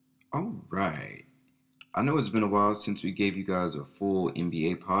All right. I know it's been a while since we gave you guys a full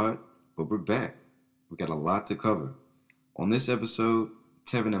NBA pod, but we're back. We got a lot to cover. On this episode,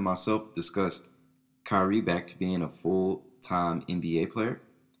 Tevin and myself discussed Kyrie back to being a full time NBA player.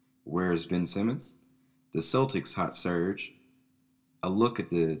 Where's Ben Simmons? The Celtics hot surge. A look at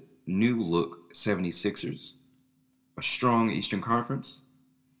the new look 76ers. A strong Eastern Conference.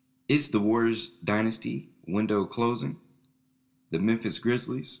 Is the Warriors dynasty window closing? The Memphis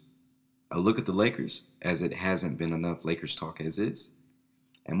Grizzlies. A look at the Lakers, as it hasn't been enough Lakers talk as is,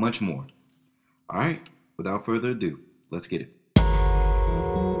 and much more. All right, without further ado, let's get it.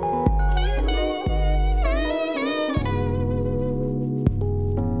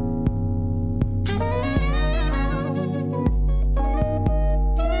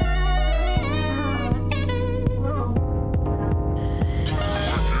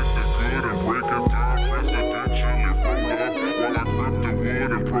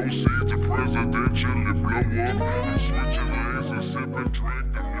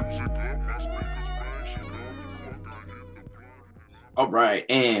 All right,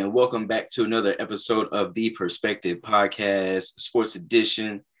 and welcome back to another episode of the Perspective Podcast, Sports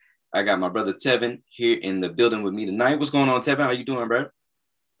Edition. I got my brother Tevin here in the building with me tonight. What's going on, Tevin? How you doing, bro?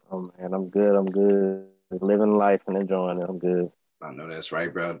 Oh man, I'm good. I'm good. Living life and enjoying it. I'm good. I know that's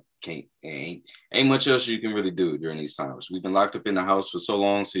right, bro. Ain't much else you can really do during these times. We've been locked up in the house for so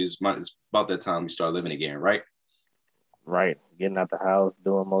long, so it's about that time we start living again, right? Right. Getting out the house,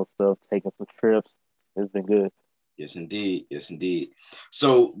 doing more stuff, taking some trips. It's been good. Yes, indeed. Yes, indeed.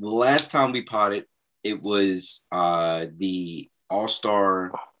 So the last time we potted, it was the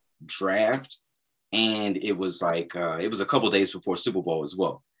All-Star draft, and it was it was a couple days before Super Bowl as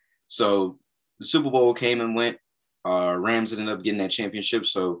well. So the Super Bowl came and went. Rams ended up getting that championship.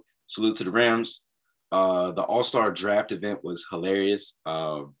 So salute to the Rams. The All-Star draft event was hilarious.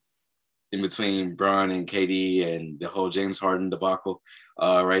 In between Bron and KD and the whole James Harden debacle,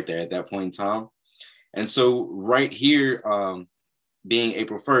 right there at that point in time. And so right here, being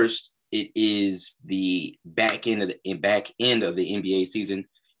April 1st, it is the back end of the NBA season.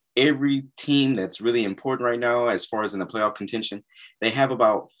 Every team that's really important right now, as far as in the playoff contention, they have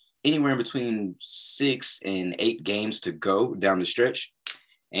about anywhere in between 6 and 8 games to go down the stretch.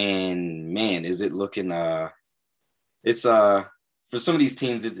 And man, is it looking it's for some of these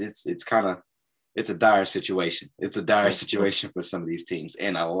teams, it's kind of it's a dire situation. It's a dire situation for some of these teams,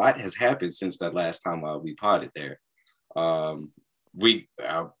 and a lot has happened since that last time we potted there. We,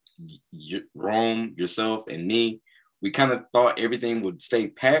 Rome, yourself, and me, we kind of thought everything would stay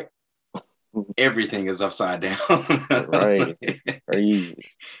packed. Everything is upside down. Right. It's crazy.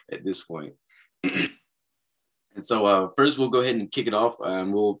 At this point. And so first, we'll go ahead and kick it off.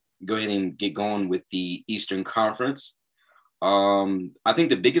 We'll go ahead and get going with the Eastern Conference. I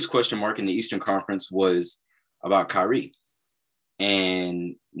think the biggest question mark in the Eastern Conference was about Kyrie.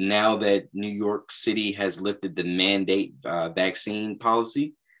 And now that New York City has lifted the mandate vaccine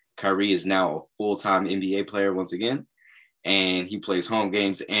policy, Kyrie is now a full-time NBA player once again. And he plays home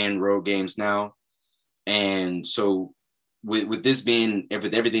games and road games now. And so with this being,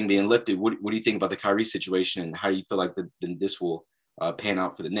 with everything being lifted, what do you think about the Kyrie situation, and how do you feel like this will pan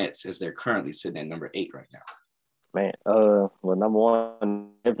out for the Nets, as they're currently sitting at number 8 right now? Man, well, number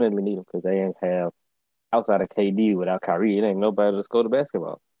one, definitely need him because they ain't have, outside of KD, without Kyrie, it ain't nobody to score the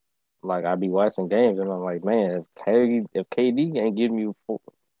basketball. Like, I be watching games and I'm like, man, if KD ain't giving you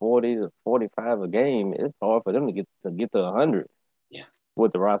 40 to 45 a game, it's hard for them to get to 100. Yeah.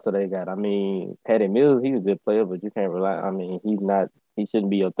 With the roster they got. I mean, Patty Mills, he's a good player, but you can't rely. I mean, he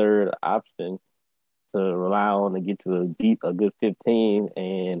shouldn't be a third option to rely on to get you a good 15.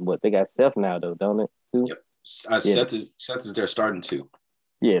 And what they got Seth now though, don't it? Too. Yep. Yeah. Seth is their starting 2.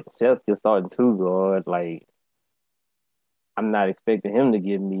 Yeah, Seth is starting 2 guard. Like, I'm not expecting him to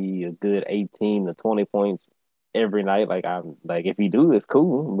give me a good 18 to 20 points every night. Like, I'm like, if he do, it's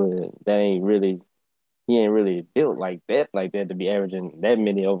cool, but he ain't really built like that to be averaging that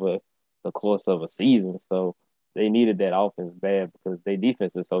many over the course of a season. So they needed that offense bad because their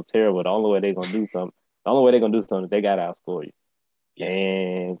defense is so terrible. The only way they're gonna do something, they gotta outscore you. Yeah.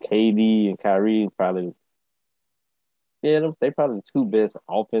 And KD and Kyrie probably, they probably the 2 best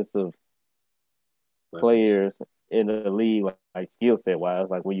offensive players in the league, like skill set wise.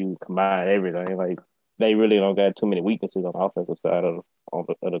 Like, when you combine everything, like, they really don't got too many weaknesses on the offensive side of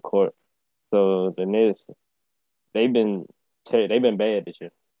the court. So the Nets, they've been bad this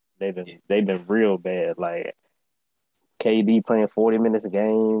year. They've been real bad. Like, KD playing 40 minutes a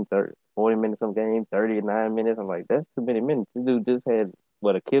game, 40 minutes a game, 39 minutes. I'm like, that's too many minutes. This dude just had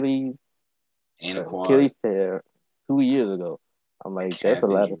and a quad Achilles tear 2 years ago. I'm like, that's a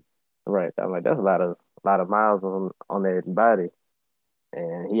lot. Right. I'm like, that's a lot of miles on that body.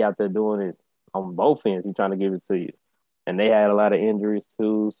 And he out there doing it on both ends. He trying to give it to you. And they had a lot of injuries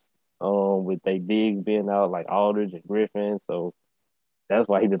too, with they bigs being out like Aldridge and Griffin. So that's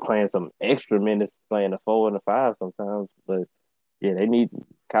why he been playing some extra minutes, playing the 4 and the 5 sometimes. But yeah, they need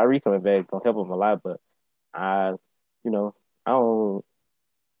Kyrie coming back, gonna help them a lot. But I, you know, I don't.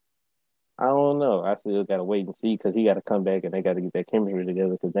 I don't know. I still gotta wait and see because he got to come back and they got to get that chemistry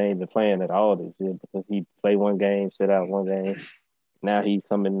together because they ain't been playing at all this year because he played one game, sit out one game. Now he's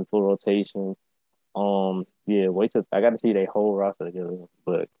coming in full rotation. Yeah, wait till I got to see their whole roster together.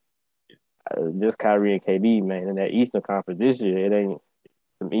 But just Kyrie and KD, man, in that Eastern Conference this year, it ain't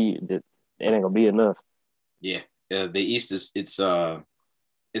to me. It ain't gonna be enough. Yeah, the East is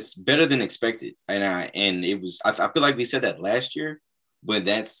it's better than expected, and it was. I feel like we said that last year, but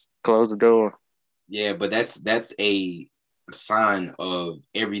that's Close the door. yeah, but that's a sign of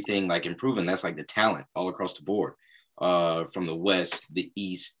everything like improving. That's like the talent all across the board, from the West, the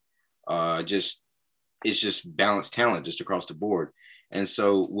East, just it's just balanced talent just across the board. And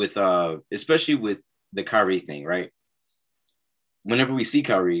so with especially with the Kyrie thing, right? Whenever we see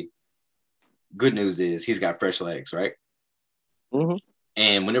Kyrie, good news is he's got fresh legs, right? Mm-hmm.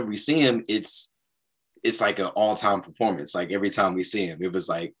 And whenever we see him, it's like an all-time performance. Like every time we see him, it was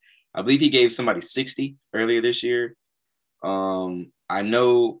like I believe he gave somebody 60 earlier this year. I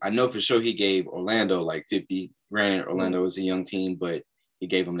know for sure he gave Orlando like 50. Granted, Orlando is a young team, but he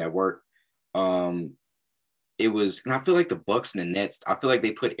gave them that work. Um, it was, and I feel like the Bucks and the Nets. I feel like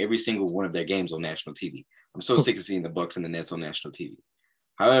they put every single one of their games on national TV. I'm so sick of seeing the Bucks and the Nets on national TV.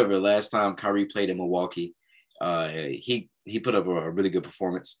 However, last time Kyrie played in Milwaukee, he put up a really good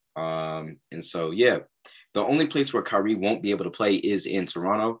performance. And so yeah, the only place where Kyrie won't be able to play is in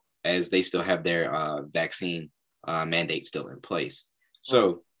Toronto, as they still have their vaccine mandate still in place.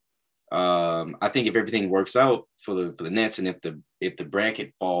 So I think if everything works out for the Nets, and if the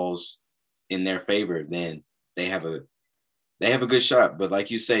bracket falls in their favor, then they have a they have a good shot. But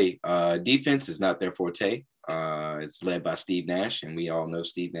like you say, defense is not their forte. It's led by Steve Nash, and we all know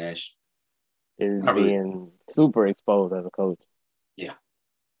Steve Nash. Is Not really, being super exposed as a coach. yeah.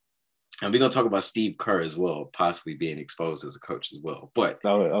 And we're gonna talk about Steve Kerr as well, possibly being exposed as a coach as well. But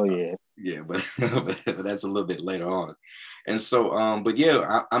Oh yeah. yeah, but, but that's a little bit later on. And so, but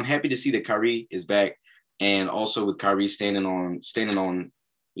yeah, I'm happy to see that Kyrie is back, and also with Kyrie standing on,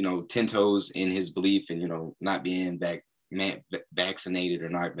 10 toes in his belief, and not being vaccinated or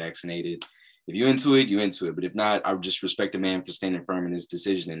not vaccinated. If you're into it, you're into it. But if not, I would just respect the man for standing firm in his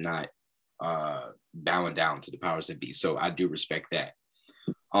decision and not bowing down to the powers that be. So I do respect that.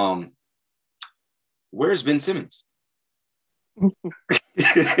 Um, where's Ben Simmons? which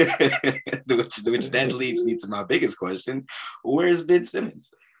that leads me to my biggest question: where's Ben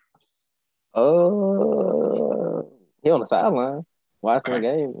Simmons? Uh, he on the sideline watching the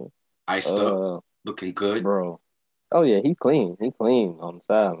Okay, game. iced up, Uh, looking good. bro. Oh yeah, he clean. He clean on the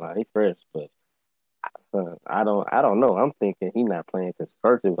sideline. He fresh, but I don't know. I'm thinking he not playing because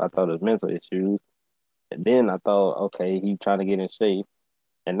first I thought it was mental issues, and then I thought okay he trying to get in shape,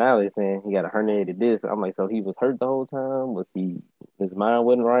 and now they're saying he got a herniated disc. I'm like, so he was hurt the whole time? Was he his mind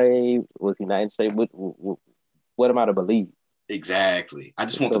wasn't right? Was he not in shape? What am I to believe? Exactly. I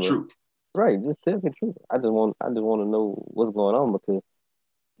just want the So truth. right, just tell me the truth. I just want to know what's going on because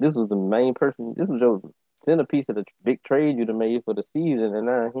this was the main person. This was your centerpiece of the big trade you'd have made for the season, and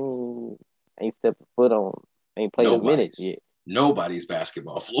now he ain't stepped a foot on, ain't played a minute Nobody's yet. nobody's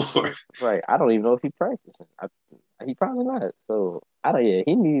basketball floor. Right. I don't even know if he's practicing. He probably not. So I don't. Yeah,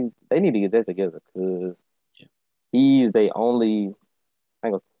 they need to get that together because Yeah. he's the only. I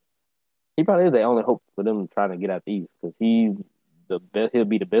ain't gonna, he probably is the only hope for them trying to get out the East because he's the best. He'll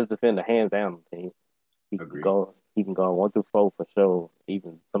be the best defender hands down on the team. He can Agreed. go. He can go 1 through 4 for sure.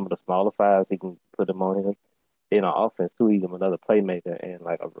 Even some of the smaller fives, he can put them on him. Then on offense too, he's another playmaker and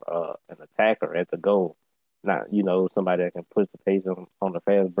like an attacker at the goal. Not somebody that can push the pace on the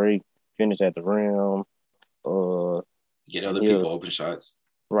fast break, finish at the rim. Get And other he'll people open shots.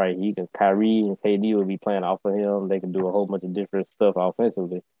 right. He can Kyrie and KD will be playing off of him. They can do a whole bunch of different stuff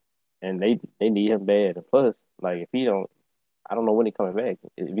offensively, and they need him bad. And plus, like if he don't, I don't know when he coming back.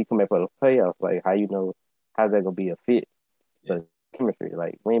 If he come back for the playoffs, like how how's that gonna be a fit Yeah. for chemistry?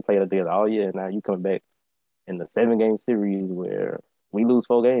 Like we ain't played together all year, and now you coming back in the 7 game series where we lose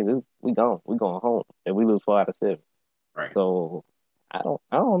 4 games, we gone. We going home, and we lose 4 out of 7. Right. So I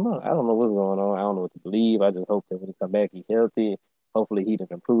don't know. I don't know what's going on. I don't know what to believe. I just hope that when he come back, he's healthy. Hopefully, he can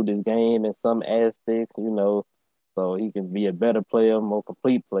improve his game in some aspects. So he can be a better player, more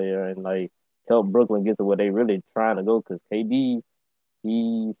complete player, and like help Brooklyn get to where they really trying to go. Because KD,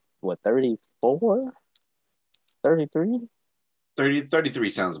 He's what, 34, 33? 33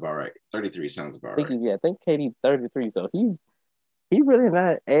 sounds about right. 33 sounds about right. I think KD 33. So he really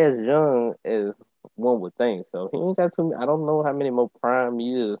not as young as one would think. So he ain't got too many. I don't know how many more prime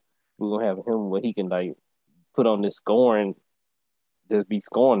years we're gonna have him where he can like put on this scoring, just be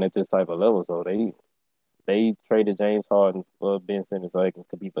scoring at this type of level. So they traded James Harden for Ben Simmons so they can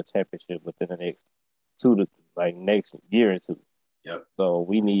compete for championship within the next next year or two. Yep. So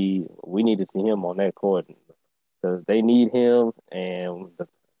we need to see him on that court because they need him and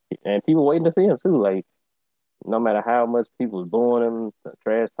people waiting to see him too. Like no matter how much people booing him,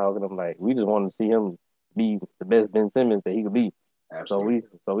 trash talking him, like we just want to see him be the best Ben Simmons that he could be. So Absolutely.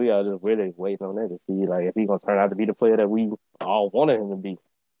 we are just really waiting on that to see like if he's gonna turn out to be the player that we all wanted him to be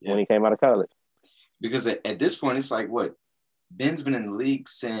when Yeah. he came out of college. Because at this point, it's like what? Ben's been in the league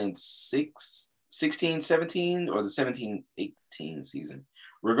since 16, 17, or the 17, 18 season.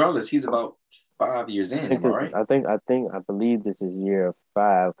 Regardless, he's about 5 years in. Am I right? I believe this is year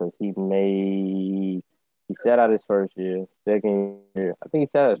 5 because he sat out his first year, second year. I think he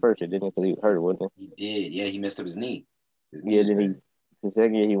sat out his first year, didn't he? Because he was hurt, wasn't He did. Yeah, he messed up his knee. His he? knee Yeah, was bad. the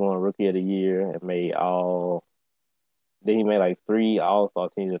second year he won Rookie of the Year and made all. Then he made like 3 All Star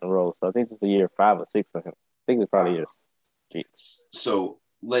teams in a row. So I think this is the year 5 or 6 for him. I think it's probably Wow. year 6. So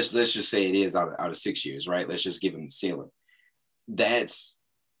let's just say it is out of 6 years, right? Let's just give him the ceiling. That's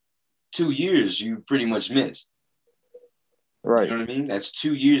 2 years you pretty much missed. You Right. know what I mean? That's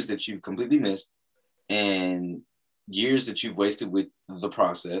 2 years that you've completely missed, and years that you've wasted with the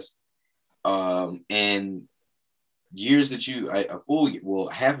process, and years that a full well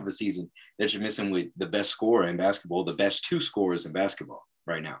half of a season that you're missing with the best scorer in basketball, the best two scorers in basketball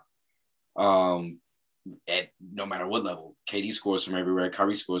right now. Um, at no matter what level, KD scores from everywhere,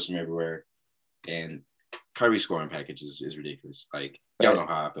 Kyrie scores from everywhere, and Kyrie's scoring package is ridiculous. Like y'all Right.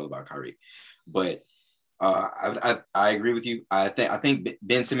 know how I feel about Kyrie, but I agree with you. I think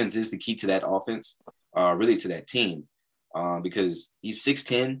Ben Simmons is the key to that offense, really to that team, because he's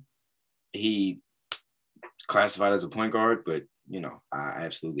 6'10". He classified as a point guard, but I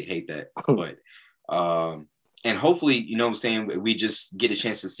absolutely hate that. But and hopefully, what I'm saying, we just get a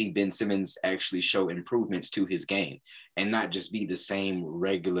chance to see Ben Simmons actually show improvements to his game and not just be the same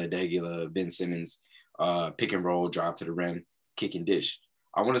regular Ben Simmons, pick and roll, drive to the rim, kick and dish.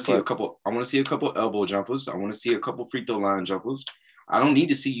 I want to see Right. a couple. I want to see a couple elbow jumpers. I want to see a couple free throw line jumpers. I don't need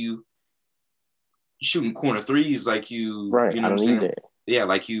to see you shooting corner threes like Right. you know I what I'm don't need saying? that. Yeah,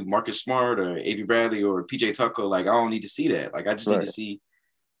 like you Marcus Smart or A.B. Bradley or PJ Tucker. Like I don't need to see that. Like I just need to Right. see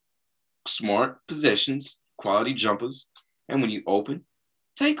smart possessions, quality jumpers, and when you open,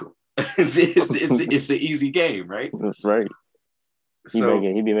 take them. It's an easy game, right? Right. So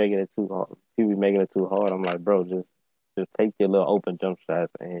He be making it too hard. He be making it too hard. I'm like, bro, just take your little open jump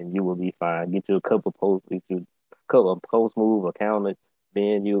shots and you will be fine. Get you a couple posts, get you a couple of post move or counter,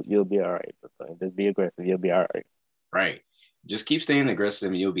 then you'll be all right. Just be aggressive. You'll be all right. right, just keep staying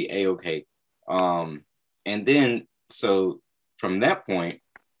aggressive and you'll be a-okay. And then so from that point,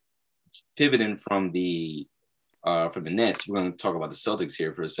 pivoting from the Nets, we're going to talk about the Celtics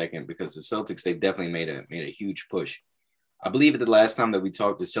here for a second because the Celtics, they've definitely made a huge push. I believe at the last time that we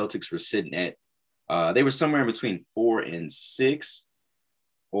talked, the Celtics were sitting at they were somewhere in between 4 and 6,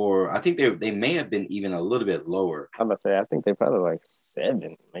 or I think they may have been even a little bit lower. I'm about to say I think they probably like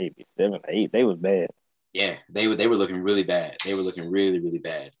 7, maybe 7, 8. They was bad. Yeah, they were looking really bad. They were looking really really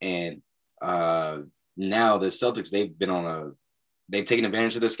bad, and uh, now the Celtics they've taken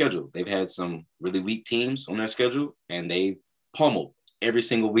advantage of their schedule. They've had some really weak teams on their schedule, and they've pummeled every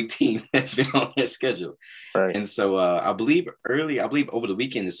single weak team that's been on their schedule. Right. And so I believe over the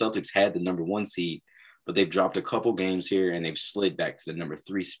weekend, the Celtics had the number 1 seed, but they've dropped a couple games here and they've slid back to the number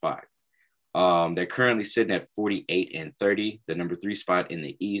 3 spot. They're currently sitting at 48-30, the number 3 spot in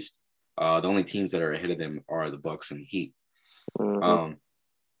the East. The only teams that are ahead of them are the Bucks and the Heat. Mm-hmm. Um,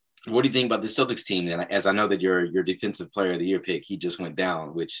 what do you think about the Celtics team? And as I know that your defensive player of the year pick, he just went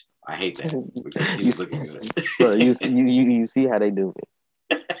down, which I hate that because he was looking good. Bro, you see how they do it.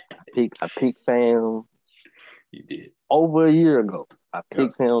 I picked Sam You did. over a year ago. I Yep.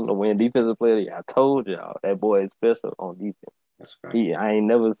 picked him to win defensive player. I told y'all that boy is special on defense. That's right.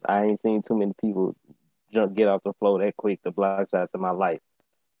 I ain't seen too many people get off the floor that quick to block shots in my life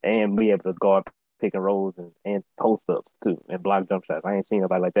and be able to guard pick and rolls and post ups too and block jump shots. I ain't seen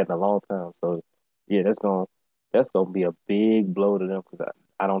nobody like that in a long time. So yeah, that's gonna be a big blow to them because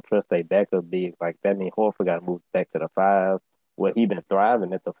I don't trust they backup big like that. Mean Horford got to move back to the 5 where he been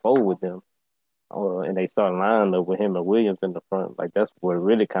thriving at the 4 with them. And they start lining up with him and Williams in the front. Like that's what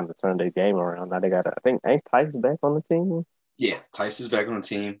really kind of turned their game around. Now they got, I think, ain't Tice back on the team? Yeah, Tyson's back on the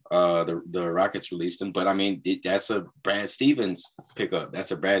team. The Rockets released him, but I mean, that's a Brad Stevens pickup. That's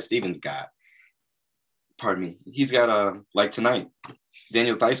a Brad Stevens guy. Pardon me. He's got like tonight.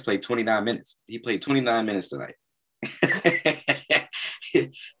 Daniel Theis played 29 minutes. He played 29 minutes tonight.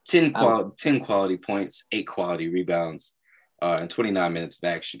 10 quality points, 8 quality rebounds, and 29 minutes of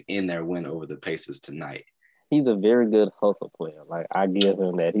action in their win over the Pacers tonight. He's a very good hustle player. Like I give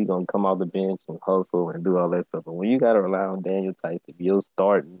him that. He's gonna come off the bench and hustle and do all that stuff. But when you gotta rely on Daniel Theis to be your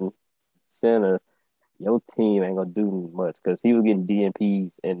starting center, your team ain't gonna do much because he was getting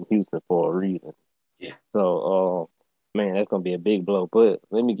DNPs in Houston for a reason. Yeah. So, man, that's gonna be a big blow. But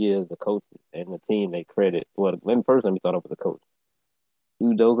let me give the coaches and the team they credit. Well, let me start off with the coach.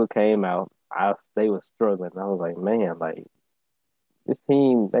 Udoka came out. They was struggling. I was like, man, like this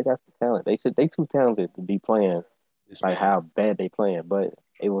team, they got the talent. They too talented to be playing like how bad they playing. But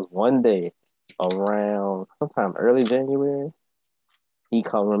it was one day around sometime early January. He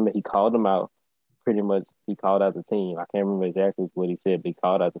called them out. Pretty much, he called out the team. I can't remember exactly what he said, but he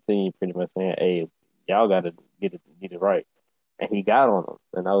called out the team, pretty much saying, "Hey, y'all got to get it right." And he got on them,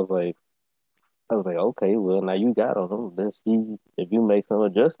 and I was like, okay, well now you got on them. Let's see if you make some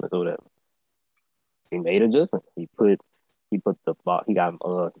adjustments or whatever. He made adjustments. He put the ball.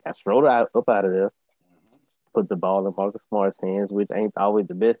 Got Schroeder up out of there. Put the ball in Marcus Smart's hands, which ain't always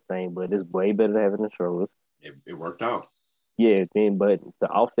the best thing, but it's way better than having the Schroeder. It worked out. Yeah, then but to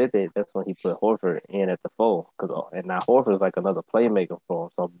offset that, that's when he put Horford in at the four, and now Horford is like another playmaker for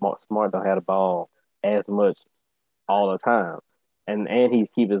him. So Smart don't have the ball as much all the time, and he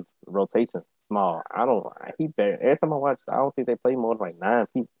keep his rotation small. I don't. He every time I watch, I don't think they play more than like 9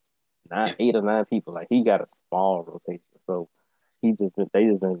 people, Yeah. 8 or 9 people. Like he got a small rotation, so they just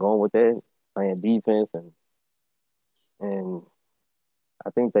been going with that, playing defense, and I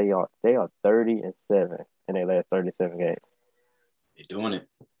think they are 30-7 in their last 37 games. They're doing it.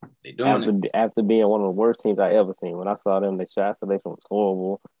 They're doing it. After being one of the worst teams I ever seen. When I saw them, the shot selection was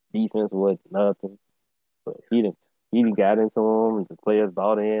horrible. Defense was nothing. But he didn't got into them. The players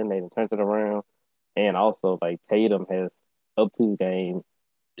bought in. They turned it around. And also, like, Tatum has upped his game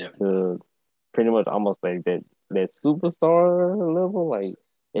to pretty much almost like that superstar level. Like,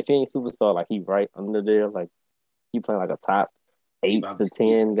 if he ain't superstar, like, he right under there. Like, he playing like a top 8 to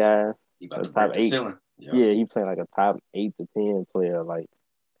 10 guy. He about to top break the 8. ceiling. Yep. Yeah, he playing like a top 8 to 10 player. Like,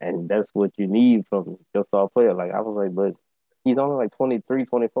 and that's what you need from your star player. Like, I was like, but he's only like 23,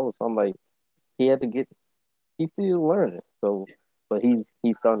 24. So I'm like, he's still learning. So, but he's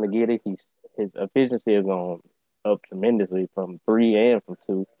starting to get it. His efficiency is going up tremendously from 3 and from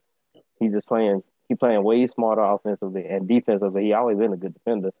 2. He's playing way smarter offensively and defensively. He always been a good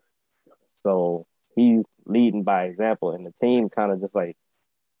defender. So he's leading by example, and the team kind of just like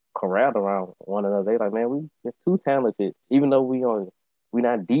corralled around one another. They like, man, we're too talented. Even though we're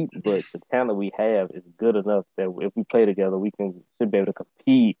not deep, but the talent we have is good enough that if we play together, should be able to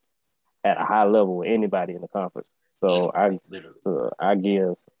compete at a high level with anybody in the conference. So I'm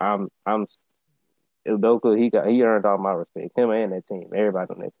Udoka. He earned all my respect. Him and that team,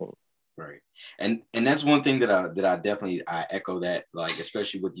 everybody on that team. Right, and that's one thing that I definitely I echo that, like,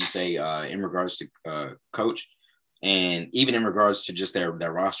 especially what you say in regards to coach, and even in regards to just their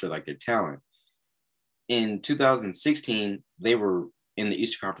roster, like their talent. In 2016, they were in the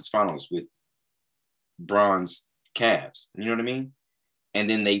Eastern Conference Finals with bronze Cavs. You know what I mean? And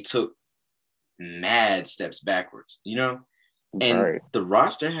then they took mad steps backwards. You know, and the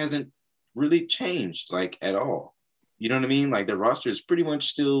roster hasn't really changed like at all. You know what I mean? Like the roster is pretty much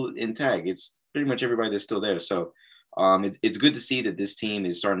still intact. It's pretty much everybody that's still there. So it's good to see that this team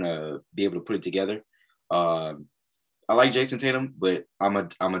is starting to be able to put it together. I like Jason Tatum, but I'm a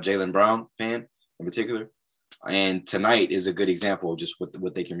Jaylen Brown fan in particular. And tonight is a good example of just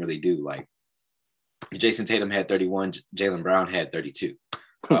what they can really do. Like Jason Tatum had 31, Jaylen Brown had 32.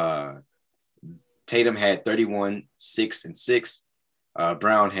 Tatum had 31, 6 and 6.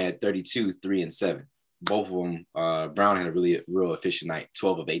 Brown had 32, 3 and 7. Both of them, Brown had a real efficient night,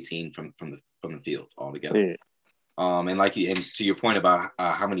 12 of 18 from the field altogether. Yeah. And to your point about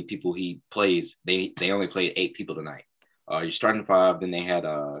how many people he plays, they only played 8 people tonight. You're starting 5. Then they had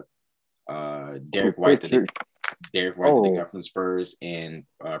Derek White that they got from the Spurs, and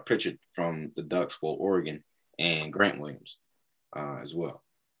Pritchard from the Ducks, Oregon, and Grant Williams as well.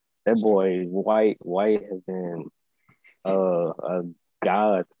 That boy White has been a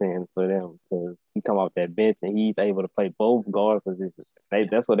godsend for them because he come off that bench and he's able to play both guard positions.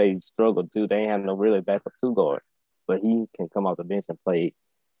 That's what they struggled to. They ain't have no really backup 2 guard, but he can come off the bench and play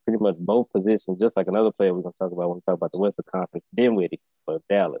pretty much both positions, just like another player we're gonna talk about when we talk about the Western Conference, Dinwiddie for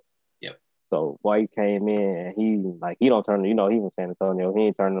Dallas. Yep. So White came in and he don't turn, he was San Antonio, he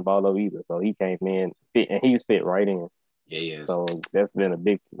ain't turning the ball over either. So he came in fit and he was fit right in. Yeah, he is. So that's been a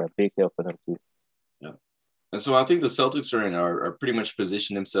big help for them too. Yeah. And so I think the Celtics are pretty much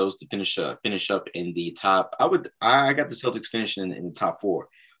positioned themselves to finish up in the top. I got the Celtics finishing in the top four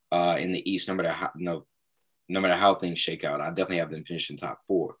in the East, no matter how no matter how things shake out. I definitely have them finishing top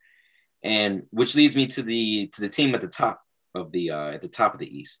four. And which leads me to the team at the top of the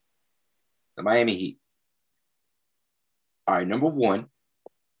East, the Miami Heat. All right, number one.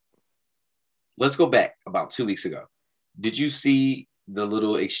 Let's go back about 2 weeks ago. Did you see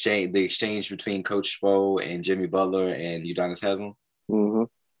the exchange between Coach Spo and Jimmy Butler and Udonis Haslem? Mm-hmm.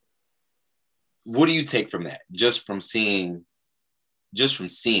 What do you take from that? Just from seeing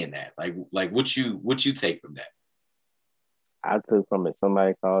that, like what you take from that? I took from it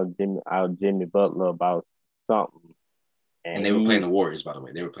somebody called Jimmy Butler about something, and they were playing the Warriors, by the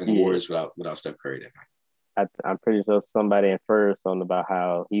way. They were playing the Warriors without Steph Curry that night. I'm pretty sure somebody inferred something about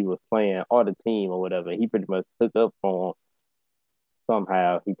how he was playing or the team or whatever. He pretty much took up for him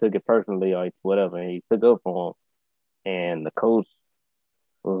somehow. He took it personally or whatever, and he took up for him. And the coach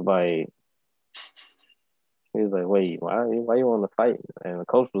was like, wait, why you want to fight? And the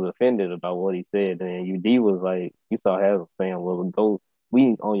coach was offended about what he said. And UD was like, you saw Hazel saying, well,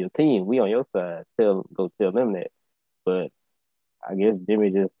 we on your team, we on your side. Go tell them that. But I guess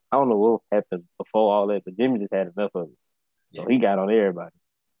Jimmy I don't know what happened before all that, but Jimmy just had enough of it. So he got on everybody.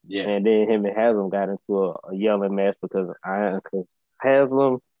 Yeah. And then him and Haslam got into a yelling match because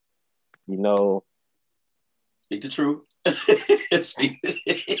Haslam, speak the truth. speak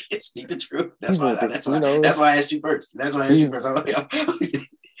the truth. That's why I asked you first.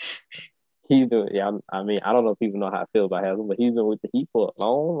 He's doing, yeah. I mean, I don't know if people know how I feel about Haslam, but he's been with the Heat for a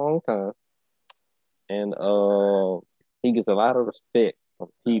long, long time, and he gets a lot of respect from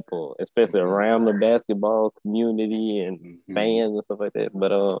people, especially around the basketball community and fans and stuff like that.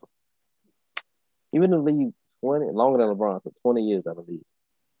 But he been in the league longer than LeBron for 20 years, I believe.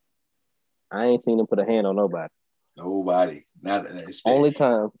 I ain't seen him put a hand on nobody. Nobody. Not only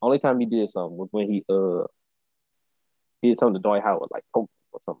time he did something was when he did something to Dwight Howard, like poke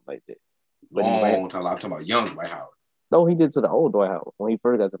or something like that. Long time. I'm talking about young Dwight Howard. No, he did to the old Dwight Howard when he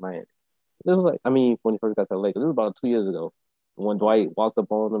first got to Miami. It was when he first got to the Lakers. It was about 2 years ago. When Dwight walked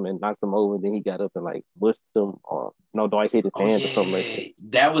up on him and knocked him over, then he got up and pushed him, or Dwight hit his hand or something like that.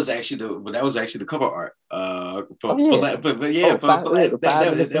 That was actually the cover art. That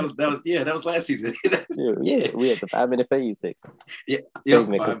was last season. We had the 5-minute fade section.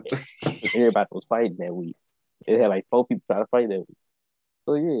 Everybody was fighting that week. It had 4 people trying to fight that week.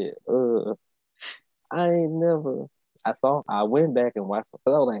 So I went back and watched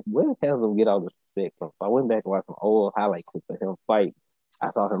because I was like, where the hell did we get all this respect from? So I went back and watched some old highlight clips of him fight.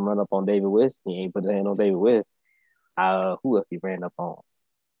 I saw him run up on David West. He ain't put his hand on David West. Who else he ran up on?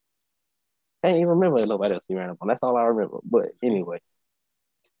 I can't even remember nobody else he ran up on. That's all I remember. But anyway,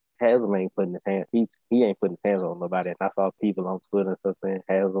 Haslam ain't putting his hand. He ain't putting his hands on nobody. And I saw people on Twitter and stuff saying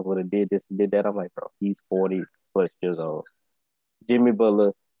Haslam would have did this and did that. I'm like, bro, he's 40 plus years old. Jimmy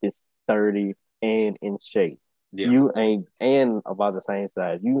Butler is 30 and in shape. Yeah. You ain't, and about the same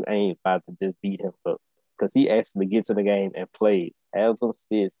size. You ain't about to just beat him up because he actually gets in the game and plays. Haslam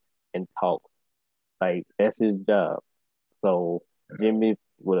sits and talks. That's his job. So Jimmy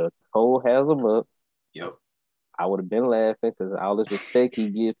would have told Haslam up. Yep. I would have been laughing because all this respect he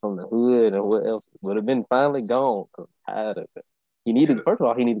gets from the hood and what else would have been finally gone. I'm tired of it. First of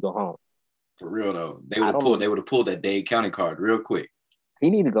all, he need to go home. For real though, they would have pulled that Dade County card real quick. He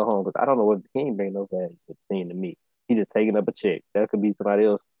need to go home because I don't know what he ain't bringing no value to the team to me. He just taking up a check. That could be somebody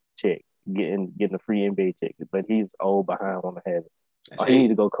else's check, getting a free NBA check. But he's old behind on the habit. He need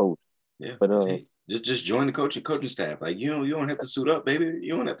to go coach. Yeah, but just join the coaching staff. You don't have to suit up, baby.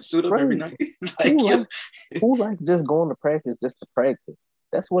 You don't have to suit up every night. Who likes just going to practice just to practice?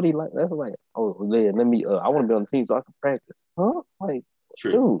 That's what he like. That's let me. I want to be on the team so I can practice. Huh?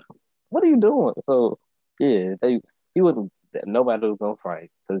 Dude, what are you doing? So yeah, he wouldn't. Nobody was gonna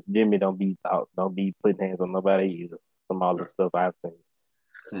fight because Jimmy don't be putting hands on nobody either. From all the stuff I've seen.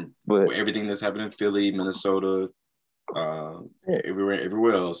 But everything that's happening in Philly, Minnesota,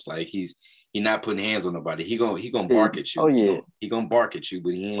 everywhere else, he's not putting hands on nobody. He gonna bark at you. Oh yeah, he gonna bark at you,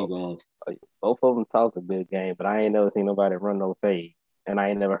 but he ain't gonna. Both of them talk a good game, but I ain't never seen nobody run no fade, and I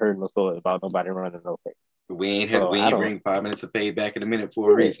ain't never heard no story about nobody running no fade. We ain't ring 5 minutes of fade back in a minute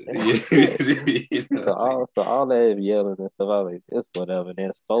for a reason. So all that yelling and stuff, I was like, it's whatever.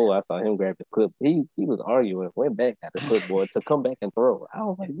 Then Spo, I saw him grab the clip. He was arguing, went back at the clipboard to come back and throw. I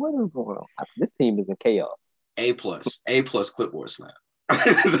was like, what is going on? This team is in chaos. A plus clipboard slam.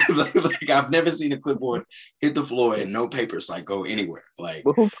 Like I've never seen a clipboard hit the floor and no papers like go anywhere. Like,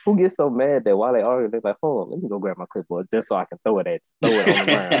 But who gets so mad that while they argue, they're like, hold on, let me go grab my clipboard just so I can throw it on the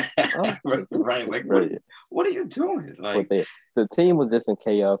ground. Oh, right? Like, what are you doing? But Like, the team was just in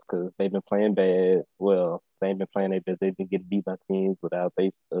chaos because they've been playing bad. Well, they ain't been playing their best. They've been getting beat by teams without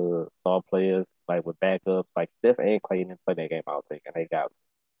base star players, like with backups. Like Steph and Clay didn't play that game, I think, and they got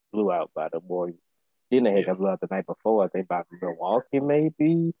blew out by the Warriors. Then they had yeah. got blew out the night before, I think, by Milwaukee, maybe,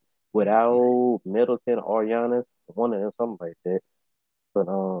 Mhm. without Middleton or Giannis, one of them, something like that. But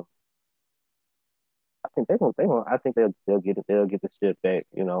I think I think they'll get the shit back,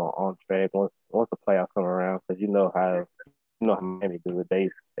 on track once the playoffs come around. Because you know how Miami do it. They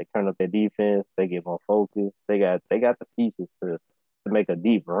turn up their defense, they get more focused. They got the pieces to make a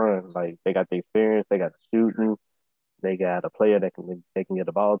deep run. Like they got the experience, they got the shooting, they got a player that they can get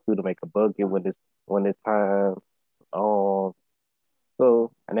the ball to make a bucket when it's time. Um,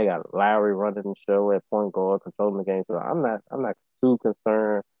 and they got Lowry running the show at point guard, controlling the game. So I'm not too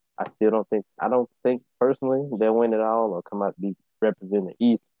concerned. I don't think personally they'll win it all or come out to be representing the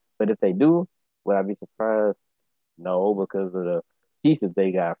East. But if they do, would I be surprised? No, because of the pieces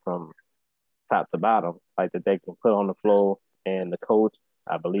they got from top to bottom, like that they can put on the floor. And the coach,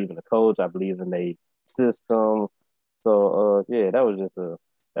 I believe in the coach. I believe in the system. So yeah, that was just a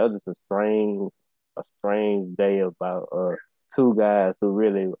strange day about two guys who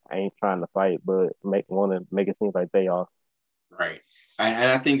really ain't trying to fight, but want to make it seem like they are. Right. And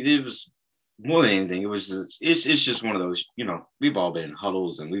I think it was more than anything, it's just one of those, we've all been in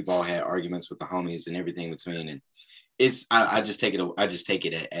huddles and we've all had arguments with the homies and everything between. And I just take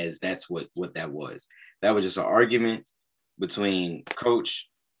it as that's what that was. That was just an argument between coach,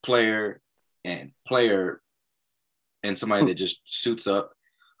 player, and player and somebody that just suits up.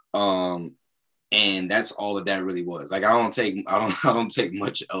 Um, and that's all that really was. Like I don't take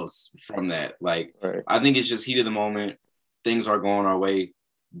much else from that. Like Right. I think it's just heat of the moment. Things are going our way,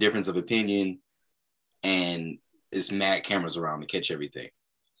 difference of opinion, and it's mad cameras around to catch everything.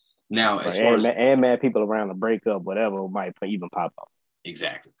 Now, as Right. far And as mad people around the breakup, whatever might even pop up.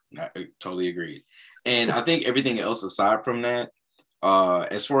 exactly, I totally agreed. And I think everything else aside from that,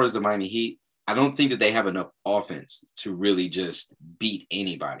 as far as the Miami Heat, I don't think that they have enough offense to really just beat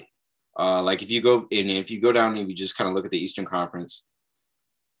anybody. Like if you go down and you just kind of look at the Eastern Conference,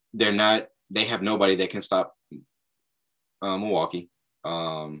 they have nobody that can stop Milwaukee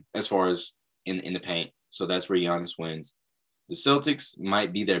as far as in the paint. So that's where Giannis wins. The Celtics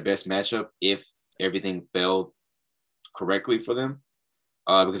might be their best matchup if everything fell correctly for them,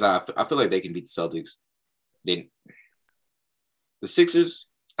 because I feel like they can beat the Celtics. The Sixers,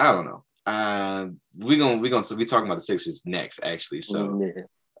 I don't know. So we talking about the Sixers next, actually. So Yeah.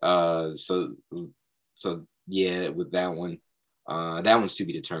 uh so so yeah, with that one's to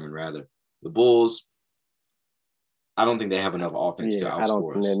be determined rather. The Bulls, I don't think they have enough offense to Yeah. I don't.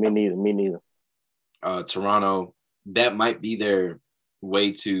 outscore us. Me neither. Me neither. Toronto, that might be their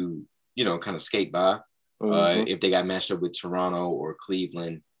way to, kind of skate by. Mm-hmm. If they got matched up with Toronto or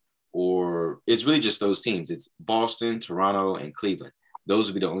Cleveland, or it's really just those teams. It's Boston, Toronto, and Cleveland. Those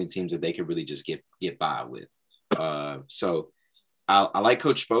would be the only teams that they could really just get by with. So I like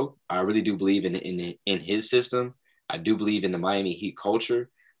Coach Spo. I really do believe in his system. I do believe in the Miami Heat culture,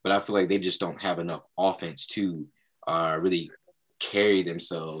 but I feel like they just don't have enough offense to really carry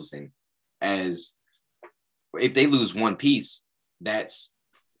themselves. And as if they lose one piece, that's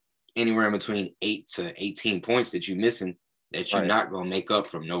anywhere in between 8 to 18 points that you're missing that you're Right. not going to make up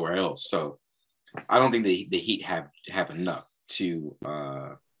from nowhere else. So I don't think the Heat have enough to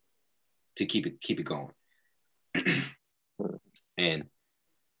keep it going. And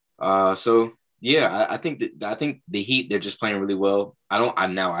so yeah, I think the Heat, they're just playing really well. I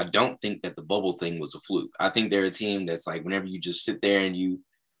don't think that the bubble thing was a fluke. I think they're a team that's like whenever you just sit there and you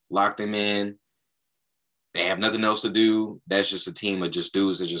lock them in, they have nothing else to do. That's just a team of just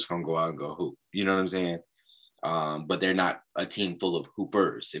dudes that just gonna go out and go hoop. You know what I'm saying? But they're not a team full of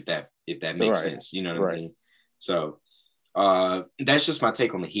hoopers, if that makes Right. sense. You know what I'm Right. saying? So that's just my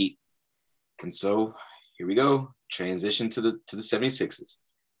take on the Heat. And so here we go. Transition to the 76ers.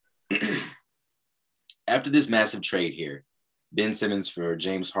 After this massive trade here, Ben Simmons for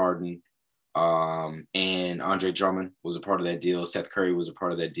James Harden, and Andre Drummond was a part of that deal. Seth Curry was a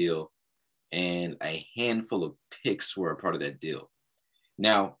part of that deal, and a handful of picks were a part of that deal.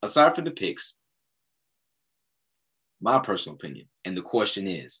 Now, aside from the picks, my personal opinion, and the question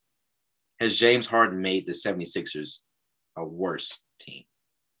is, has James Harden made the 76ers a worse team?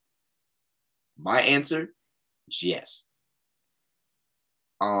 My answer is yes.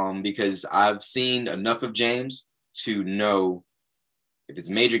 Because I've seen enough of James to know If it's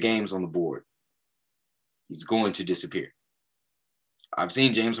major games on the board, he's going to disappear. I've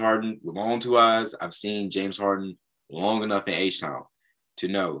seen James Harden with my own two eyes. I've seen James Harden long enough in H-Town to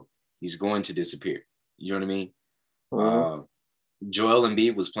know he's going to disappear. You know what I mean? Mm-hmm. Uh, Joel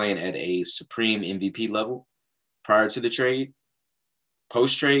Embiid was playing at a supreme MVP level prior to the trade.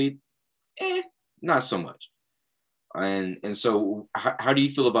 Post trade, not so much. And so how do you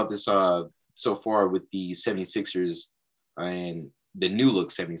feel about this so far with the 76ers and the new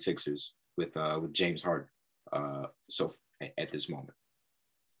look 76ers with James Harden so at this moment?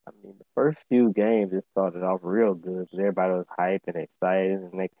 I mean, the first few games it started off real good. Everybody was hyped and excited,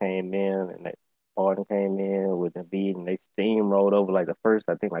 and they came in, and they Harden came in with the beat, and they steamrolled over like the first,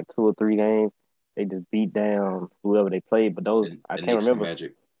 I think, like 2 or 3 games. They just beat down whoever they played. But those, I The can't Knicks and remember.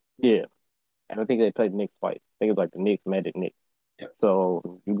 Magic. Yeah, and I think they played the Knicks twice. I think it was like the Knicks, Magic, Knicks. Yep.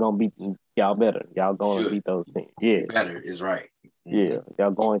 So you're gonna beat y'all better. Y'all going to Should beat those teams. be Yeah, better is right. yeah, Mm-hmm.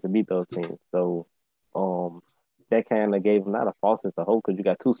 y'all going to beat those teams. So, um, that kind of gave them not a false sense of hope because you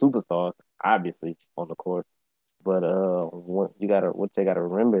got 2 superstars obviously on the court. But what they gotta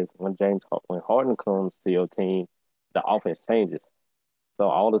remember is when Harden comes to your team, the offense changes. So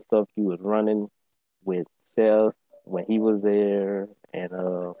all the stuff you was running with Seth when he was there, and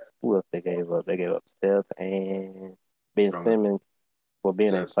who else they gave up? They gave up Seth and Ben Drummond, Simmons. Well, Ben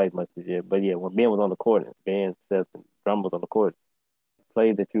ain't Sess. played much this year, but yeah, when Ben was on the court, Ben, Seth, and Drummond was on the court,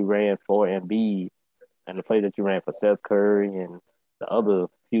 play that you ran for Embiid and the play that you ran for Seth Curry and the other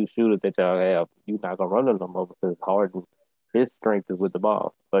few shooters that y'all have, you're not gonna run them no more because Harden, his strength is with the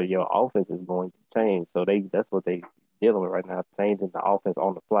ball. So your offense is going to change. So that's what they dealing with right now, changing the offense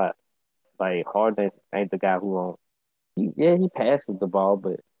on the fly. Like Harden ain't the guy who he passes the ball,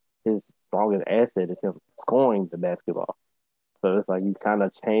 but his strongest asset is him scoring the basketball. So it's like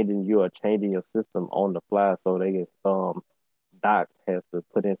you are changing your system on the fly. So Doc has to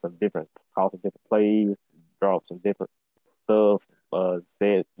put in call some different plays, drop some different stuff,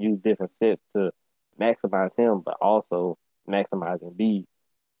 use different sets to maximize him, but also maximizing B.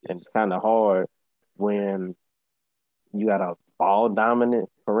 And it's kind of hard when you got a ball dominant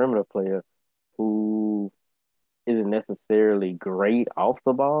perimeter player who isn't necessarily great off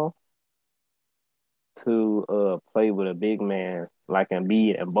the ball to play with a big man like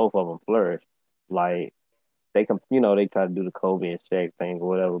Embiid and both of them flourish. Like they try to do the Kobe and Shaq thing or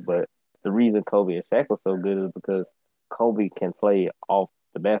whatever, but the reason Kobe and Shaq was so good is because Kobe can play off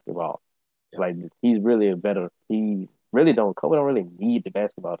the basketball. Yep. Like Kobe don't really need the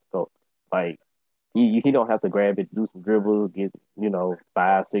basketball to go. Like he don't have to grab it, do some dribbles, get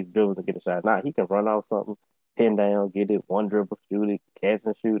 5, 6 dribbles and get a shot. Nah, he can run off something, pin down, get it, one dribble, shoot it, catch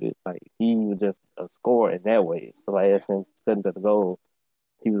and shoot it. Like he was just a scorer in that way. Slash and cutting to the goal.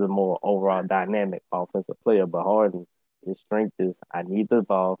 He was a more overall dynamic offensive player. But Harden, his strength is I need the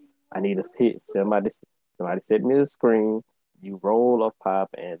ball, I need a hit. Somebody set me the screen. You roll or pop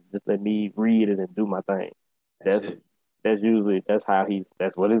and just let me read it and do my thing. That's That's it.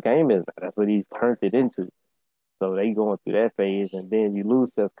 that's what his game is. That's what he's turned it into. So they going through that phase, and then you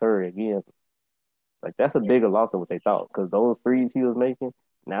lose Seth Curry again. Like that's a bigger loss than what they thought because those threes he was making.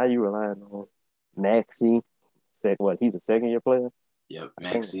 Now you relying on Maxi. He's a 2nd-year player. Yep. I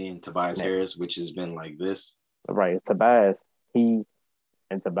think Maxey and Tobias Max, Harris, which has been like this. right. He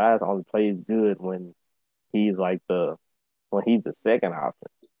Tobias only plays good when he's the second option,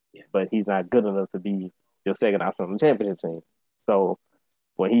 Yeah. but he's not good enough to be your second option on the championship team. So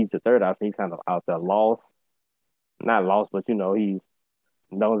when he's the third option, he's kind of out there lost, not lost, but he's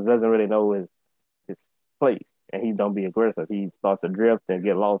doesn't really know his place, and he don't be aggressive. He starts to drift and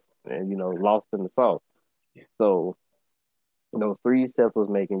get lost, and lost in the sauce. Yeah. So those 3 steps was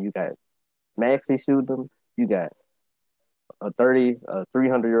making you got Maxi shooting them, you got a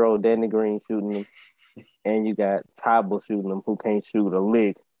 300-year-old Danny Green shooting them, and you got Tybal shooting them who can't shoot a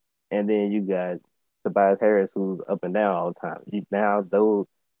lick, and then you got Tobias Harris who's up and down all the time. Now those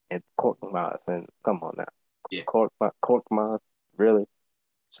and Korkmaz, and come on now, Yeah. Korkmaz, really?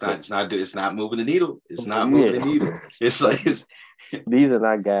 It's not. It's not. It's not moving the needle. It's not moving Yeah, the needle. It's like these are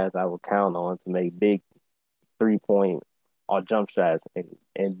not guys I would count on to make big 3-point or jump shots and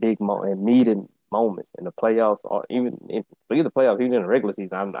and needed moments in the playoffs or even in the playoffs, even in the regular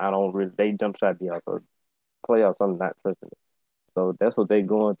season. I don't really they jump shot be out. So playoffs, I'm not trusting it. So that's what they're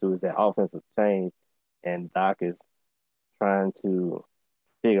going through is that offensive change, and Doc is trying to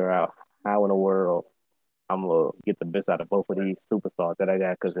figure out how in the world I'm gonna get the best out of both of these superstars that I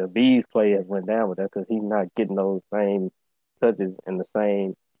got because the B's play has went down with that because he's not getting those same touches in the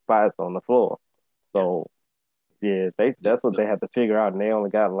same spots on the floor. yeah. So yeah, The, that's what the, they have to figure out, and they only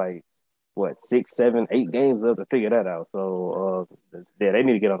got like what 6, 7, 8 games up to figure that out. So yeah, they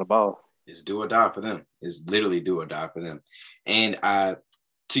need to get on the ball. It's do or die for them. It's literally do or die for them. And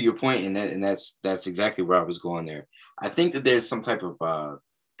to your point, that's exactly where I was going there. I think that there's some type of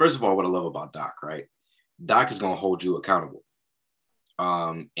first of all, what I love about Doc, right? Doc is gonna hold you accountable.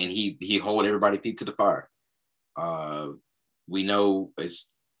 And he hold everybody feet to the fire. We know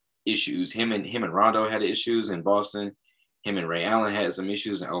it's issues. Him and Rondo had issues in Boston. Him and Ray Allen had some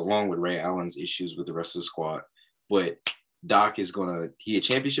issues, along with Ray Allen's issues with the rest of the squad. But Doc is he a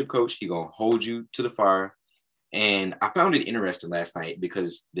championship coach. He gonna hold you to the fire. And I found it interesting last night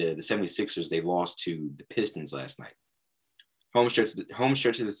because the 76ers, they lost to the Pistons last night. Home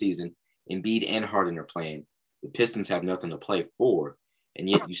stretch of the season, Embiid and Harden are playing. The Pistons have nothing to play for, and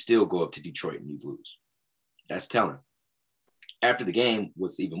yet you still go up to Detroit and you lose. That's telling. After the game,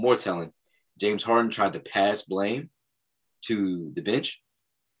 what's even more telling, James Harden tried to pass blame to the bench,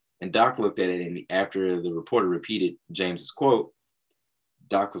 and Doc looked at it, and after the reporter repeated James's quote,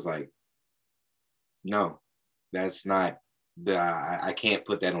 Doc was like, no, that's not I can't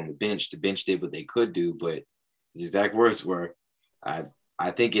put that on the bench. The bench did what they could do, but his exact words were, I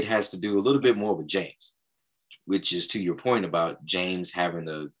think it has to do a little bit more with James, which is to your point about James having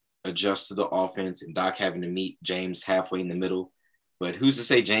to adjust to the offense and Doc having to meet James halfway in the middle. But who's to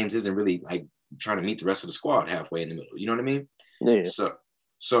say James isn't really like trying to meet the rest of the squad halfway in the middle? You know what I mean? Yeah.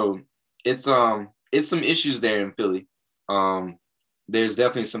 So it's some issues there in Philly. There's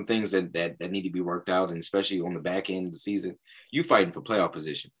definitely some things that need to be worked out, and especially on the back end of the season, you fighting for playoff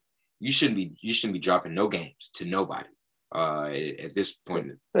position. You shouldn't be dropping no games to nobody at this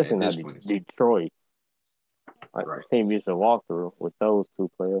point. Especially At this not point, Detroit. Like right? the team used to walk through with those two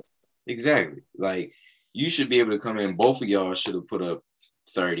players. Exactly. Like you should be able to come in. Both of y'all should have put up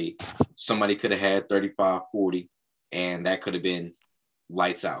 30. Somebody could have had 35, 40, and that could have been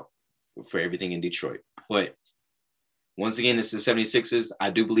lights out for everything in Detroit. But once again, it's the 76ers. I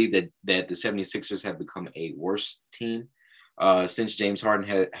do believe that the 76ers have become a worse team since James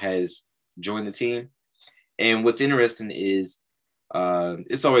Harden has joined the team. And what's interesting is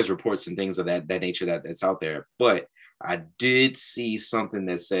it's always reports and things of that nature that's out there. But I did see something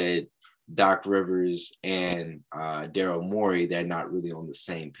that said Doc Rivers and Daryl Morey, they're not really on the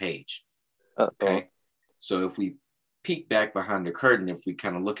same page. Okay. So if we peek back behind the curtain, if we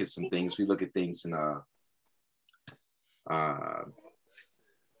kind of look at some things, we look at things in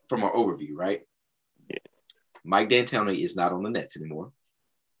from our overview, right? Yeah. Mike D'Antoni is not on the Nets anymore.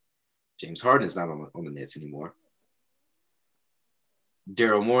 James Harden is not on the Nets anymore.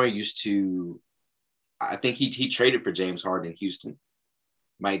 Daryl Morey used to, I think he traded for James Harden in Houston.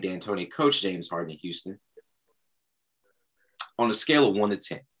 Mike D'Antoni coached James Harden in Houston. On a scale of 1 to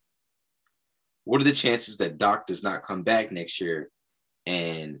 10, what are the chances that Doc does not come back next year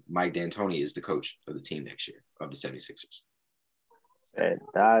and Mike D'Antoni is the coach of the team next year of the 76ers? That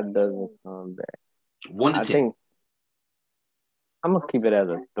Doc doesn't come back. 1 to 10. Think I'm going to keep it as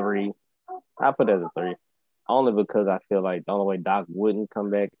a 3. I put it as a 3. Only because I feel like the only way Doc wouldn't come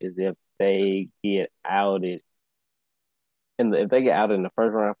back is if they get outed. And if they get outed in the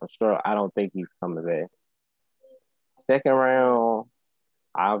first round for sure, I don't think he's coming back. Second round,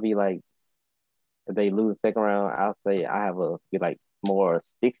 I'll be like, if they lose the second round, I'll say I have be like more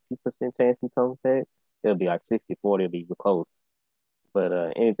 60% chance he comes back. It'll be like 60-40, it'll be close. But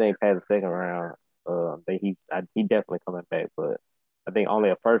anything past the second round, he definitely coming back. But I think only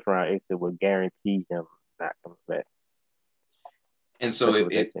a first round exit would guarantee him not coming back. And so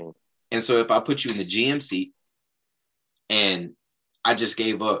if I put you in the GM seat and I just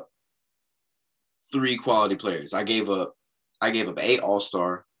gave up 3 quality players, I gave up a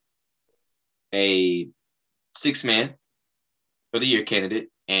All-Star, a 6-man for the year candidate,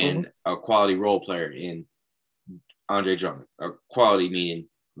 and a quality role player in Andre Drummond. A quality meaning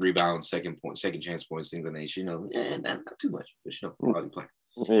rebounds, second chance points, things of that nature. Not too much, but quality player.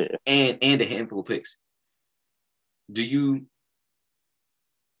 Yeah. And a handful of picks.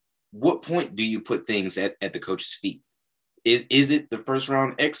 What point do you put things at the coach's feet? Is it the first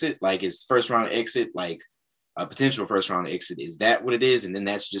round exit? Like, is first round exit like a potential first round exit? Is that what it is? And then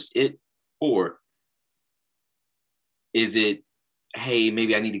that's just it? Or is it, hey,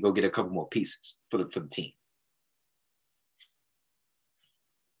 maybe I need to go get a couple more pieces for the team?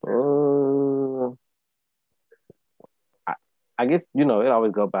 I guess, it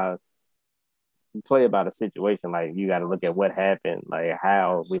always go about play about a situation. Like, you got to look at what happened, like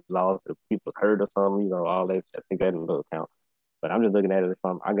how we lost, if people hurt or something, all that. I think that into account. But I'm just looking at it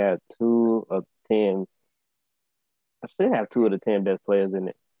from, I got 2 of 10. I still have 2 of the 10 best players in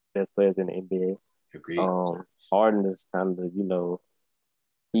the NBA. Agreed. Harden is kind of,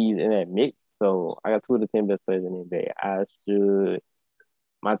 he's in that mix. So I got two of the 10 best players in the NBA.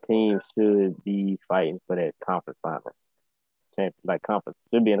 My team should be fighting for that conference final. Like conference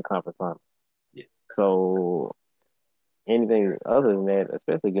should be in the conference final. Yeah. So anything other than that,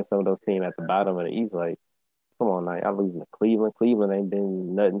 especially against some of those teams at the bottom of the East, like come on now, y'all losing to Cleveland. Cleveland ain't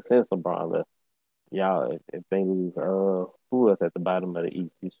been nothing since LeBron left. Y'all, if they lose, who else at the bottom of the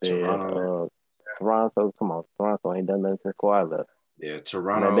East? You said Toronto. Toronto. Come on, Toronto ain't done nothing since Kawhi left. Yeah, Now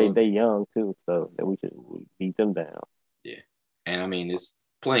Toronto. they young too, so that we should beat them down. Yeah, and I mean it's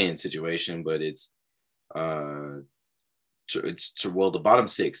playing situation, but uh well the bottom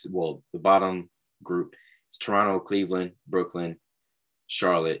six. Well, the bottom group is Toronto, Cleveland, Brooklyn,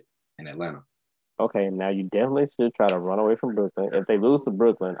 Charlotte, and Atlanta. Okay, now you definitely should try to run away from Brooklyn. If they lose to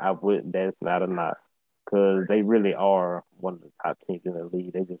Brooklyn, I would. That's not a knock because they really are one of the top teams in the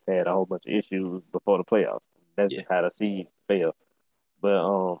league. They just had a whole bunch of issues before the playoffs. That's Yeah, just how the seed fell. But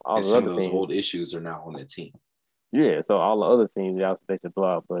all and the some of other those teams, old issues are now on that team. yeah. So all the other teams, y'all they should blow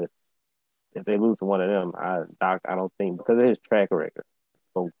out. But if they lose to one of them, I don't think because of his track record,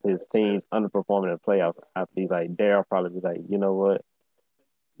 so his teams underperforming in the playoffs, I'd be like, Daryl probably be like, you know what?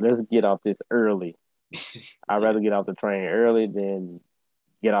 Let's get off this early. I'd Yeah, rather get off the train early than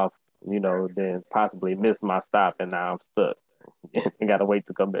get off, than possibly miss my stop and now I'm stuck yeah. and gotta wait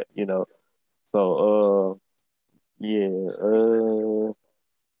to come back. So yeah,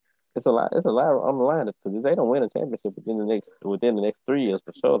 it's a lot on the line because if they don't win a championship within the next 3 years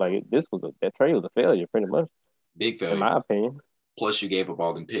for sure, like that trade was a failure pretty much, Big in failure. my opinion. Plus, you gave up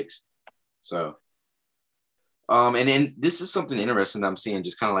all them picks. So, and then this is something interesting I'm seeing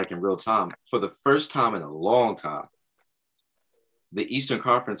just kind of like in real time. For the first time in a long time, the Eastern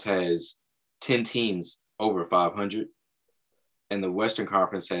Conference has 10 teams over 500, and the Western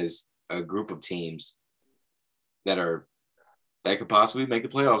Conference has a group of teams that are that could possibly make the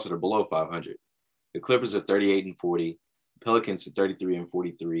playoffs that are below 500. The Clippers are 38 and 40. Pelicans are 33 and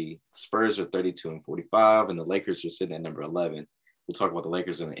 43. Spurs are 32 and 45. And the Lakers are sitting at number 11. We'll talk about the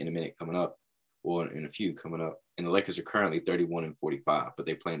Lakers in a minute coming up, or in a few coming up. And the Lakers are currently 31 and 45, but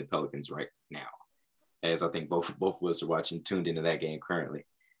they're playing the Pelicans right now. As I think both of us are watching, tuned into that game currently.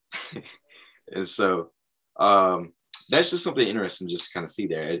 And so that's just something interesting just to kind of see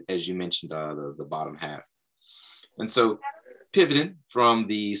there, as you mentioned, the bottom half. And so pivoting from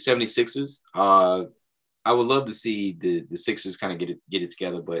the 76ers, I would love to see the Sixers kind of get it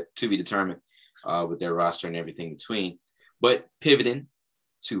together, but to be determined with their roster and everything between. But pivoting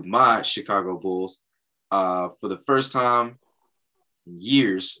to my Chicago Bulls, for the first time in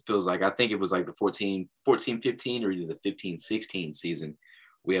years, feels like I think it was like the 14-15 or either the 15-16 season,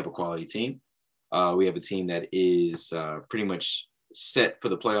 we have a quality team. We have a team that is pretty much set for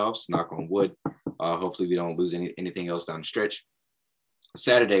the playoffs, knock on wood. Hopefully we don't lose anything else down the stretch.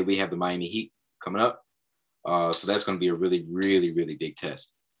 Saturday, we have the Miami Heat coming up. So that's going to be a really, really, really big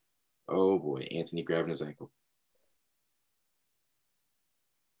test. Oh boy, Anthony grabbing his ankle.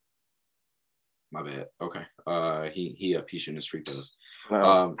 My bad. Okay. He's shooting his free throws.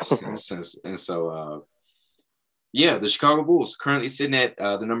 No. Yeah, the Chicago Bulls currently sitting at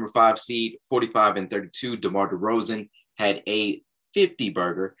the number 5 seed, 45 and 32. DeMar DeRozan had a 50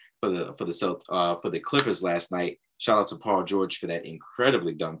 burger for the Clippers last night. Shout out to Paul George for that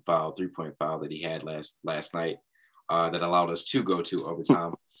incredibly dumb foul, 3-point foul that he had last night that allowed us to go to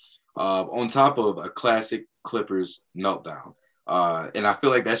overtime. On top of a classic Clippers meltdown. And I feel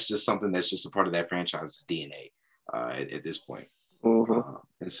like that's just something that's just a part of that franchise's DNA at this point. Mm-hmm.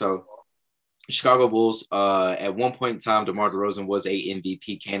 And so Chicago Bulls, at one point in time, DeMar DeRozan was a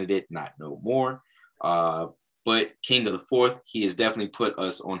MVP candidate, not no more. But King of the Fourth, he has definitely put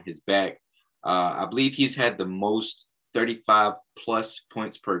us on his back. I believe he's had the most 35 plus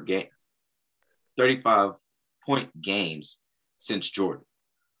points per game, 35-point games since Jordan,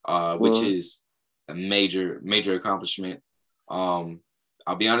 which is a major accomplishment. I'll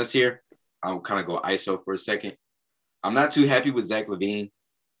be honest here. I'll kind of go ISO for a second. I'm not too happy with Zach LaVine.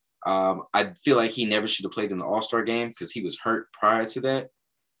 I feel like he never should have played in the All-Star game because he was hurt prior to that.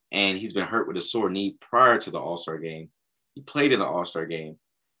 And he's been hurt with a sore knee prior to the All-Star game. He played in the All-Star game.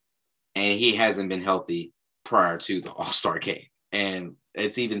 And he hasn't been healthy prior to the All-Star game. And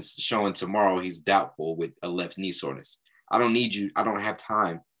it's even showing tomorrow he's doubtful with a left knee soreness. I don't have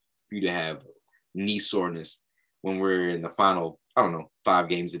time for you to have knee soreness when we're in the final, 5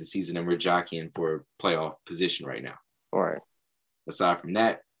 games of the season and we're jockeying for playoff position right now. All right. Aside from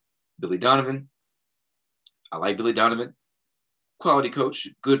that, Billy Donovan. I like Billy Donovan. Quality coach,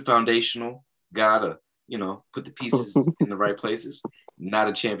 good foundational guy to, put the pieces in the right places. Not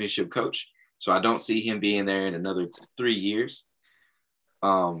a championship coach. So I don't see him being there in another 3 years.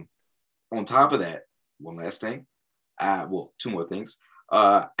 On top of that, one last thing. Two more things.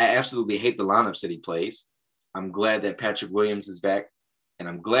 I absolutely hate the lineups that he plays. I'm glad that Patrick Williams is back, and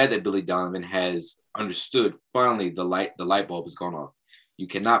I'm glad that Billy Donovan has understood finally the light bulb has gone off. You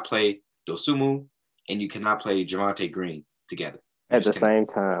cannot play Dosumu and you cannot play Javante Green together. You At just the cannot.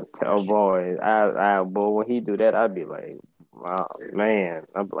 same time, oh boy, boy, when he do that, I'd be like, wow, man,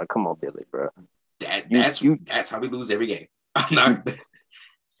 I'd be like, come on, Billy, bro. That's how we lose every game. I'm not.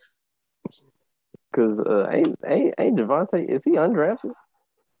 Because ain't Devontae, is he undrafted?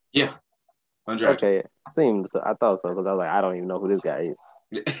 Yeah, undrafted. Okay, seems I thought so because I was like, I don't even know who this guy is.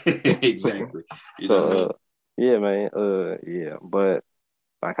 Exactly. You So know. yeah, man, yeah, but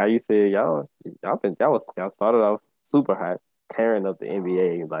like how you said, y'all started off super hot, tearing up the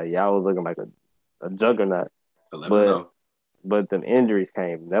NBA. Like y'all was looking like a juggernaut, 11-0. but them injuries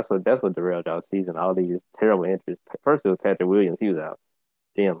came. That's what derailed y'all season. All these terrible injuries. First it was Patrick Williams, he was out.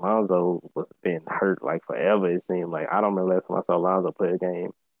 Then Lonzo was been hurt like forever. It seemed like I don't remember last time I saw Lonzo play a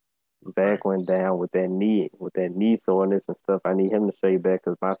game. Right. Zach went down with that knee soreness and stuff. I need him to stay back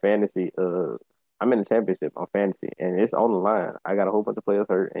because my fantasy, I'm in the championship on fantasy and it's on the line. I got a whole bunch of players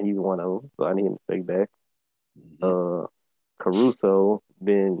hurt and he's one of them, so I need him to stay back. Mm-hmm. Uh, Caruso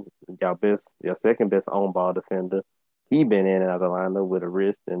been your second best on ball defender. He been in and out of the lineup with a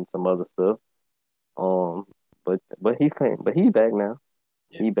wrist and some other stuff. Um, but he's back now.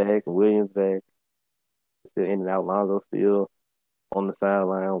 Yeah. He back. Williams back. Still in and out. Lonzo still on the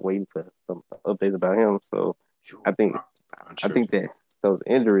sideline waiting for some updates about him. So Sure. I think I'm I sure. think that those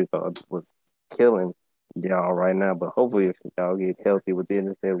injuries was killing y'all right now. But hopefully, if y'all get healthy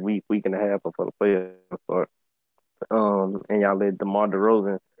within that week and a half before the playoffs start, and y'all let DeMar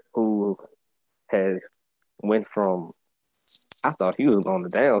DeRozan, who has went from I thought he was on the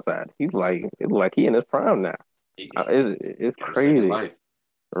downside. It was like he in his prime now. He It's got a second crazy, life.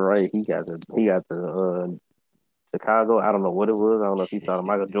 right? He got the Chicago. I don't know what it was. I don't know if he saw the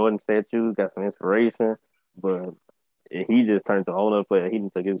Michael Jordan statue, got some inspiration, but he just turned to a whole other player. He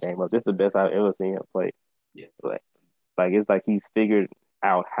didn't take his game up. This is the best I've ever seen him play. Yeah. Like it's like he's figured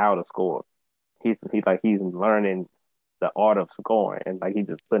out how to score. He's learning the art of scoring, and like he's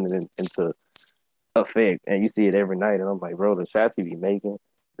just putting it into effect. And you see it every night. And I'm like, bro, the shots he be making,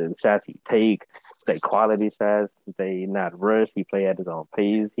 the shots he take, they quality shots. They not rush. He play at his own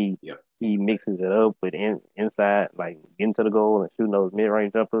pace. Yep. He mixes it up with inside, like getting to the goal and shooting those mid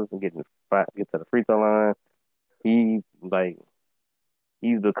range jumpers and get to the free throw line. He like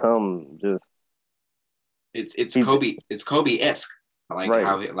he's become just It's he's Kobe-esque. Like right.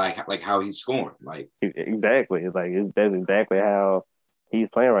 how he's scoring. Like Exactly. That's exactly how he's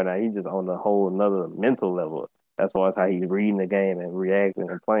playing right now. He's just on a whole another mental level. That's why it's how he's reading the game and reacting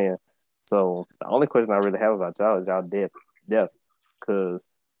and playing. So the only question I really have about y'all is y'all depth, because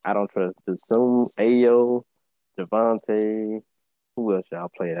I don't trust the Zoom, Ayo, Devontae. Who else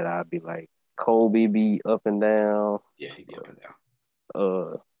y'all play that I'd be like Kobe be up and down. yeah, he'd be up and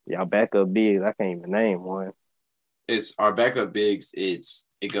down. Y'all backup bigs. I can't even name one. It's our backup bigs. It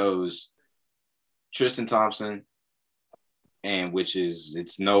goes Tristan Thompson, and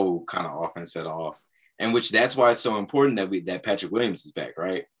it's no kind of offense at all. And which that's why it's so important that Patrick Williams is back,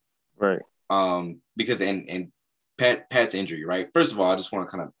 right? Right. Because and Pat's injury, right? First of all, I just want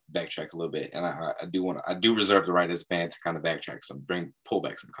to kind of backtrack a little bit, and I do reserve the right as a fan to kind of backtrack pull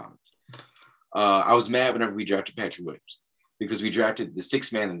back some comments. I was mad whenever we drafted Patrick Williams because we drafted the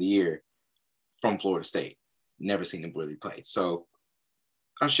sixth man of the year from Florida State. Never seen him really play, so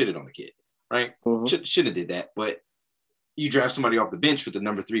I shitted on the kid, right? Mm-hmm. Should have did that, but you draft somebody off the bench with the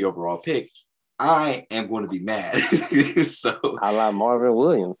number 3 overall pick, I am going to be mad. So I like Marvin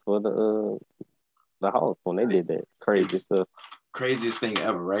Williams for the Hawks when they did that crazy stuff. Craziest thing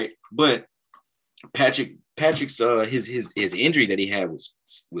ever, right? But Patrick's his injury that he had was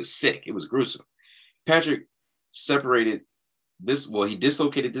sick. It was gruesome. Patrick separated this. Well, he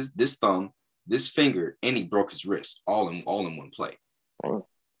dislocated this thumb, this finger, and he broke his wrist all in one play. Mm.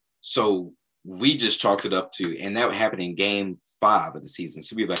 So we just chalked it up to, and that happened in game 5 of the season.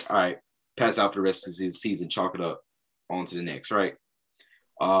 So we were like, all right, Pat's out for the rest of his season, chalk it up on to the next, right?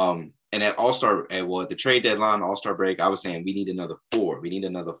 And at at the trade deadline, All-Star break, I was saying we need another 4. We need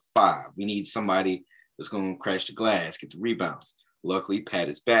another 5. We need somebody that's going to crash the glass, get the rebounds. Luckily, Pat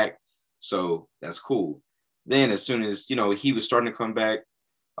is back, so that's cool. Then as soon as, he was starting to come back,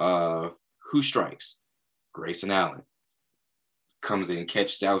 who strikes? Grayson Allen comes in,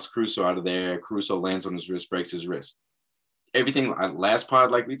 catches Alex Caruso out of there. Caruso lands on his wrist, breaks his wrist. Everything, last pod,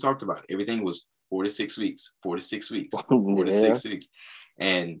 like we talked about, everything was 4 to 6 weeks, 4 to 6 weeks, 4 to 6 weeks.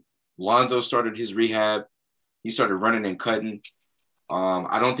 And Lonzo started his rehab. He started running and cutting.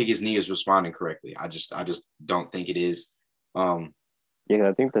 I don't think his knee is responding correctly. I just don't think it is. Um, Yeah,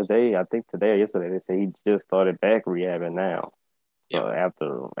 I think today or yesterday they say he just started back rehabbing now. yep.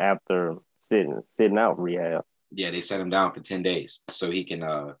 So after sitting out rehab. Yeah, they set him down for 10 days so he can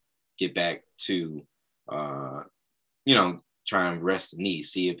get back to uh try and rest the knee,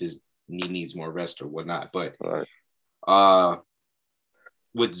 see if his knee needs more rest or whatnot. But Right. uh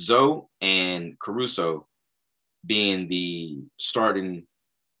with Zoe and Caruso being the starting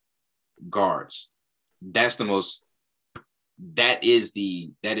guards, that's the most that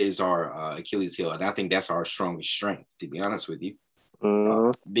is our Achilles heel, and I think that's our strongest strength, to be honest with you.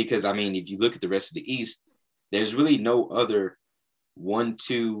 Mm-hmm. Because I mean, if you look at the rest of the East, there's really no other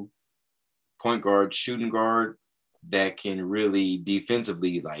 1-2 point guard, shooting guard that can really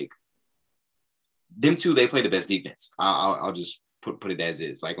defensively like them two. They play the best defense. I'll just put it as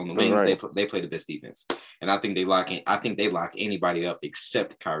is. Like on the wings, Right. they play the best defense, and I think they lock in. I think they lock anybody up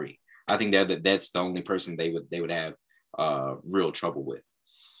except Kyrie. I think that's the only person they would have real trouble with.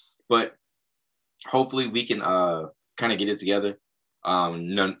 But hopefully we can kind of get it together.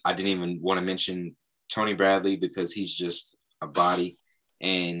 None, I didn't even want to mention Tony Bradley because he's just a body,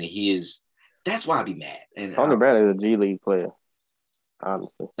 and he is. That's why I'd be mad. And Tony Bradley is a G League player,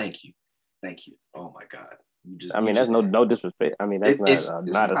 honestly. thank you. Oh my God, I you mean, that's just no disrespect. I mean, that's it's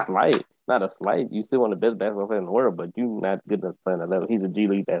not a not slight. Not a slight. You still one of the best basketball players in the world, but you not good enough to play on that level. He's a G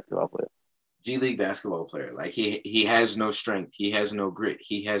League basketball player. G League basketball player. Like he has no strength. He has no grit.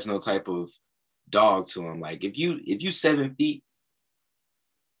 He has no type of dog to him. Like if you 7 feet,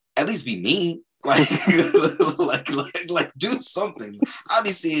 at least be mean. Like, like do something. I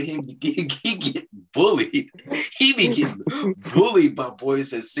be seeing him he get bullied. He be getting bullied by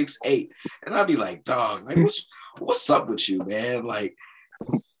boys at 6'8". And I'd be like, dog, like what's up with you, man? Like,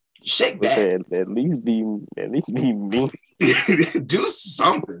 shake But back. at least be me. Do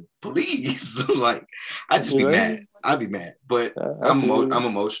something, please. Like, I'd just You be know? mad. I'd be mad. But I feel I'm you.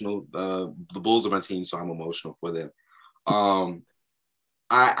 emotional. The Bulls are my team, so I'm emotional for them. Um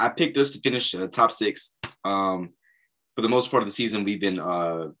I picked us to finish top six. For the most part of the season, we've been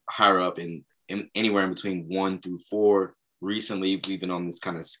higher up in anywhere in between 1 through 4. Recently, we've been on this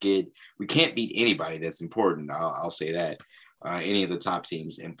kind of skid. We can't beat anybody that's important. I'll say that. Any of the top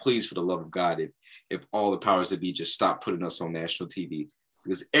teams. And please, for the love of God, if all the powers that be just stop putting us on national TV,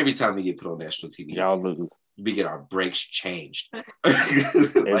 because every time we get put on national TV, Y'all lose we get our breaks changed.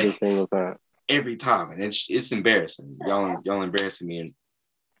 every Like single time. every time, and it's embarrassing. Y'all embarrassing me, and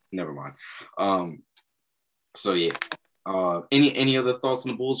never mind. So yeah. Any other thoughts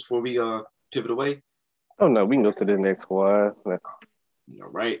on the Bulls before we pivot away? Oh no, we can go to the next squad. All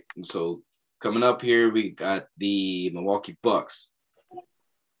right. And so coming up here, we got the Milwaukee Bucks.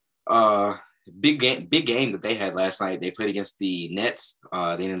 Uh, big game that they had last night. They played against the Nets.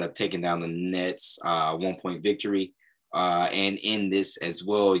 They ended up taking down the Nets, 1 point victory. And in this as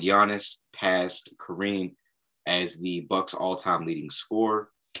well, Giannis passed Kareem as the Bucks all-time leading scorer.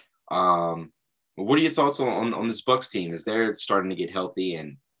 What are your thoughts on this Bucks team? Is they're starting to get healthy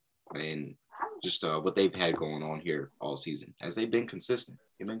and just what they've had going on here all season? As they've been consistent?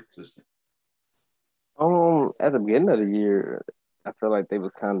 They've been consistent. At the beginning of the year, I feel like they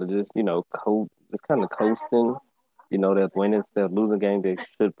was kind of just just kind of coasting. You know, that winning, instead losing game they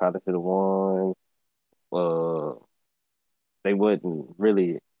should have won. Uh, they wasn't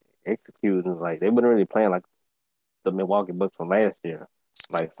really executing like they wasn't really playing like the Milwaukee Bucks from last year.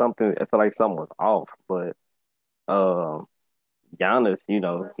 Like something, I feel like something was off. But um, Giannis, he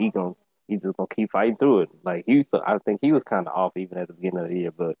just gonna keep fighting through it. Like I think he was kind of off even at the beginning of the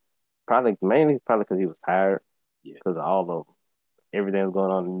year, but mainly because he was tired Yeah, because of all of everything was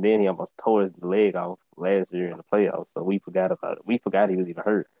going on. And then he almost tore his leg off last year in the playoffs, so we forgot about it. We forgot he was even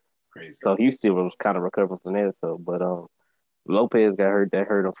hurt. crazy. So he still was kind of recovering from that. So, but Lopez got hurt. That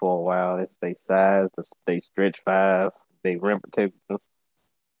hurt him for a while. That's they size, they stretch five, they rim protect him.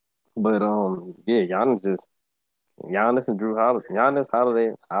 But yeah, Giannis and Drew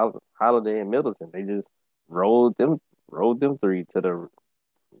Holiday, Holiday and Middleton. They just rolled them three to the.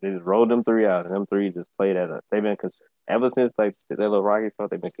 They just rolled them three out, and them three just played at a. They've been ever since like the little Rockets stuff.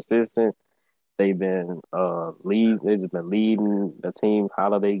 They've been consistent. They've been lead. They've just been leading the team.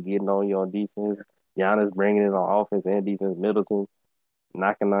 Holiday getting on you on defense. Giannis bringing it on offense and defense. Middleton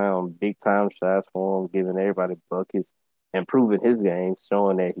knocking down big time shots for him, giving everybody buckets, improving his game,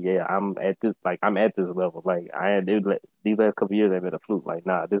 showing that I'm at this level. Like these last couple of years I've been a fluke. Like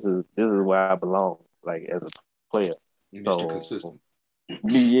nah, this is where I belong. Like as a player. Mr. So Consistent.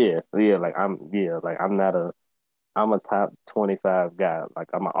 I'm not a I'm a top 25 guy. Like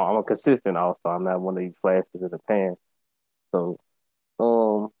I'm a consistent all star. I'm not one of these flashes in the pan. So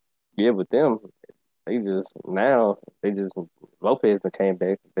Um, yeah, with them, they just Lopez that came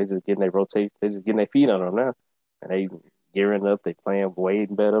back. They just getting their rotation. They just getting their feet on them now, and they gearing up. They playing way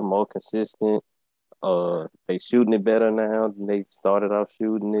better, more consistent. They shooting it better now than they started off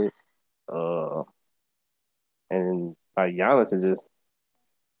shooting it. Uh, and Giannis is just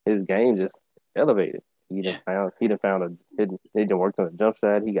his game just elevated. Yeah, He done found he done worked on a jump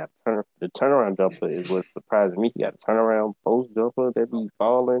shot. He got the turnaround jumper is what surprised me. He got a turnaround post jumper that be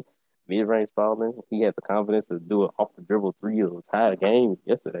falling, mid range falling. He had the confidence to do it off the dribble three to tie the game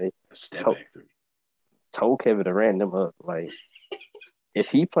yesterday. a step Told, back three. told Kevin Durant them up like if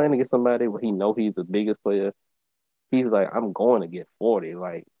he playing against somebody where he know he's the biggest player, he's like I'm going to get 40.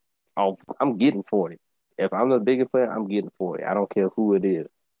 Like I'm getting 40. If I'm the biggest player, I'm getting 40. I don't care who it is.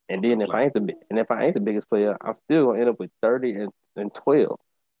 And No then play. if I ain't the biggest player, I'm still gonna end up with 30 and 12.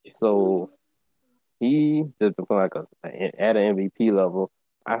 Yeah, So he just been playing at an MVP level.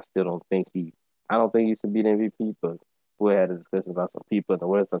 I don't think he should be the MVP, but we had a discussion about some people in the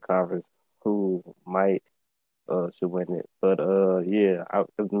Western Conference who might should win it. But yeah,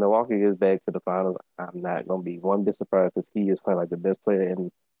 if Milwaukee gets back to the finals, I'm not gonna be one bit surprised because he is playing like the best player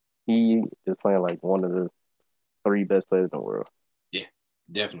and he is playing like one of the three best players in the world. yeah,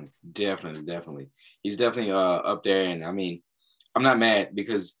 definitely. He's definitely up there, and I mean, I'm not mad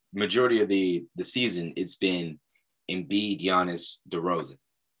because majority of the season it's been Embiid, Giannis, DeRozan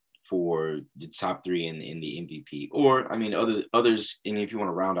for the top three in the MVP, or I mean others. And if you want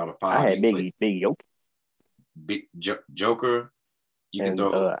to round out a I five, had you can put Big Yoke Big Joker. You can and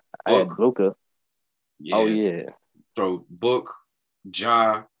throw I Book, had Luca. Oh yeah, yeah. throw Book,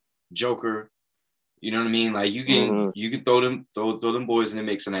 Ja, Joker. You know what I mean? Like Mm-hmm. you can throw them boys in the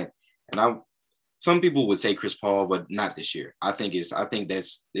mix, and I some people would say Chris Paul, but not this year. I think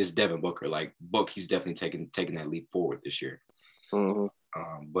that's it's Devin Booker. Like Book, he's definitely taking that leap forward this year. Mm-hmm.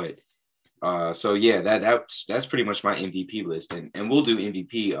 But so yeah, that's pretty much my MVP list, and we'll do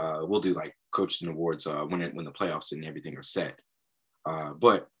MVP. We'll do like coaches and awards when the playoffs and everything are set.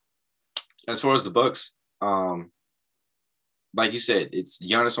 But as far as the Bucks, like you said, it's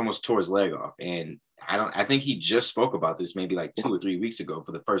Giannis almost tore his leg off, and I think he just spoke about this maybe like 2 or 3 weeks ago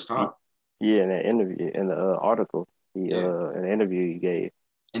for the first time. Yeah, in that interview, in the article, Yeah, in the interview he gave.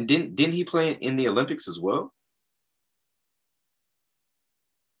 and didn't he play in the Olympics as well?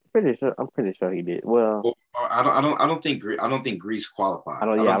 I'm pretty sure he did. Well, Or I don't think Greece qualified. I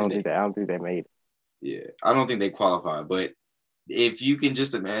I don't think don't they. think that, I don't think they made it. Yeah, I don't think they qualified. But if you can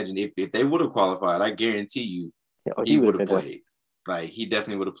just imagine, if they would have qualified, I guarantee you Oh, he he would would have have been there. played. Like he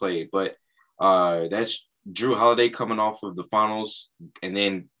definitely would have played. But that's Drew Holiday coming off of the finals and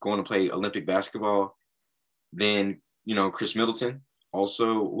then going to play Olympic basketball. Then Chris Middleton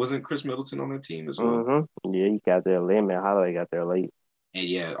also wasn't Chris Middleton on that team as well. Mm-hmm. Yeah, he got there late, man. Holiday got there late. And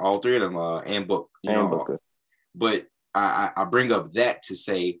yeah, all three of them and Book, And Booker. but I bring up that to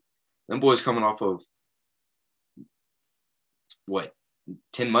say them boys coming off of what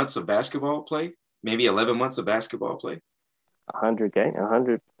 10 months of basketball play, maybe 11 months of basketball play. 100 games.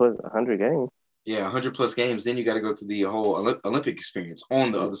 Yeah, 100 plus games. Then you got to go through the whole Olympic experience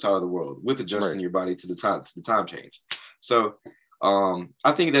on the Yeah, other side of the world with right. adjusting your body to the time change. So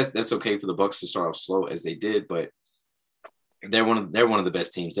I think that's okay for the Bucks to start off slow as they did, but they're one of the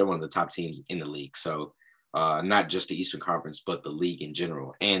best teams. They're one of the top teams in the league. So not just the Eastern Conference, but the league in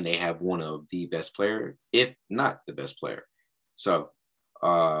general. And they have one of the best player, if not the best player. So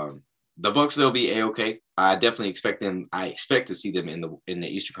the Bucks, they'll be a-okay. I definitely expect them. I expect to see them in the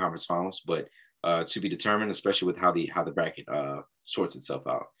Eastern Conference Finals, but to be determined, especially with how the bracket sorts itself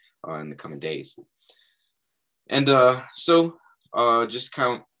out in the coming days. And so just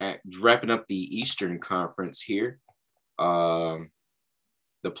kind of wrapping up the Eastern Conference here. Um,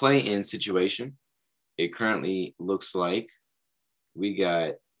 the play-in situation, it currently looks like we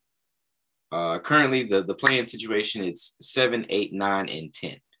got currently the play-in situation. It's 7, 8, 9, and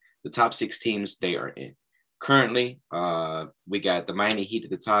 10. The top six teams they are in. Currently, we got the Miami Heat at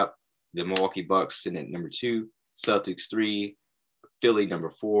the top, the Milwaukee Bucks sitting at number 2, Celtics 3, Philly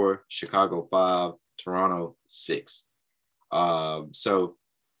number 4, Chicago 5, Toronto 6. So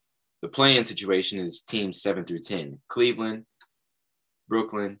the play-in situation is teams 7 through 10. Cleveland,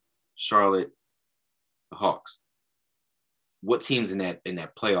 Brooklyn, Charlotte, the Hawks. What teams in that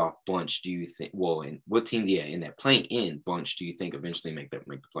playoff bunch do you think? Well, and what team, yeah, in that play-in bunch do you think eventually make the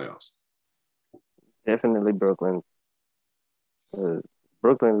playoffs? Definitely Brooklyn. Uh,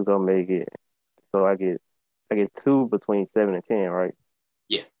 Brooklyn is gonna make it. So I get two between 7 and 10, right?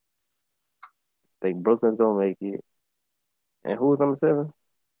 Yeah, I think Brooklyn's gonna make it. And who was number 7?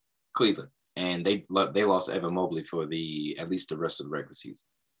 Cleveland and they lost Evan Mobley for the at least the rest of the regular season.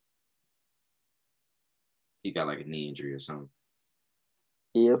 He got like a knee injury or something.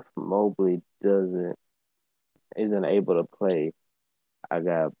 If Mobley isn't able to play, I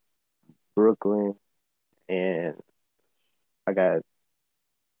got Brooklyn and I got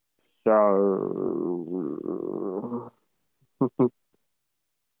Charlotte.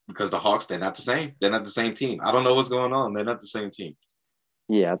 Because the Hawks, they're not the same. They're not the same team. I don't know what's going on. They're not the same team.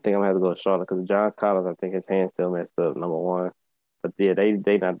 Yeah, I think I'm gonna have to go with Charlotte because John Collins, I think his hand's still messed up. Number one, but yeah, they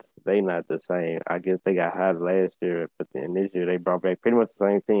not the same. I guess they got hot last year, but then this year they brought back pretty much the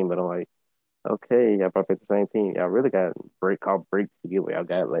same team. But I'm like, okay, y'all brought back the same team. Y'all really got breaks to get what y'all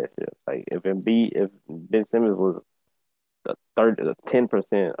got last year. Like if Ben Simmons was the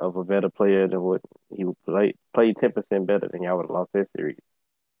 10% of a better player than what he would played 10% better than y'all would have lost that series.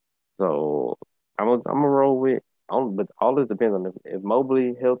 So I'm a roll with. But all this depends on if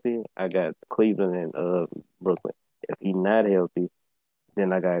Mobley healthy, I got Cleveland and Brooklyn. If he's not healthy,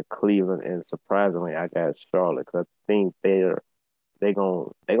 then I got Cleveland and surprisingly I got Charlotte because I think they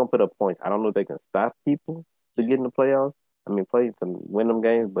gonna put up points. I don't know if they can stop people to get in the playoffs. I mean, play to win them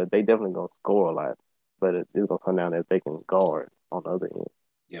games, but they definitely gonna score a lot. But it's gonna come down to if they can guard on the other end.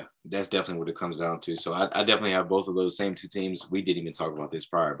 Yeah, that's definitely what it comes down to. So I definitely have both of those same two teams. We didn't even talk about this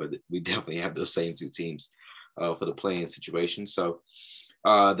prior, but we definitely have those same two teams for the play-in situation. So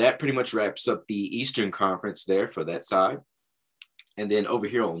that pretty much wraps up the Eastern Conference there for that side. And then over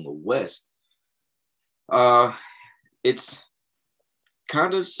here on the West, it's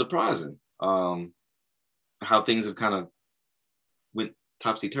kind of surprising how things have kind of went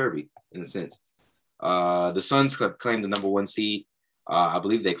topsy-turvy in a sense. The Suns have claimed the number one seed. I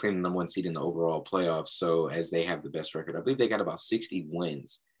believe they claimed the number one seed in the overall playoffs. So as they have the best record, I believe they got about 60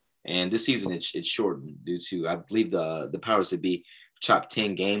 wins. And this season it's shortened due to, I believe the powers that be chopped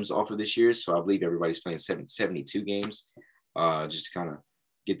 10 games off of this year. So I believe everybody's playing 72 games just to kind of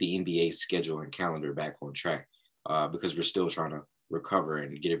get the NBA schedule and calendar back on track because we're still trying to recover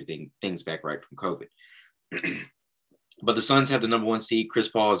and get things back right from COVID. But the Suns have the number one seed. Chris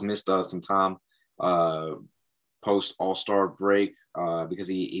Paul has missed some time post All-Star break because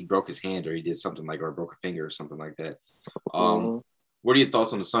he broke his hand or he did something or broke a finger or something like that. What are your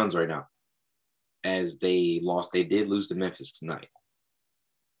thoughts on the Suns right now? As they did lose to Memphis tonight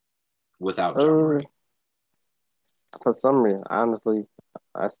without John Murray. For some reason, honestly,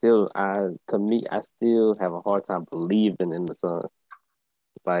 I still have a hard time believing in the Suns.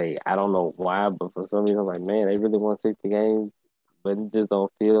 Like, I don't know why, but for some reason, I'm like, man, they really won 60 games, but it just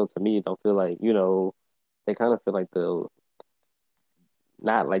don't feel, to me, it don't feel like, they kind of feel like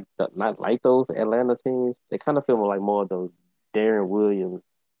not like those Atlanta teams. They kind of feel more of those Darren Williams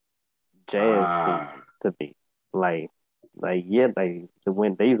Jazz teams to me. Yeah, they used to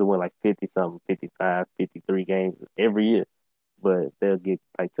win like 50 something, 55, 53 games every year. But they'll get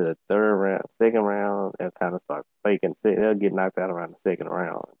like to the third round, second round, and kind of start faking. They'll get knocked out around the second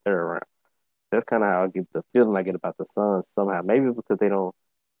round, third round. That's kind of how I get the feeling I get about the Suns somehow. Maybe because they don't.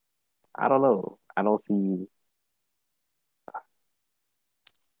 I don't know. I don't see.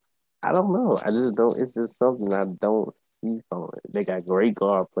 I don't know. I just don't. It's just something I don't see from it. They got great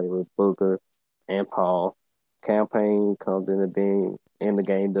guard play with Booker and Paul. Campaign comes in the bench in the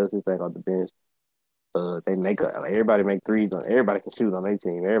game, does his thing on the bench. They everybody make threes. Everybody can shoot on their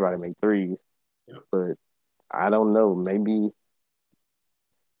team. Everybody make threes. Yep. But I don't know. Maybe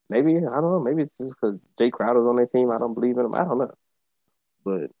I don't know. Maybe it's just because Jay Crowder's on their team. I don't believe in him. I don't know.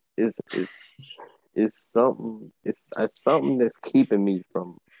 But it's something. It's something that's keeping me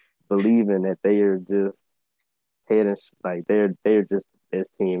from believing that they are just heading they're just the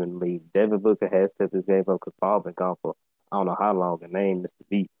best team in the league. Devin Booker has stepped his game up because Paul been gone for I don't know how long. And named Mr.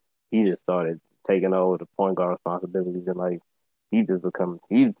 B, he just started taking over the point guard responsibilities and he's just become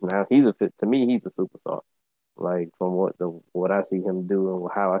he's a fit to me. He's a superstar. Like from what I see him do and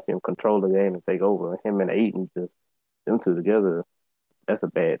how I see him control the game and take over. Him and Ayton just them two together. That's a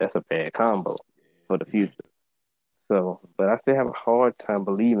bad combo for the future. So, but I still have a hard time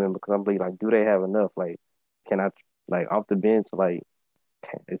believing because I'm like, do they have enough? Like, can I off the bench? Like,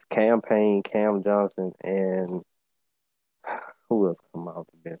 it's Campaign, Cam Johnson, and who else come off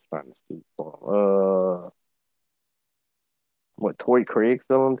the bench trying to shoot for him? What Torrey Craig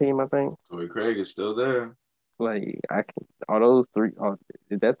still on the team? I think Torrey Craig is still there. Like I can, are those three?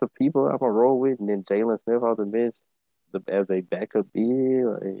 Is that the people I'm gonna roll with? And then Jalen Smith off the bench, as a backup big.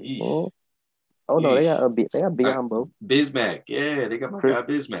 Oh no, they got Biyombo. Bismack, yeah, they got my guy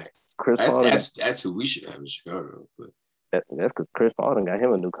Bismack. Chris Paul. That's who we should have in Chicago. But that's because Chris Paul got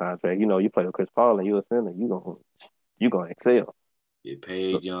him a new contract. You play with Chris Paul and you're a center, you gonna excel. Get So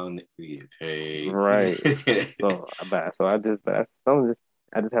paid, young. We get paid. right.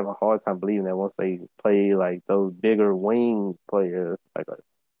 I just have a hard time believing that once they play like those bigger wing players,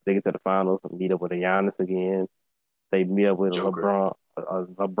 they get to the finals and meet up with a Giannis again. They meet up with a Joker,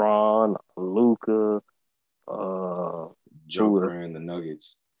 LeBron, Luca, who Joker, was and the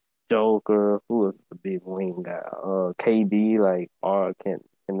Nuggets. Joker, who was the big wing guy, KD. Like, or can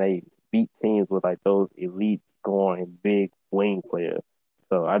they beat teams with like those elite scoring big wing players?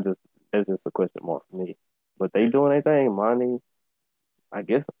 So I just that's just a question mark for me. But they doing anything, Monty? I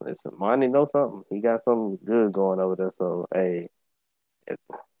guess listen, Monty knows something. He got something good going over there. So hey, it,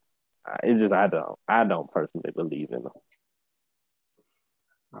 it's just I don't personally believe in them.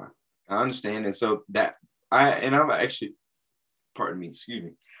 Uh, I understand, and so that I've actually, pardon me, excuse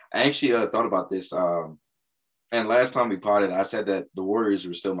me. I actually thought about this. And last time we potted, I said that the Warriors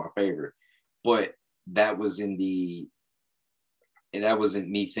were still my favorite, but that was in the and that wasn't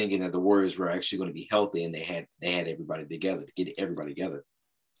me thinking that the Warriors were actually going to be healthy and they had everybody together to get everybody together.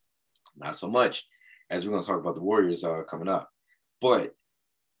 Not so much, as we're going to talk about the Warriors coming up, but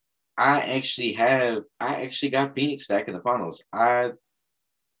I actually got Phoenix back in the finals. And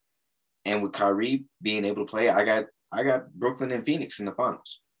with Kyrie being able to play, I got Brooklyn and Phoenix in the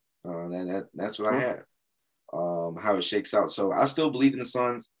finals. That's what I Hmm. have. How it shakes out. So I still believe in the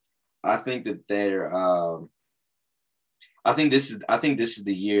Suns. I think that they're. I think this is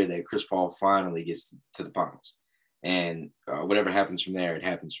the year that Chris Paul finally gets to the finals, and whatever happens from there, it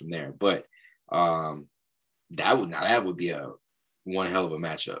happens from there. But um, that would be a one hell of a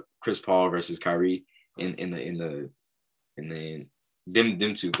matchup. Chris Paul versus Kyrie in the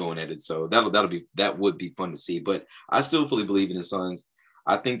them two going at it. So that would be fun to see. But I still fully believe in the Suns.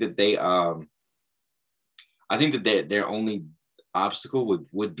 I think that their only obstacle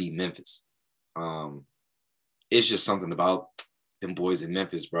would be Memphis. Um, it's just something about them boys in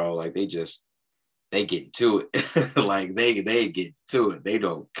Memphis, bro. Like they get to it. Like they get to it. They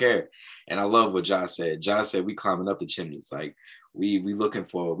don't care. And I love what Josh said. Josh said we climbing up the chimneys. Like we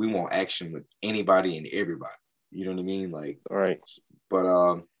want action with anybody and everybody. You know what I mean? Like, All right. but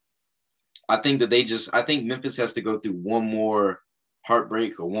I think Memphis has to go through one more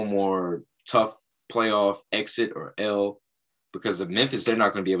heartbreak or one more tough playoff exit or L because of Memphis, they're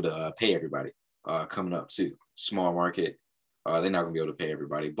not going to be able to pay everybody coming up too. Small market, they're not going to be able to pay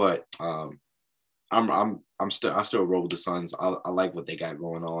everybody. But I still roll with the Suns. I like what they got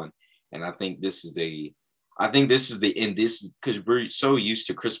going on, and I think this is the end. This is because we're so used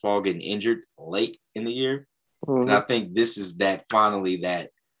to Chris Paul getting injured late in the year, and I Mm-hmm. think this is that finally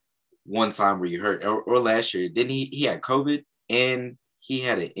that one time where you hurt or last year. Didn't he had COVID and he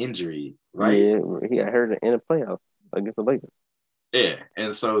had an injury, right? Yeah, he got hurt in the playoffs against the Lakers. Yeah.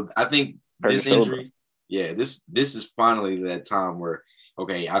 And so I think Hurt his this shoulder. injury, yeah, this is finally that time where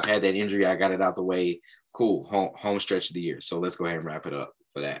okay, I've had that injury, I got it out the way. Cool, home stretch of the year. So let's go ahead and wrap it up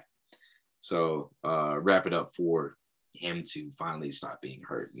for that. So wrap it up for him to finally stop being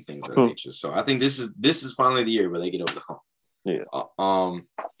hurt and things of that nature. So I think this is finally the year where they get over the hump. Yeah.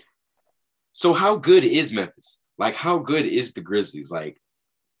 So how good is Memphis? Like how good is the Grizzlies? Like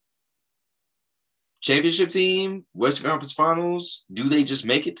championship team, Western Conference Finals. Do they just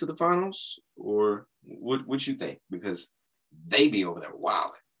make it to the finals, or what you think? Because they be over there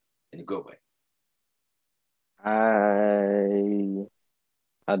wilding in a good way. I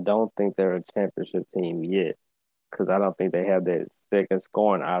I don't think they're a championship team yet because I don't think they have that second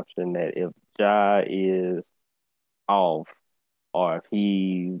scoring option that if Ja is off or if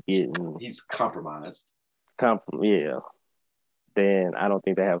he's getting He's compromised, yeah, then I don't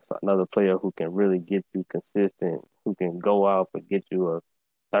think they have another player who can really get you consistent, who can go out and get you a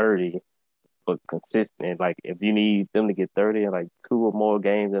 30, but consistent. Like if you need them to get 30 in like two or more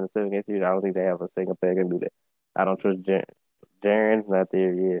games in a 7 game series, I don't think they have a second player can do that. I don't trust Jaren's not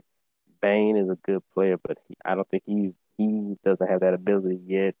there yet. Bane is a good player, but I don't think he doesn't have that ability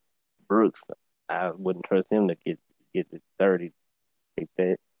yet. Brooks, I wouldn't trust him to get the 30 like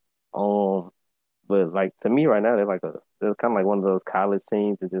that. Um, but like to me right now, they're kind of like one of those college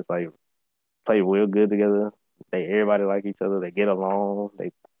teams that just like play real good together. Everybody like each other. They get along.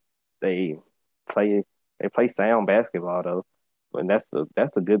 They play they play sound basketball though, and that's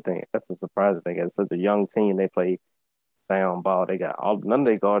the good thing. That's the surprising thing. As such a young team, they play sound ball. They got all none of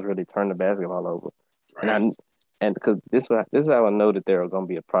their guards really turn the basketball over, and right? I and because this is how I know that there was gonna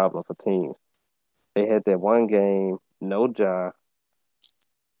be a problem for teams. They had that one game, no Ja.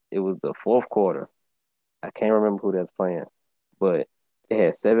 It was the fourth quarter. I can't remember who they was playing, but it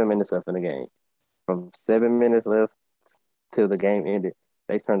had 7 minutes left in the game. From 7 minutes left till the game ended,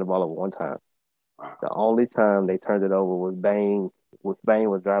 they turned the ball over one time. Wow. The only time they turned it over was Bane. With Bane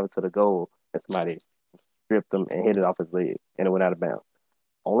was driving to the goal and somebody stripped him and hit it off his leg and it went out of bounds.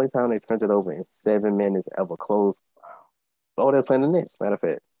 Only time they turned it over in 7 minutes ever close. Oh, they're playing the Nets. Matter of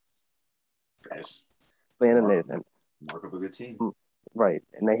fact, That's playing the mark, Nets and mark up a good team. right,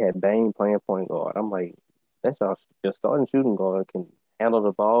 and they had Bane playing point guard. I'm like, that's your starting shooting guard can handle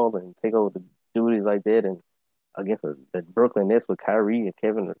the ball and take over the duties like that. And against the Brooklyn Nets with Kyrie and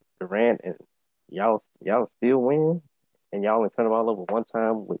Kevin Durant, and y'all still win, and y'all only turn the ball over one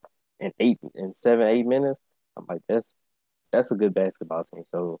time with in 7 8 minutes. I'm like, that's a good basketball team.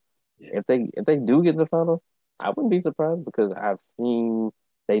 So Yeah. if they do get to the final, I wouldn't be surprised because I've seen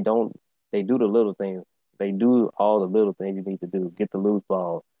they don't they do the little things. They do all the little things you need to do. Get the loose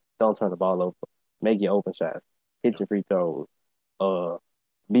ball, don't turn the ball over, make your open shots, hit your free throws, uh,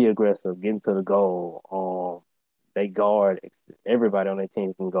 be aggressive, get into the goal. They guard everybody on their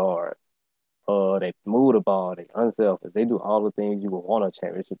team can guard. They move the ball, they unselfish. They do all the things you would want a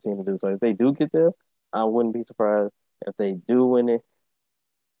championship team to do. So if they do get there, I wouldn't be surprised. If they do win it,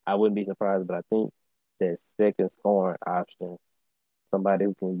 I wouldn't be surprised. But I think that second scoring option, somebody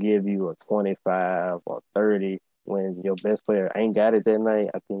who can give you a 25 or 30 when your best player ain't got it that night,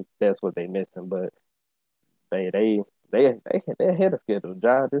 I think that's what they missing. But they they they ahead of schedule.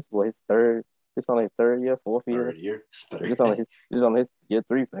 Ja, this was his third. This on his third year, fourth year. Third year. This on his year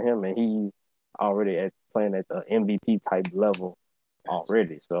three for him, and he's already playing at the MVP type level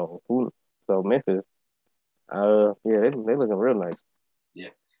already. So Memphis, yeah, they looking real nice. Yeah,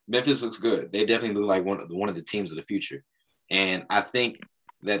 Memphis looks good. They definitely look like one of the teams of the future, and I think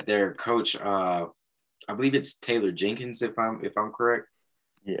that their coach, I believe it's Taylor Jenkins, if I'm correct.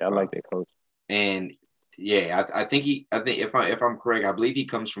 Yeah, I Uh, like that coach. and yeah, I think if I'm correct, I believe he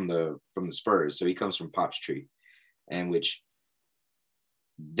comes from the Spurs, so he comes from Pop's tree, and which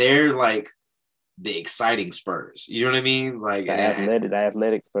they're like the exciting Spurs. You know what I mean? Like, and The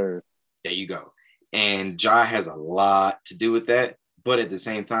athletic Spurs. there you go. And Ja has a lot to do with that, but at the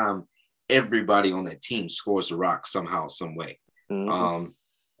same time, everybody on that team scores the rock somehow, some way. Mm-hmm. Um,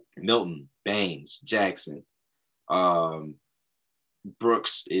 Milton, Baines, Jackson, um,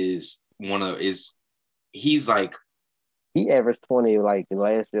 Brooks is he's like, He averaged 20 like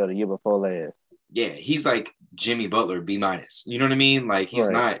last year or the year before last. yeah, he's like Jimmy Butler B minus. You know what I mean? Like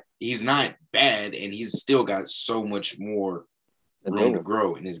Right. he's not bad, and he's still got so much more The room to go.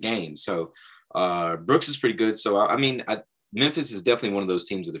 grow in his game. So Brooks is pretty good. So I mean, Memphis is definitely one of those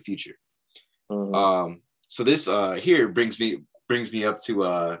teams of the future. Mm-hmm. So this here brings me up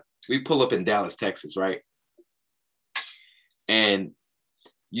to we pull up in Dallas, Texas, right? And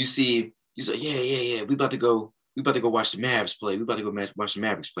you say, yeah, we about to go watch the Mavs play. We about to go watch the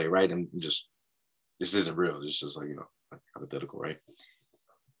Mavericks play, right? And just this isn't real. It's just like, like hypothetical, right?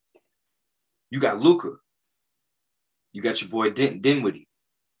 You got Luca, you got your boy Dinwiddie,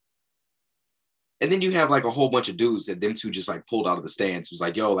 and then you have like a whole bunch of dudes that them two just like pulled out of the stands. It was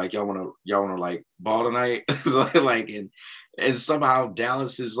like, yo, like y'all wanna like ball tonight, like and somehow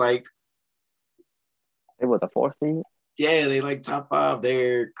Dallas is like, It was the fourth seed. yeah, they like top five.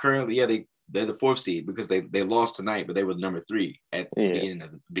 They're currently, yeah, they're the fourth seed because they lost tonight, but they were number three at the Yeah.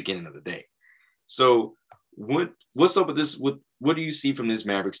 beginning of the day. So what's up with this? What do you see from this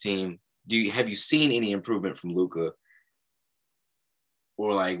Mavericks team? Have you seen any improvement from Luca,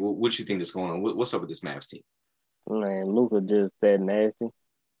 or like what you think is going on? What's up with this Mavs team? Man, Luca just that nasty. Yeah,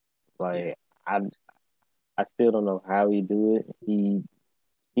 Like I I still don't know how he do it.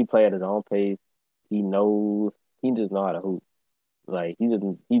 He play at his own pace. He knows he just know how to hoop. Like he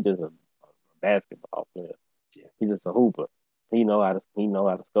just a basketball player. yeah. He's just a hooper. He know how to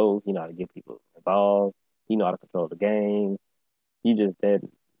score. He know how to get people involved. He know how to control the game. He just that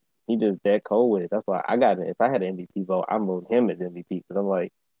he just that cold with it. That's why I got it. If I had an MVP vote, I'm voting him as MVP because I'm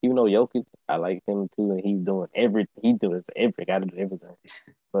like, even though Jokic, I like him too, and he doing every got to do everything.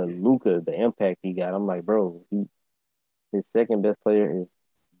 But Luca, the impact he got, I'm like, bro, his second best player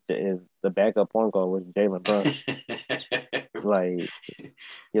is the backup point guard, which is Jalen Brunson. Like,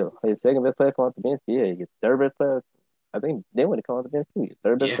 his second best player come off the bench. Yeah, his third best player. I think then when he come off the bench too, his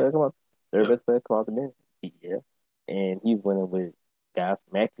third best Yeah, player come off. Third yep. best player come off the bench. Yeah, and he's winning with guys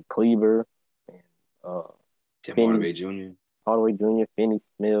Maxi Kleber and Tim Finney Hardaway Jr., Hardaway Jr., Finney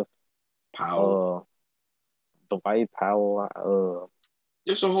Smith, Powell. uh, Dwight Powell,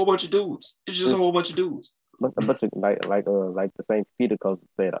 There's a whole bunch of dudes. It's just a just whole bunch of dudes. a bunch of like the Saints Peter coach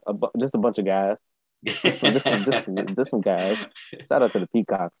said, just a bunch of guys. Just some guys. Shout out to the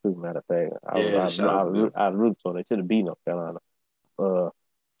Peacocks too. Matter of fact, Yeah, shout out to them. I root for. They should have beat North Carolina. Uh,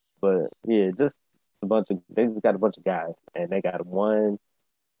 but yeah, just a bunch of they just got a bunch of guys, and they got one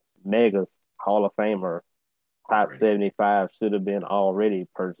mega Hall of Famer top already. 75 should have been already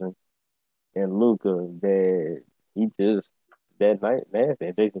person. And Luca, that he just that night nasty.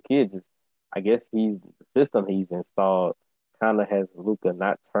 And Jason Kidd just, I guess the system he's installed kind of has Luca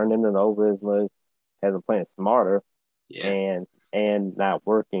not turning it over as much, has him playing smarter, Yeah, and not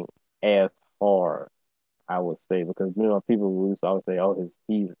working as hard. I would say because people used to always say, "Oh,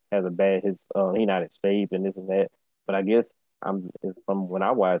 he has a bad he not in shape and this and that." But I guess from when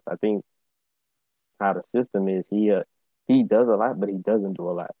I watched, I think how the system is, he does a lot, but he doesn't do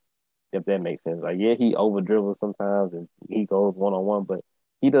a lot. If that makes sense. Like, yeah, he over dribbles sometimes and he goes 1-on-1, but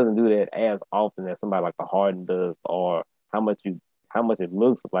he doesn't do that as often as somebody like a Harden does, or how much it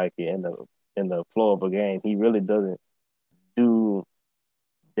looks like it in the flow of a game. He really doesn't do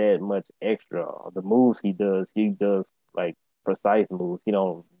that much extra. The moves he does like precise moves. He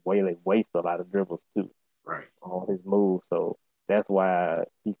don't really waste a lot of dribbles too right. on his moves. So that's why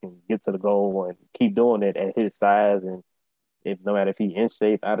he can get to the goal and keep doing it at his size, and if no matter if he in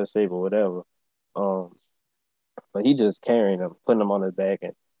shape, out of shape, or whatever. Um, but he just carrying him, putting him on his back,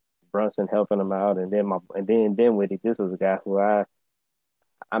 and Brunson helping him out, and then with it, this is a guy who I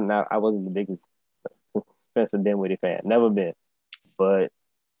wasn't the biggest Spencer Dinwiddie fan, never been, but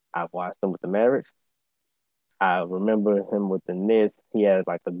I watched him with the Mavericks. I remember him with the Nets. He had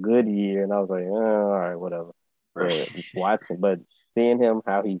like a good year, and I was like, all right, whatever. Right. But seeing him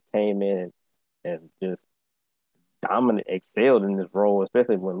how he came in and just dominant, excelled in this role,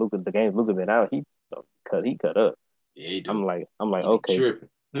 especially when the games Luka been out, he cut up. Yeah, he do. I'm like, He be okay, tripping.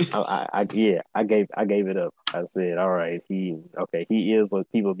 I gave it up. I said, all right, he is what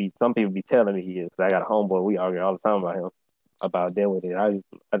some people be telling me he is. 'Cause I got a homeboy, we argue all the time about him, about dealing with it. I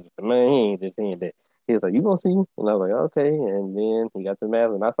just, man, he ain't that. He was like, you gonna see? And I was like, okay. And then he got the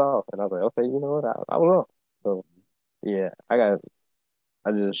Mavs, and I saw, and I was like, okay, you know what? I was wrong. So yeah, I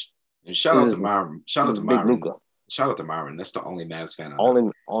just, And shout out it's to just Myron. Shout out to big Myron. Luca, Shout out to Myron. That's the only Mavs fan I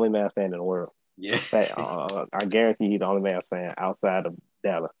know. only Mavs fan in the world. Yeah. I guarantee he's the only Mavs fan outside of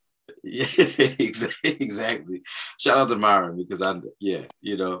Dallas. Yeah, exactly. Shout out to Myron because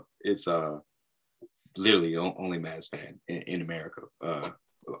it's literally the only Mavs fan in America.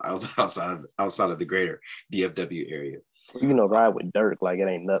 Outside of the greater DFW area. Ride with Dirk like it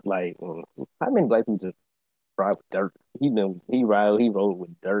ain't nothing. Like how many black people just ride with Dirk? He rode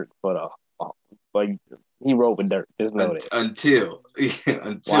with Dirk for but he rode with Dirk. Just know that. Until While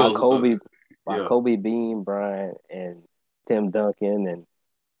until Kobe, while yeah, Kobe Bean Bryant and Tim Duncan and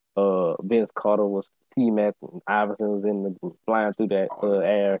Vince Carter was T Mac and Iverson was in the flying through that all of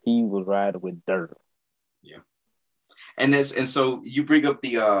air, he was riding with Dirk. yeah. And so you bring up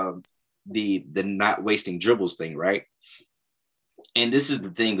the not wasting dribbles thing, right? And this is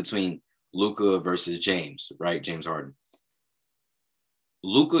the thing between Luka versus James, right? James Harden.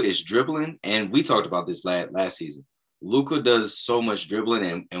 Luka is dribbling, and we talked about this last season. Luka does so much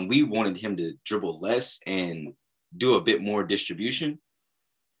dribbling, and we wanted him to dribble less and do a bit more distribution,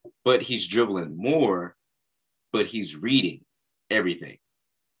 but he's dribbling more, but he's reading everything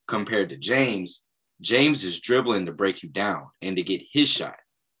compared to James. James is dribbling to break you down and to get his shot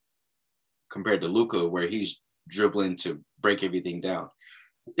compared to Luka, where he's dribbling to break everything down.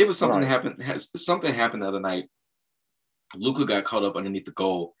 It was something that Right. happened. Something happened the other night. Luka got caught up underneath the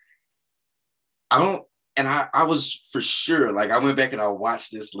goal. I was for sure, like I went back and I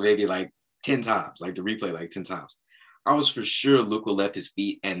watched this maybe like 10 times, like the replay like 10 times. I was for sure Luka left his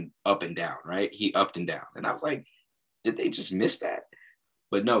feet and up and down, right? He upped and down. And I was like, did they just miss that?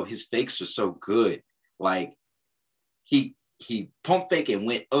 But no, his fakes are so good. Like he pump fake and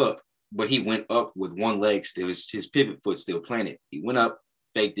went up, but he went up with one leg still, his pivot foot still planted. He went up,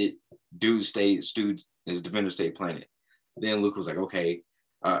 faked it, his defender stayed planted. Then Luka was like, okay,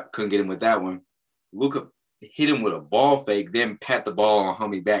 couldn't get him with that one. Luka hit him with a ball fake, then pat the ball on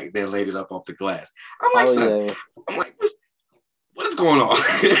homie back, then laid it up off the glass. I'm like, Oh son, yeah. I'm like, what is going on?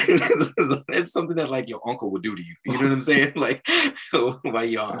 It's something that like your uncle would do to you. You know what I'm saying? Like while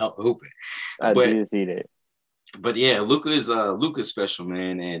y'all out hooping. I But did see that. yeah, Luka's special,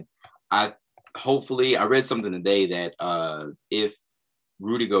 man. And I I read something today that if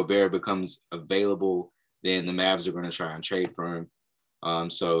Rudy Gobert becomes available, then the Mavs are going to try and trade for him.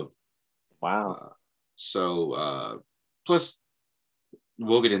 So Wow. uh, plus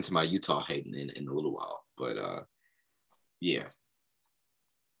we'll get into my Utah hating in a little while, but yeah,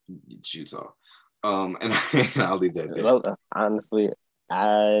 it's Utah. And, and I'll leave that there. Honestly,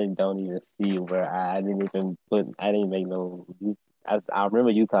 I don't even see where I didn't make no. I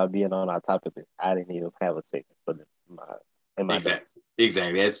remember Utah being on our topic list. I didn't even have a ticket for them in my notes.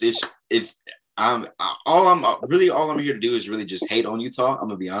 Exactly. It's all I'm here to do is really just hate on Utah. I'm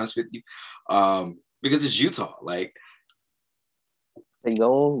gonna be honest with you. because it's Utah. Like, They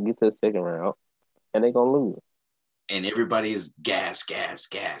gonna get to the second round and they gonna lose. and everybody is gas, gas.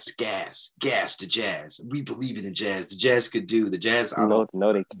 The Jazz. We believe in the Jazz. The Jazz could do the Jazz. I don't. No,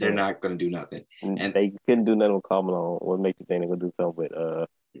 no, they They're can't. not going to do nothing. And They couldn't do nothing with Carmelo. What makes you think they gonna do something with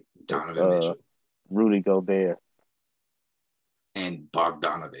Donovan Mitchell Rudy Gobert and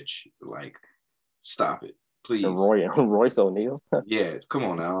Bogdanovich, like, stop it, and please. Royce O'Neal? Yeah, come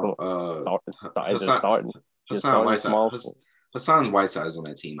on now. Just Hassan starting, just Hassan starting Whiteside. small. Hassan Whiteside is on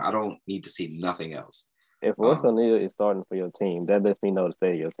that team. I don't need to see nothing else. If Royce Um, O'Neal is starting for your team, that lets me know to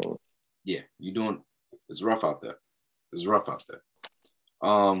stay your team. yeah, you doing. It's rough out there. It's rough out there.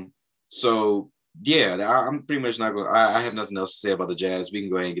 So yeah, I'm pretty much not going. I have nothing else to say about the Jazz. We can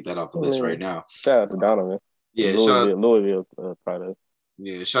go ahead and get that off the I list right mean, now. shout out to Donovan, Yeah, Louisville product.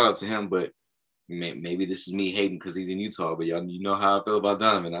 yeah, shout out to him. But maybe this is me hating because he's in Utah. But y'all, you know how I feel about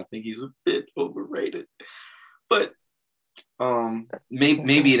Donovan. I think he's a bit overrated. But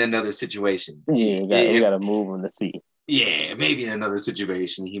maybe in another situation, Yeah, we got to move him to see. Yeah, maybe in another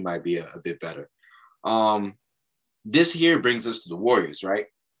situation he might be a bit better. This here brings us to the Warriors, right?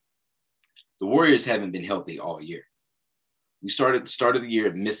 The Warriors haven't been healthy all year. We started the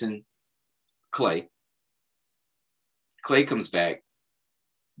year missing Clay. Clay comes back.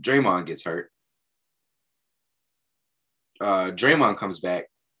 Draymond gets hurt. Draymond comes back.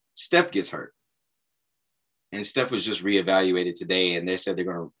 Steph gets hurt. And Steph was just reevaluated today, and they said they're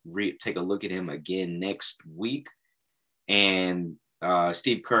going to take a look at him again next week. And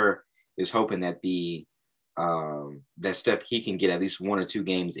Steve Kerr is hoping that that Steph he can get at least 1 or 2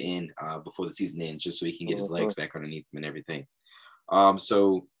 games in before the season ends, just so he can get his legs back underneath him and everything.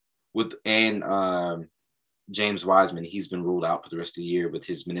 So with James Wiseman, he's been ruled out for the rest of the year with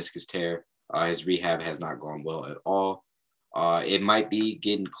his meniscus tear. His rehab has not gone well at all. It might be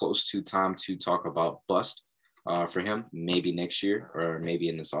getting close to time to talk about bust for him, maybe next year or maybe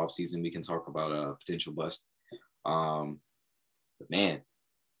in this offseason we can talk about a potential bust. But man,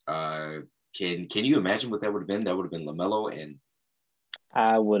 can you imagine what that would have been? That would have been LaMelo, and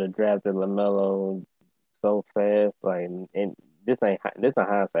I would have drafted LaMelo so fast, like, and this not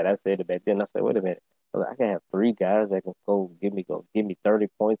hindsight. I said it back then. I said, wait a minute, I can have 3 guys that can go give me 30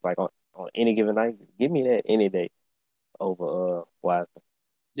 points like on any given night. Give me that any day over Wiseman.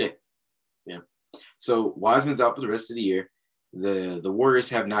 yeah, yeah. So Wiseman's out for the rest of the year. The Warriors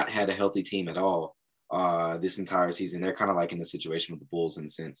have not had a healthy team at all this entire season. They're kind of like in a situation with the Bulls in a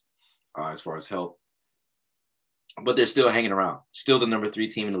sense, as far as health. But they're still hanging around. Still the number 3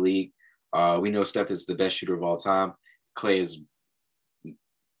 team in the league. We know Steph is the best shooter of all time. Clay is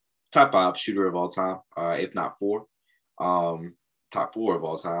top 5 shooter of all time, if not 4. Top 4 of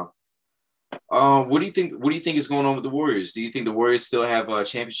all time. What do you think? What do you think is going on with the Warriors? Do you think the Warriors still have a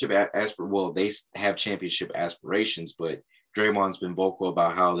championship Well, they have championship aspirations, but Draymond's been vocal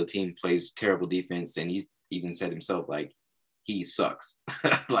about how the team plays terrible defense, and he's even said himself like he sucks.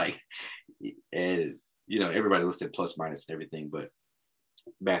 Like, and everybody looks at plus minus and everything, but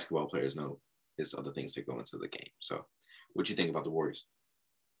basketball players know there's other things that go into the game. So, what do you think about the Warriors?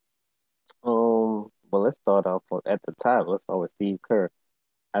 Well, let's start off at the top. Let's start with Steve Kerr.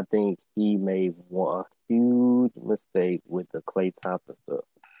 I think he made a huge mistake with the Klay Thompson stuff.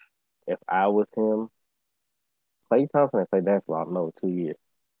 If I was him, Klay Thompson had played basketball no 2 years.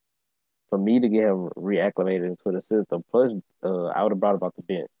 For me to get him reacclimated into the system, plus I would have brought him off the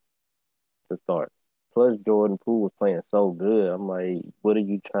bench to start. Plus Jordan Poole was playing so good. I'm like, what are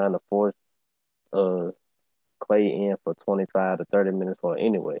you trying to force uh Klay in for 25 to 30 minutes for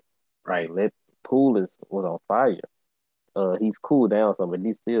anyway? Right. Like, let Poole was on fire. He's cooled down some, but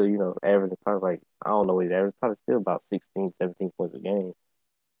he's still, averaging probably like, I don't know what he's averaging, probably still about 16, 17 points a game.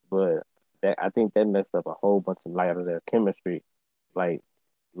 But I think that messed up a whole bunch of light of their chemistry, like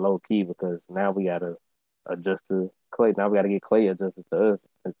low key, because now we gotta adjust to Klay. Now we gotta get Klay adjusted to us.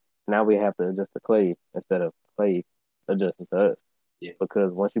 And now we have to adjust to Klay instead of Klay adjusting to us. Yeah.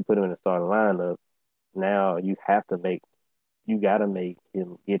 Because once you put him in the starting lineup, now you gotta make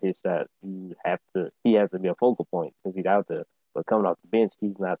him get his shot. He has to be a focal point because he's out there. But coming off the bench,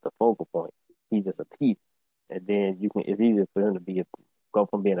 he's not the focal point. He's just a piece. And then it's easier for him to go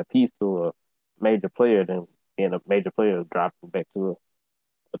from being a piece to a major player than being a major player dropping back to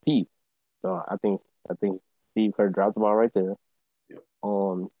a piece. So I think Steve Kerr dropped the ball right there. Yep.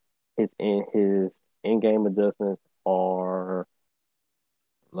 His in game adjustments are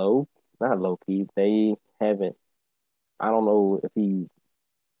not low key. They haven't. I don't know if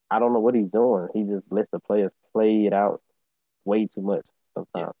I don't know what he's doing. He just lets the players play it out way too much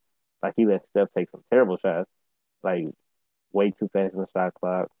sometimes. Yeah. Like, he lets Steph take some terrible shots, like way too fast in the shot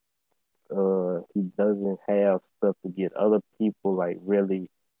clock. He doesn't have stuff to get other people like really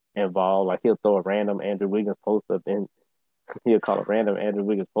involved. Like he'll throw a random Andrew Wiggins post up and he'll call a random Andrew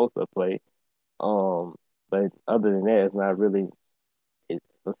Wiggins post up play. Um, but other than that, it's not really.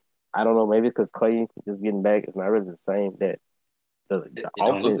 It's, I don't know. Maybe it's because Clay just getting back. It's not really the same. That the It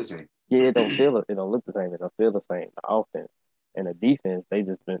don't look offense, the same. yeah, it don't look the same. It don't feel the same. The offense and the defense, they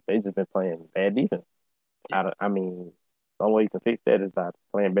just been playing bad defense. Yeah. I mean, the only way you can fix that is by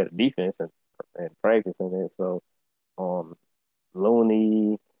playing better defense and practicing it. So, um,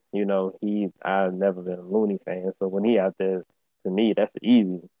 Looney, I've never been a Looney fan. So when he out there, to me, that's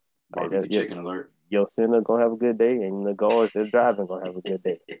easy. Like Barbecue that, chicken alert. your center gonna have a good day, and the guards they're driving gonna have a good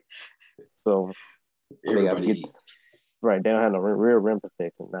day. So they got to get Everybody. right. They don't have no real rim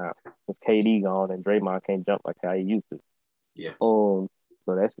protection now. It's KD gone, and Draymond can't jump like how he used to. Yeah. So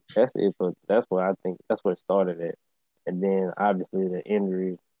that's it. But that's where I think that's where it started at, and then obviously the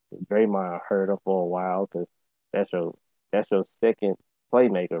injury. Draymond hurt him for a while because that's your that's your second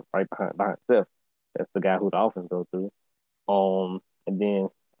playmaker right behind Steph. That's the guy who the offense goes through. And then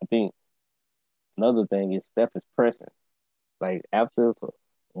I think another thing is Steph is pressing. Like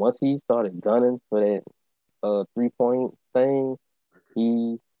once he started gunning for that 3-point thing,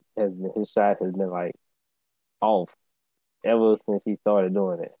 he his shot has been like off ever since he started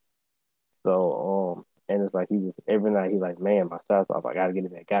doing it. So and it's like he just every night he's like, man, my shot's off. I gotta get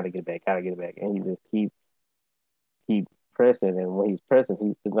it back, gotta get it back, gotta get it back, and he just keep pressing. And when he's pressing,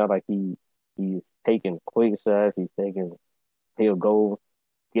 it's not like he's taking quick shots. He'll go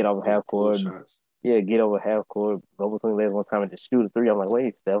get over Oh, half cool court. shots. Yeah, get over half court, go between legs one time and just shoot a three. I'm like,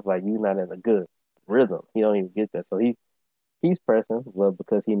 wait, Steph, like you not in a good rhythm. He don't even get that. So he's pressing, but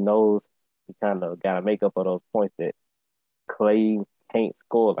because he knows he kind of got to make up for those points that Clay can't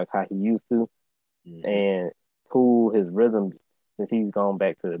score like how he used to, Mm-hmm. and cool his rhythm since he's gone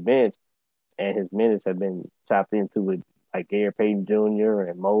back to the bench and his minutes have been chopped into with like Gary Payton Jr.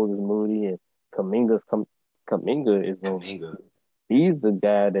 and Moses Moody and Kaminga is going. Kaminga. He's the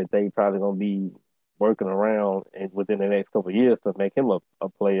guy that they probably gonna be working around and within the next couple of years to make him a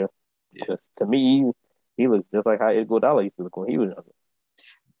player. Yeah. Because to me, he looks just like how Iguodala used to look when he was younger.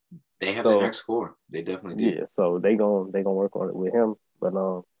 They have their So next score. They definitely do. yeah, so they gonna work on it with him. But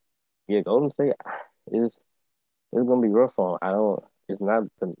yeah, Golden State is it's gonna be rough on. I don't. It's not.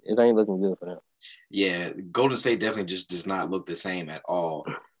 It ain't looking good for them. Yeah, Golden State definitely just does not look the same at all.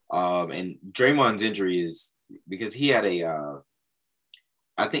 And Draymond's injury is because he had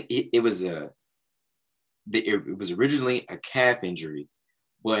I think it was originally a calf injury,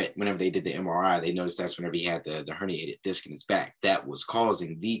 but whenever they did the MRI, they noticed that's whenever he had the herniated disc in his back that was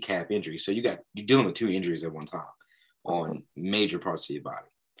causing the calf injury. So you're dealing with two injuries at one time on major parts of your body.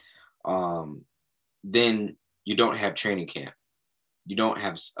 Um, then you don't have training camp. You don't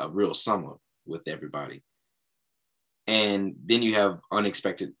have a real summer with everybody. And then you have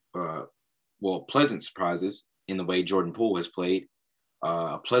unexpected, pleasant surprises in the way Jordan Poole has played,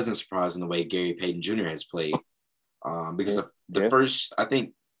 a pleasant surprise in the way Gary Payton Jr. has played. Because Yeah, the yeah, first, I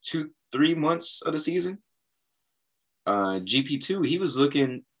think, 2-3 months of the season, GP2, he was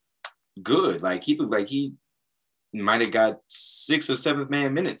looking good. Like he looked like he might have got 6th or 7th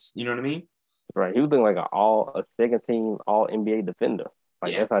man minutes. You know what I mean? right. He was looking like a second team All NBA defender.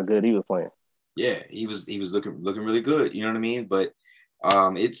 Like Yeah, that's how good he was playing. yeah. He was looking really good. You know what I mean? But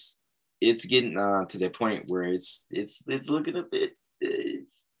it's getting to the point where it's looking a bit.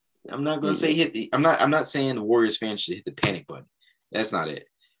 It's I'm not gonna say Yeah. hit the. I'm not saying the Warriors fans should hit the panic button. That's not it.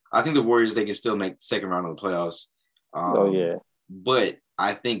 I think the Warriors they can still make the second round of the playoffs. Oh Um, yeah. but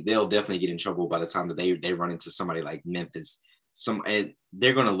I think they'll definitely get in trouble by the time that they run into somebody like Memphis. And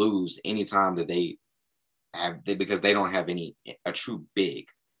they're gonna lose anytime that they because they don't have a true big.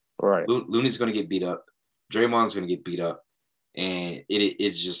 Right. Looney's gonna get beat up. Draymond's gonna get beat up, and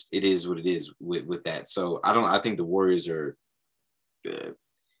it's just it is what it is with that. So I think the Warriors are uh,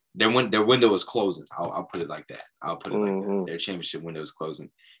 their window is closing. I'll put it like that. I'll put it like that. Mm-hmm. Their championship window is closing.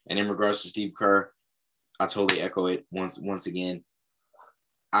 And in regards to Steve Kerr, I totally echo it once again.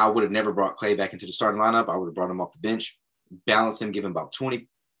 I would have never brought Clay back into the starting lineup. I would have brought him off the bench, balanced him, give him about 20,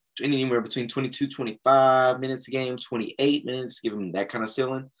 anywhere between 22, 25 minutes a game, 28 minutes, give him that kind of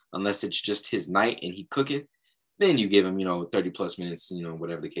ceiling, unless it's just his night and he cooking. Then you give him, 30 plus minutes,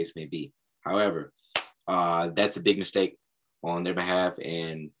 whatever the case may be. However, that's a big mistake on their behalf.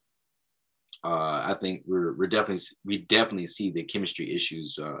 And I think we definitely see the chemistry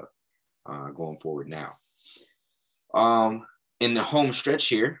issues going forward now. Um, in the home stretch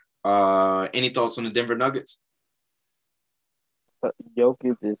here, any thoughts on the Denver Nuggets? But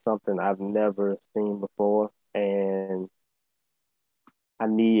Jokic is something I've never seen before, and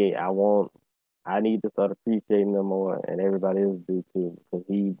I need to start appreciating him more, and everybody else do too, because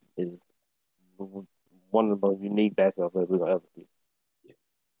he is one of the most unique basketball players we're gonna ever see. Yeah.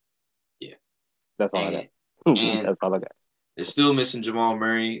 Yeah. That's all I got. And and That's all I got. they're still missing Jamal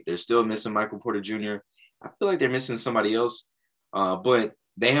Murray. They're still missing Michael Porter Jr. I feel like they're missing somebody else, but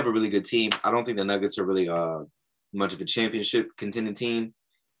they have a really good team. I don't think the Nuggets are really much of a championship contending team,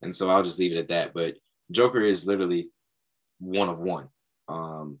 and so I'll just leave it at that. But Joker is literally one of one.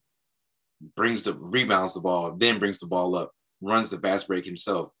 Um, rebounds the ball, then brings the ball up, runs the fast break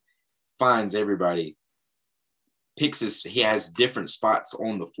himself, finds everybody, he has different spots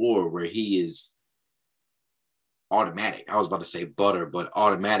on the floor where he is automatic. I was about to say butter, but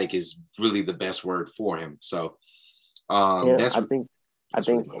automatic is really the best word for him. So Yeah, that's I think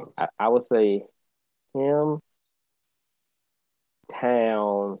I would say him,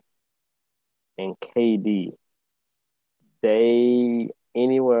 Town, and KD. They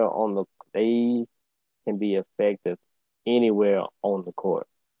anywhere on the they can be effective anywhere on the court.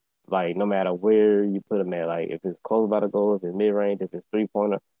 Like no matter where you put them at, like if it's close by the goal, if it's mid range, if it's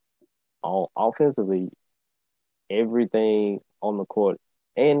 3-pointer, all offensively, everything on the court.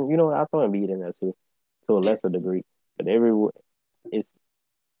 And I throw Embiid in there too, to a lesser degree. But it's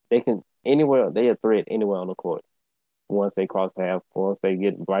they can anywhere they a threat anywhere on the court. Once they cross half, once they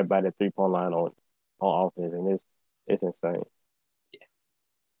get right by the 3-point line on offense, and it's insane.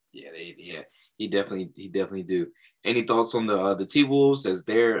 Yeah, he definitely do. Any thoughts on the T-Wolves as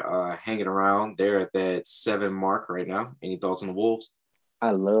they're hanging around? They're at that 7 mark right now. Any thoughts on the Wolves?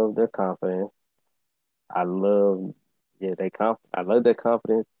 I love their confidence. I love I love their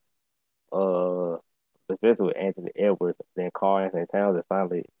confidence. Uh, especially with Anthony Edwards, then Karl Anthony Towns. And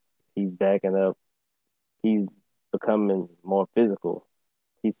finally, he's backing up. He's becoming more physical.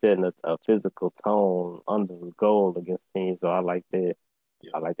 He's setting a physical tone under the goal against teams. So I like that.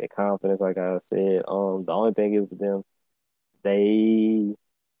 Yeah. I like their confidence. Like I said, the only thing is with them, they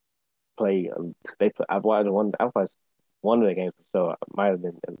play. They play, I've watched one. I've watched one of the games for sure. It might have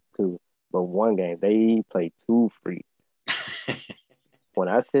been two, but one game they play too free. When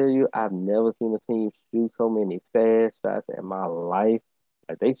I tell you, I've never seen a team shoot so many fast shots in my life.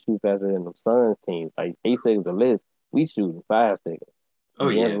 Like they shoot faster than the Suns teams. Like 8 seconds or less, we shoot in 5 seconds. Oh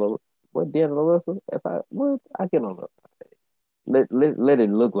yeah. D'Angelo Russell? I get on the let it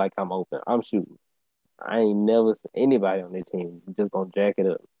look like I'm open. I'm shooting. I ain't never seen anybody on their team just gonna jack it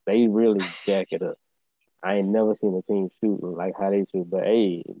up. They really jack it up. I ain't never seen a team shoot like how they shoot. But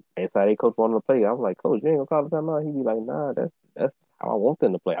hey, that's how they coach wanted to play. I'm like, Coach, you ain't gonna call the timeout. He be like, nah, that's how I want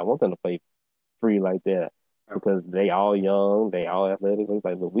them to play. I want them to play free like that because they all young, they all athletic. He's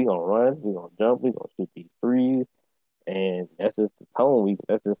like, look, we gonna run, we gonna jump, we gonna shoot these threes, and that's just the tone.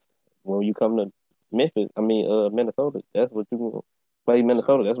 That's just when you come to Minnesota. That's what you play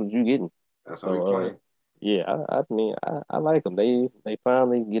Minnesota. That's what you getting. That's how we playing. Yeah, I mean, I like them. They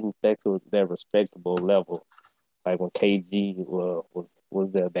finally getting back to their respectable level, like when KG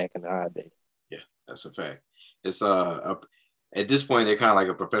was there back in the day. Yeah, that's a fact. It's at this point they're kind of like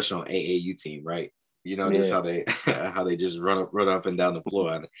a professional AAU team, right? Just how they how they just run up and down the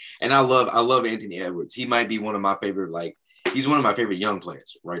floor. And I love Anthony Edwards. He might be one of my favorite he's one of my favorite young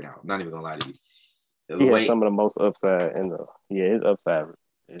players right now. I'm not even gonna lie to you. He has some of the most upside in his upside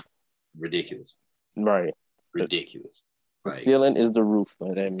is ridiculous. Right. Ridiculous. The ceiling is the roof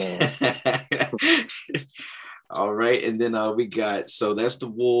for that man. All right, and then we got that's the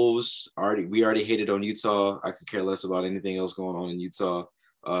Wolves. We already hated on Utah. I could care less about anything else going on in Utah.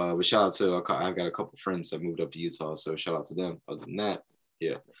 But shout out to I've got a couple friends that moved up to Utah, so shout out to them. Other than that,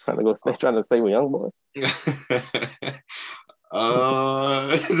 yeah, trying to stay with young boys.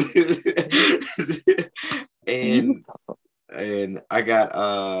 And I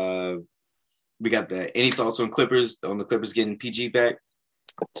got we got the any thoughts on the Clippers getting PG back?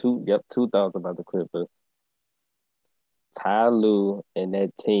 Two thoughts about the Clippers. Ty Lue and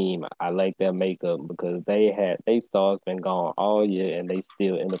that team, I like their makeup because they stars been gone all year and they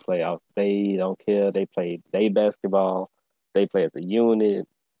still in the playoffs. They don't care. They play basketball. They play as a unit.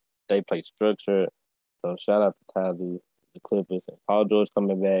 They play structure. So shout out to Ty Lue, the Clippers, and Paul George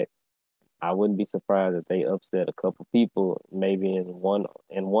coming back. I wouldn't be surprised if they upset a couple people, maybe in one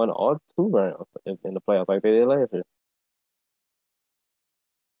or two rounds in the playoffs like they did last year.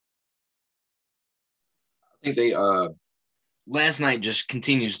 I think they last night just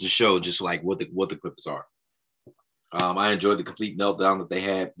continues to show just like what the Clippers are. I enjoyed the complete meltdown that they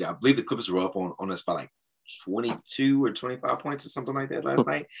had. I believe the Clippers were up on us by like 22 or 25 points or something like that last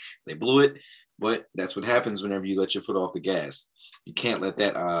night. They blew it, but that's what happens whenever you let your foot off the gas. You can't let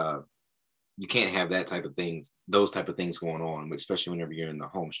that you can't have those type of things going on, especially whenever you're in the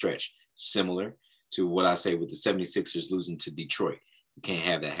home stretch. Similar to what I say with the 76ers losing to Detroit. You can't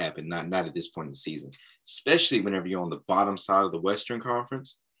have that happen, not at this point in the season, especially whenever you're on the bottom side of the Western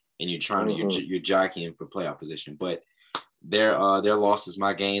Conference and you're trying to you're jockeying for playoff position. But their loss is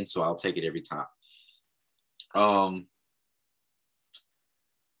my gain, so I'll take it every time.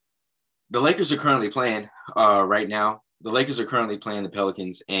 The Lakers are currently playing right now. The Lakers are currently playing the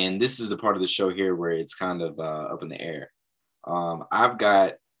Pelicans, and this is the part of the show here where it's kind of up in the air.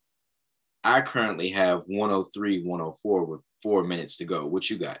 I currently have 103, 104 with 4 minutes to go. What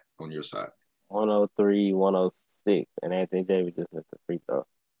you got on your side? 103, 106, and Anthony Davis just missed the free throw.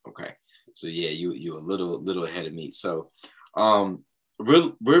 Okay, so yeah, you a little ahead of me. So,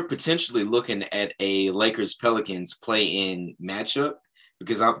 we're potentially looking at a Lakers Pelicans play-in matchup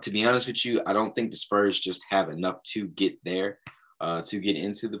because to be honest with you, I don't think the Spurs just have enough to get there, to get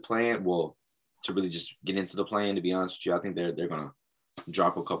into the plan. Well, to really just get into the plan. To be honest with you, I think they're gonna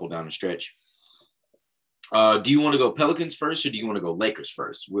drop a couple down the stretch. Do you want to go Pelicans first, or do you want to go Lakers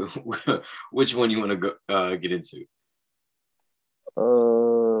first? Which one you want to go get into?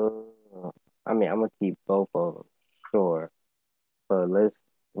 I mean, I'm gonna keep both of them, sure, but let's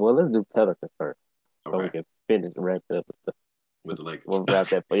do Pelicans first, so we can wrap it up with the Lakers. We'll wrap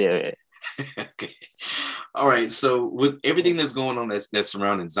that, but yeah. Okay. All right. So with everything that's going on that's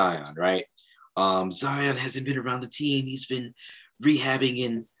surrounding Zion, right? Zion hasn't been around the team. He's been rehabbing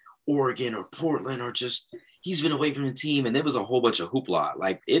in Oregon or Portland, or just he's been away from the team, and there was a whole bunch of hoopla.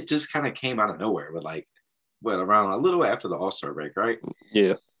 Like it just kind of came out of nowhere, but like around a little after the All-Star break, right?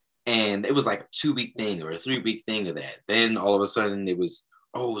 Yeah. And it was like a 2-week thing or a 3-week thing of that. Then all of a sudden it was,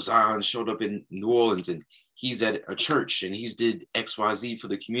 Zion showed up in New Orleans and he's at a church and he's did XYZ for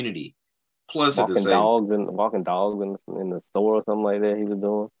the community. Plus walking dogs in the store or something like that he was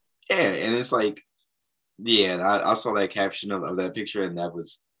doing. Yeah, and it's like, yeah, I saw that caption of that picture, and that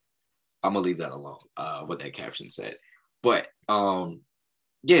was, I'm gonna leave that alone. What that caption said, but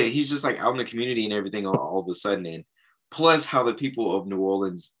yeah, he's just like out in the community and everything all of a sudden, and plus how the people of New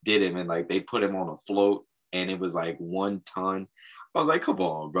Orleans did him, and like they put him on a float, and it was like 1 ton. I was like, come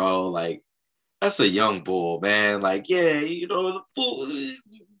on, bro, like that's a young bull, man. Like, yeah, the fool,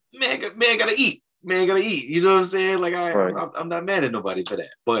 man gotta eat. Man gotta eat. You know what I'm saying? Like, I'm not mad at nobody for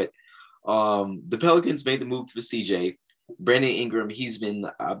that. But the Pelicans made the move for CJ. Brandon Ingram,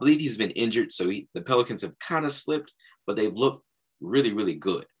 I believe he's been injured, so the Pelicans have kind of slipped, but they've looked really, really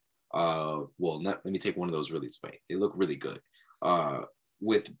good. Let me take one of those really away. They look really good.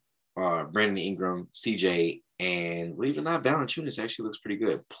 With Brandon Ingram, CJ, and believe it or not, Valanciunas actually looks pretty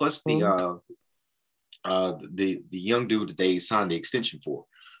good. Plus the young dude that they signed the extension for.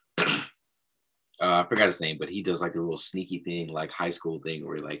 I forgot his name, but he does like a real sneaky thing, like high school thing,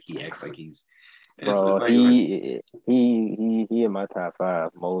 where like he acts like he's. Bro, he in my top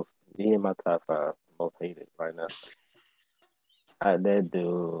 5 most. He in my top 5 most hated right now. That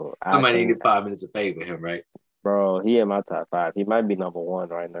dude. Somebody needed 5 minutes of fame with him, right? Bro, he in my top 5. He might be number 1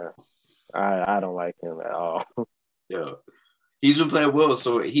 right now. I don't like him at all. Yeah, he's been playing well,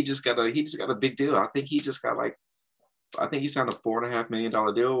 so he just got a big deal. I think he just got I think he signed a $4.5 million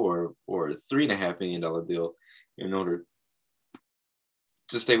deal or a $3.5 million deal in order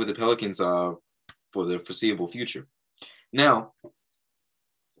to stay with the Pelicans for the foreseeable future. Now,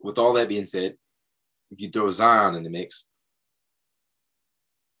 with all that being said, if you throw Zion in the mix,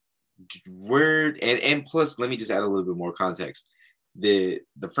 and plus, let me just add a little bit more context. The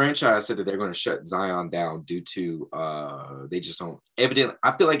franchise said that they're going to shut Zion down due to they just don't evidently.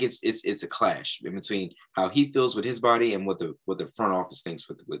 I feel like it's a clash in between how he feels with his body and what the front office thinks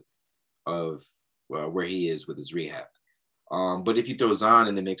with where he is with his rehab. But if you throw Zion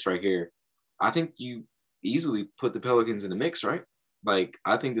in the mix right here, I think you easily put the Pelicans in the mix, right? Like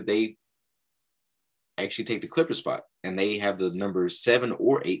I think that they actually take the Clipper spot and they have the number 7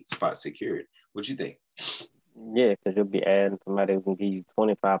 or 8 spot secured. What you think? Yeah, because you'll be adding somebody who can give you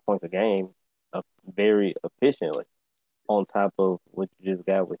 25 points a game very efficiently. On top of what you just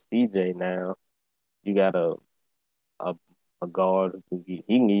got with CJ now, you got a guard he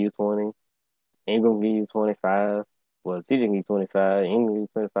can give you 20. Ingram can give you 25. Well, CJ can give you 25. Ingram can give you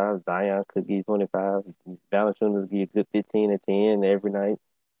 25. Zion could give you 25. Valanciunas give you a good 15 and 10 every night.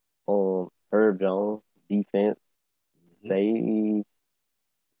 Herb Jones, defense. They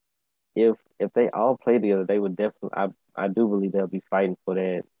if they all play together, they would definitely. I do believe they'll be fighting for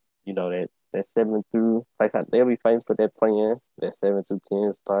that. That 7 through they'll be fighting for that plan, that 7 through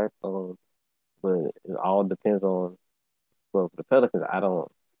 10 spot. But it all depends on. Well, for the Pelicans, I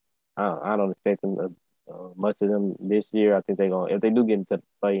don't expect them much of them this year. I think they're gonna if they do get into the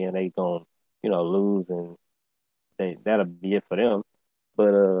play in, they gonna lose, and that'll be it for them.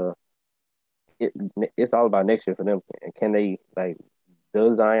 But it it's all about next year for them. And can they like?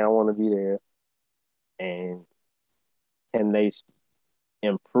 Does Zion want to be there? And can they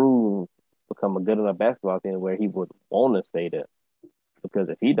improve, become a good enough basketball team where he would want to stay there? Because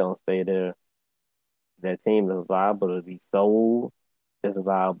if he don't stay there, that team is liable to be sold. It's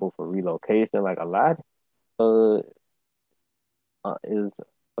liable for relocation. Like uh, is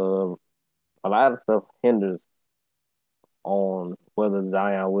uh, a lot of stuff hinders on whether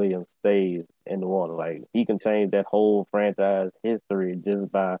Zion Williams stays in the water. Like he can change that whole franchise history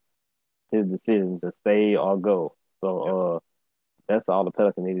just by his decision to stay or go. Yep. So that's all the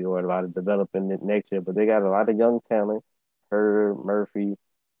Pelicans need to worry about is developing it next year. But they got a lot of young talent. Herb, Murphy,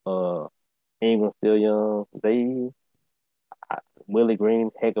 uh, Ingram still young. Willie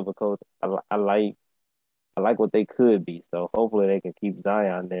Green, heck of a coach. I like what they could be. So hopefully they can keep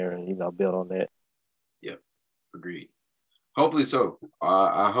Zion there and build on that. Yep. Agreed. Hopefully so.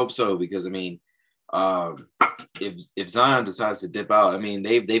 I hope so because I mean, um, if Zion decides to dip out, I mean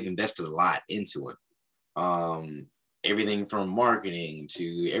they've invested a lot into him. Everything from marketing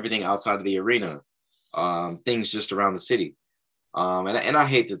to everything outside of the arena, things just around the city. And I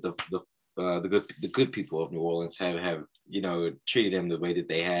hate that the good people of New Orleans have treated him the way that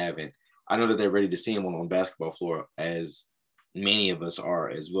they have, and I know that they're ready to see him on basketball floor as many of us are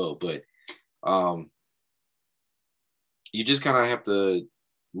as well. But um, you just kind of have to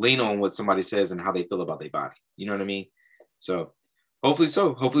lean on what somebody says and how they feel about their body. You know what I mean? So hopefully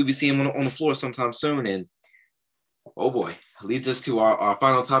so. Hopefully we see him on the floor sometime soon. And oh boy, leads us to our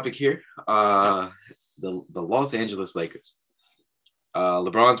final topic here. The Los Angeles Lakers.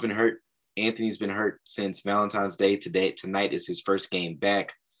 LeBron's been hurt. Anthony's been hurt since Valentine's Day. Tonight is his first game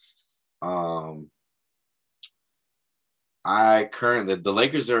back. The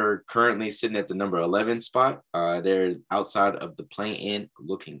Lakers are currently sitting at the number 11 spot. They're outside of the play-in,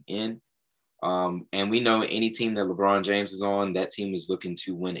 looking in. And we know any team that LeBron James is on, that team is looking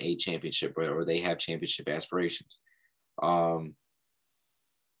to win a championship, or they have championship aspirations.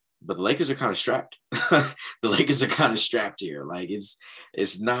 But the Lakers are kind of strapped. The Lakers are kind of strapped here. Like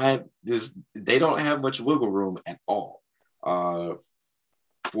it's not this. They don't have much wiggle room at all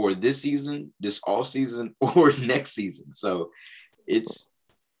for this season, this all season, or next season. So it's.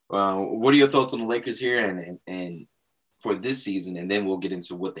 What are your thoughts on the Lakers here and for this season? And then we'll get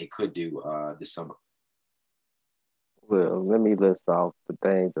into what they could do this summer. Well, let me list off the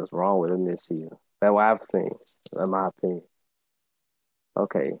things that's wrong with him this season. That's what I've seen, in my opinion.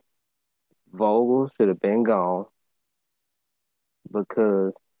 Okay, Vogel should have been gone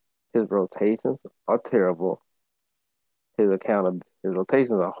because his rotations are terrible. His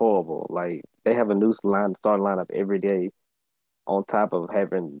rotations are horrible. Like they have a new starting lineup every day, on top of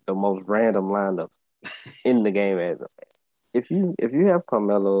having the most random lineups in the game. If you have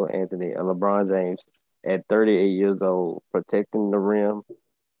Carmelo Anthony and LeBron James at 38 years old protecting the rim,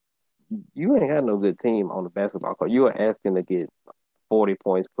 you ain't got no good team on the basketball court. You are asking to get 40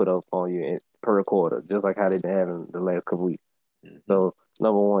 points put up on you per quarter, just like how they've been having the last couple weeks. Mm-hmm. So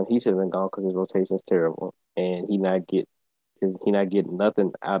number one, he should have been gone because his rotation is terrible, and he not getting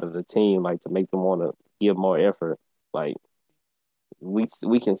nothing out of the team like to make them want to give more effort. Like we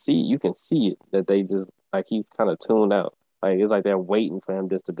can see, you can see it that they just like he's kind of tuned out. Like it's like they're waiting for him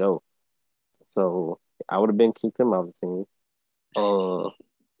just to go. So I would have been kicked him out of the team.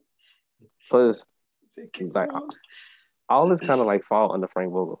 Plus, like all this kind of like fall under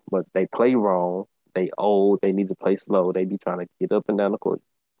Frank Vogel, but they play wrong. They old. They need to play slow. They be trying to get up and down the court,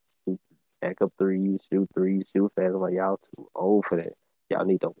 back up threes, shoot fast. I'm like y'all too old for that. Y'all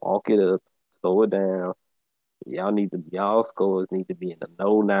need to walk it up, slow it down. Y'all scores need to be in the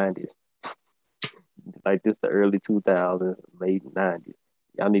low 90s. Like this the early 2000s, late 90s.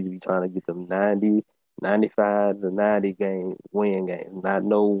 Y'all need to be trying to get them 90, 95 to 90 win games. Not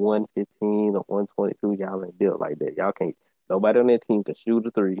no 115 or 122. Y'all ain't built like that. Y'all can't. Nobody on that team can shoot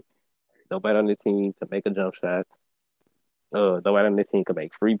a three. Nobody on the team can make a jump shot. Nobody on the team can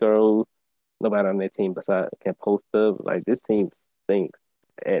make free throws. Nobody on that team besides can post up. Like this team stinks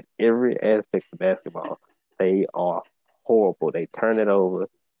at every aspect of basketball. They are horrible. They turn it over.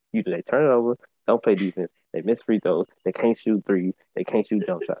 Either they turn it over, don't play defense. They miss free throws. They can't shoot threes. They can't shoot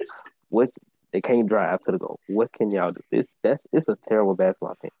jump shots. They can't drive to the goal. What can y'all do? It's a terrible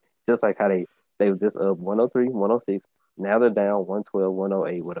basketball team. Just like how they were just up 103, 106. Now they're down 112,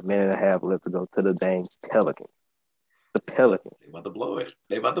 108 with a minute and a half left to go to the dang Pelicans. The Pelicans. They about to blow it.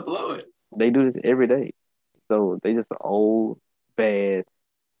 They about to blow it. They do this every day. So they just an old, bad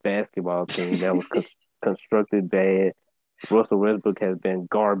basketball team that was constructed bad. Russell Westbrook has been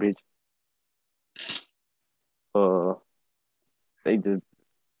garbage. Uh, they just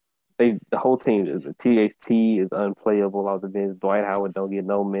the whole team is the THT is unplayable off the bench. Dwight Howard don't get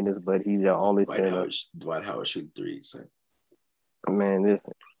no minutes, but he's your only center. Dwight Howard shooting threes. Man,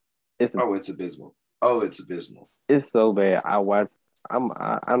 it's Oh, it's abysmal. Oh, it's abysmal. it's so bad. I'm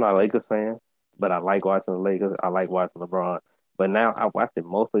not a Lakers fan, but I like watching the Lakers. I like watching LeBron. But now I watch it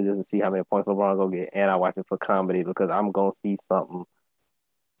mostly just to see how many points LeBron gonna get, and I watch it for comedy because I'm gonna see something.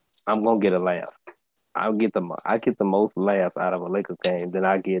 I'm gonna get a laugh. I get the most laughs out of a Lakers game than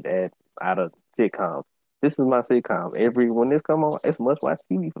I get at out of sitcoms. This is my sitcom. When this come on, it's must watch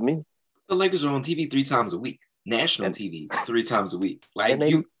TV for me. The Lakers are on TV 3 times a week, national And TV 3 times a week. and Like they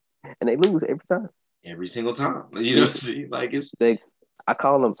you, and they lose every time. every single time. You know what I'm Listen, saying? Like it's they I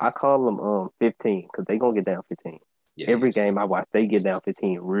call them 15 because they gonna get down 15. yes. Every game I watch, they get down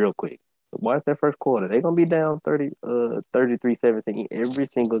 15 real quick. Watch that first quarter. They're gonna be down 33-17 every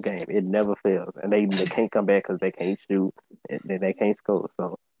single game. It never fails. And they can't come back because they can't shoot and they can't score.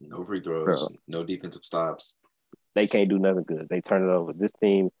 So No free throws, bro, no defensive stops. they can't do nothing good. They turn it over. This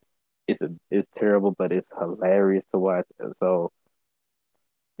team it's terrible, but it's hilarious to watch. So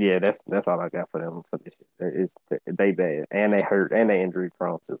yeah, that's all I got for them for this year. They bad and they hurt and they injury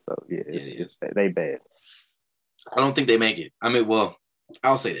prone too. So yeah, Yeah, it is. they bad. I don't think they make it. I mean, well,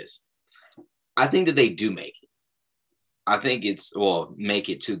 I'll say this. I think that they do make it. I think make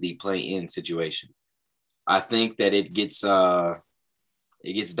it to the play-in situation. I think that it gets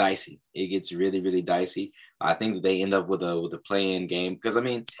dicey. It gets really, really dicey. I think that they end up with a play-in game because I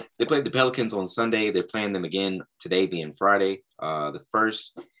mean they played the Pelicans on Sunday. They're playing them again today, being Friday, the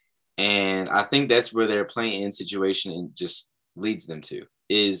first, and I think that's where their play-in situation just leads them to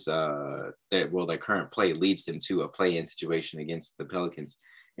is their current play leads them to a play-in situation against the Pelicans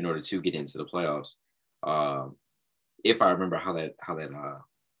in order to get into the playoffs. If I remember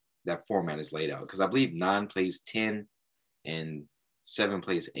that format is laid out, because I believe 9 plays 10 and 7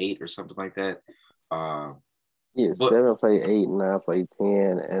 plays 8 or something like that. Yeah, But 7 play 8, 9 play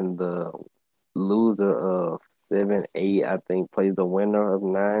 10, and the loser of 7, 8, I think, plays the winner of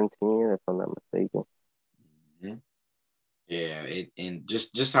 9, 10, if I'm not mistaken. mhm. Yeah, and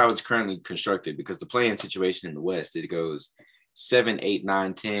just how it's currently constructed, because the play-in situation in the West, it goes 7, 8,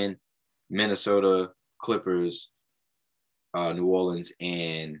 9, 10, Minnesota, Clippers, New Orleans,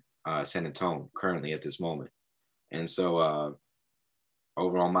 and San Antonio currently at this moment. And so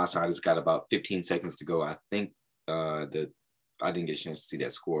over on my side, it's got about 15 seconds to go. I think that I didn't get a chance to see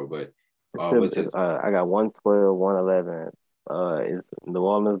that score, but was it? I got 112, 111. It's New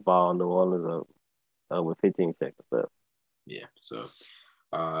Orleans ball, New Orleans with 15 seconds left. Yeah. So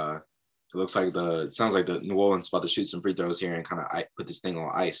it looks like it sounds like the New Orleans about to shoot some free throws here and kind of put this thing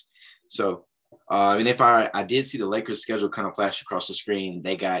on ice. So, and if I did see the Lakers schedule kind of flash across the screen,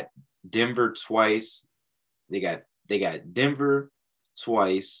 they got Denver twice. They got Denver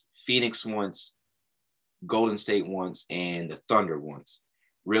twice, Phoenix once, Golden State once, and the Thunder once.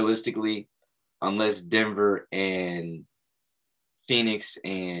 Realistically, unless Denver and Phoenix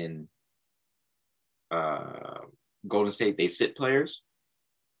and uh, Golden State they sit players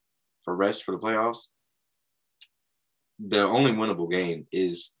for rest for the playoffs, the only winnable game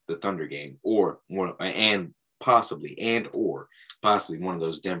is the Thunder game, or one and possibly one of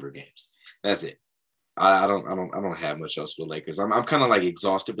those Denver games. That's it. I don't have much else for the Lakers. I'm kind of like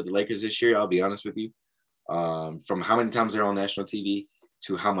exhausted with the Lakers this year. I'll be honest with you. From how many times they're on national TV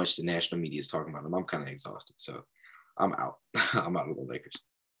to how much the national media is talking about them, I'm kind of exhausted. So I'm out. I'm out of the Lakers.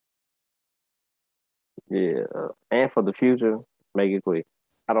 Yeah, and for the future, make it quick.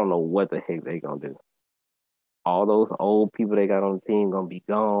 I don't know what the heck they gonna do. All those old people they got on the team gonna be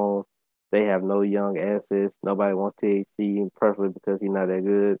gone. They have no young assets. Nobody wants THC, perfectly because he's not that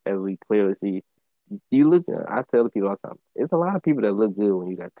good, as we clearly see. You look. I tell the people all the time. It's a lot of people that look good when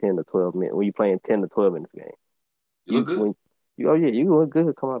you got 10 to 12 minutes. When you playing 10 to 12 minutes game, You look good. you look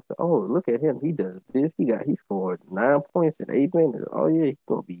good. Come up. Oh, look at him. He does this. He scored 9 points in 8 minutes. Oh yeah,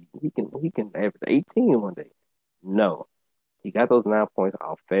 he can average 18 one day. No, he got those 9 points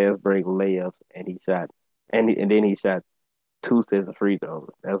off fast break layups, and he shot, and then he shot 2 sets of free throws.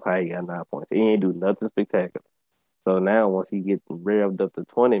 That's how he got 9 points. He ain't do nothing spectacular. So now once he gets revved up to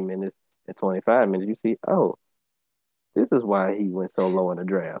 20 minutes and 25 minutes, you see, oh, this is why he went so low in the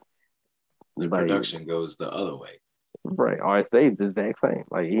draft. The Like, production goes the other way. right, or stays the exact same.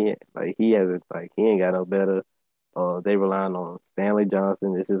 He hasn't he ain't got no better. They relying on Stanley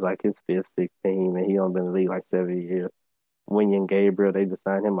Johnson. This is like his fifth, sixth team, and he only been in the league like 7 years. William Gabriel, they just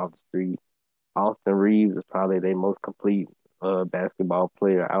signed him off the street. Austin Reeves is probably their most complete basketball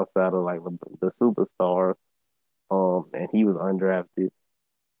player outside of like the superstars. And he was undrafted.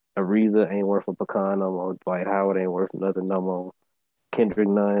 Ariza ain't worth a pecan no more. Dwight Howard ain't worth nothing no more. Kendrick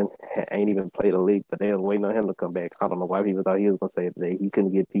Nunn ain't even played a league, but they was waiting on him to come back. I don't know why people thought he was gonna say it today. He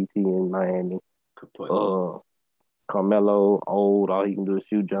couldn't get PT in Miami. Kaput. Uh, Carmelo old, all he can do is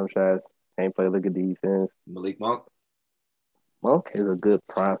shoot jump shots. Can't play lick of defense. Malik Monk. Monk is a good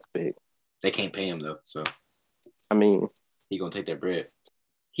prospect. They can't pay him though, so I mean, he gonna take that bread.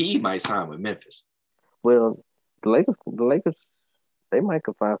 He might sign with Memphis. well, the Lakers, they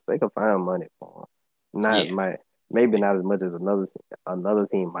could find money for him. Not Yeah, might maybe not as much as another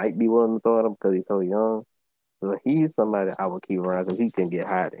team might be willing to throw at him because he's so young. So he's somebody I would keep around because he can get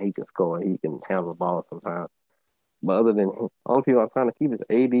hot, he can score, he can handle the ball sometimes. But other than him, only people I'm trying to keep is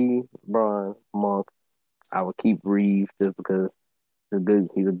AD, LeBron, Monk. I would keep Reeves just because he's good.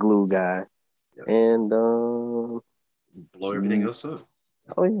 He's a glue guy, yep. and Blow everything else up.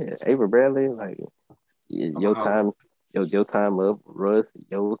 oh yeah, Avery Bradley, like your time, your time up, Russ,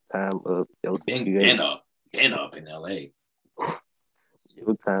 your time up, Been up in LA.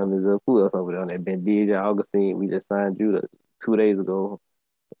 your time is up. Who else over there on that bench? DJ Augustine, we just signed you 2 days ago.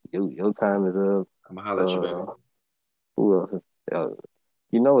 Your time is up. I'm gonna holler at you, baby. Who else is?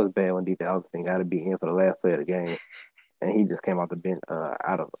 You know it's bad when DJ Augustine got to be in for the last play of the game, and he just came out the bench.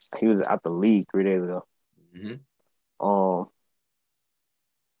 He was out the league 3 days ago. Mm-hmm.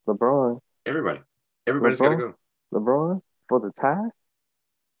 LeBron. Everybody's got to go. LeBron for the tie.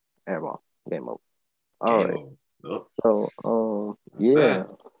 Airball. Game over. All Game right. over. So yeah,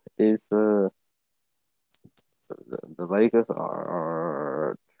 it's the Lakers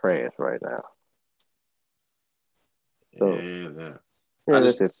are trash right now. So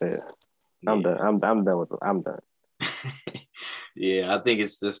that's it. Fair. I'm done. I'm done with it. I'm done. Yeah, I think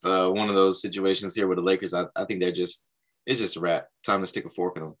it's just one of those situations here with the Lakers. I think it's just a wrap. Time to stick a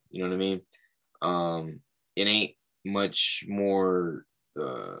fork in them. You know what I mean? It ain't much more.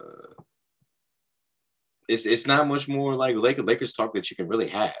 It's not much more like Lakers talk that you can really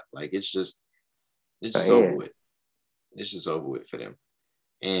have. Like it's just over with. It's just over with for them.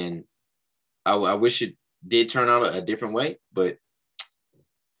 And I wish it did turn out a different way, but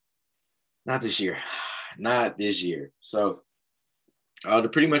not this year. Not this year. So to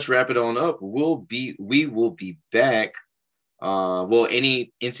pretty much wrap it on up, we will be back.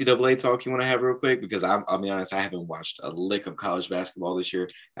 Any NCAA talk you want to have real quick? Because I'll be honest, I haven't watched a lick of college basketball this year.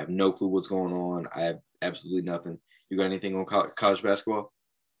 I have no clue what's going on. I have absolutely nothing. You got anything on college basketball?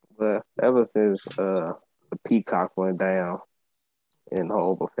 Well, ever since the Peacocks went down in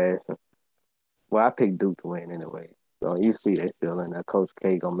horrible fashion, well, I picked Duke to win anyway. So you see they still in there. Coach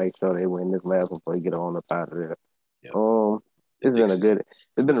K gonna make sure they win this last one before he get on up out of there. Yep. It's been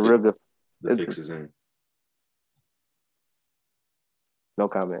a real good. The fix is in. No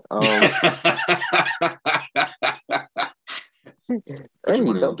comment. Put your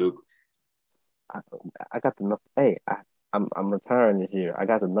money on Duke. I got the hey. I'm retiring this year. I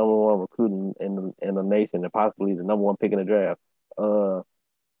got the number one recruiting in the nation and possibly the number one pick in the draft.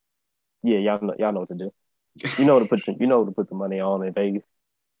 Yeah, y'all know what to do. You know to put the money on in Vegas.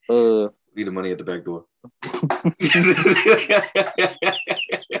 Leave the money at the back door.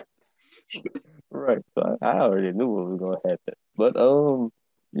 Right. So I already knew what was gonna happen. But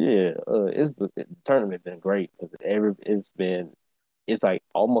the tournament been great. It's like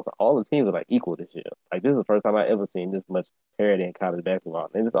almost all the teams are like equal this year. Like this is the first time I ever seen this much parity in college basketball,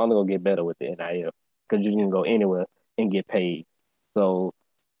 and it's only gonna get better with the NIL because you can go anywhere and get paid. So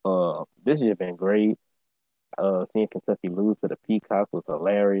this year been great. Seeing Kentucky lose to the Peacocks was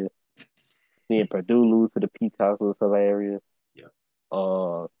hilarious. Seeing Purdue lose to the Peacocks was hilarious. Yeah.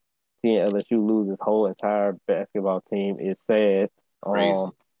 Seeing LSU lose his whole entire basketball team is sad. Crazy.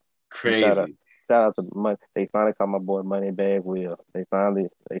 Shout out to Money. They finally caught my boy Moneybag Will. They finally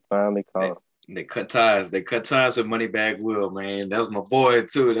caught him. They cut ties. They cut ties with Moneybag Will, man. That was my boy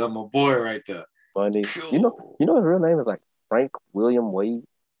too. That was my boy right there. Money. Cool. You know his real name is like Frank William Wade.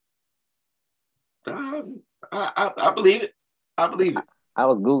 I believe it. I believe it. I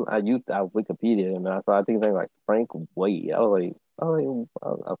was Google. I used Wikipedia him, and I saw I think like Frank Wade. I was like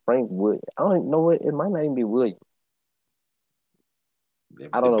Frank Wood. I don't know what it might not even be William.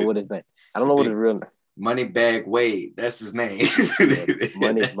 I don't know what his name. I don't know what his real name. Moneybag Wade. That's his name.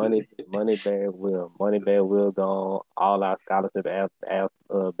 Moneybag Will. Moneybag Will gone. All our scholarship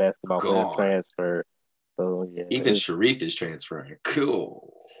basketball players transferred. So yeah. Even Sharif is transferring.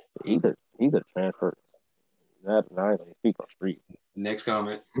 Cool. He could transfer. Not even speak on street. Next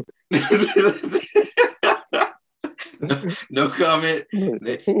comment. no comment. He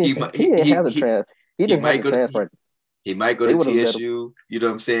didn't have the transfer. He might go They to would have let him. TSU, you know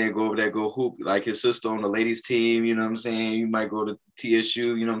what I'm saying? Go over there, go hoop like his sister on the ladies team, you know what I'm saying? You might go to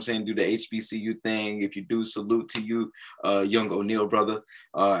TSU, you know what I'm saying? Do the HBCU thing. If you do, salute to you, young O'Neal brother.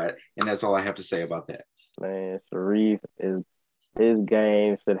 And that's all I have to say about that. Man, Sharif is his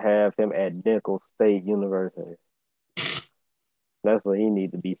game should have him at Nickel State University. That's what he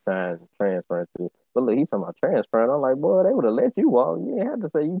need to be signed transferring to. But look, he talking about transferring. I'm like, boy, they would have let you walk. You ain't had to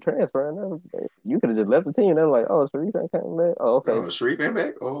say you transferring. You could have just left the team. They're like, oh, Sharif ain't coming back. Oh, okay. Oh, Sharif ain't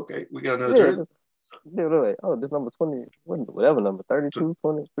back? Oh, okay. We got another Yeah, jersey. they're like, oh, this number 20, whatever number, 32,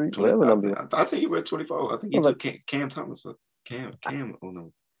 23, 20, whatever number. I think he went 24. I think I he was like, took Cam Thomas. Cam, oh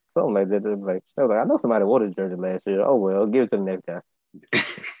no. something like that. They were like, I know somebody wore this jersey last year. Oh, well, give it to the next guy.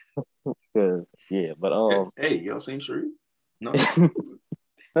 Cause yeah, but Hey, y'all seen Sharif? No. huh?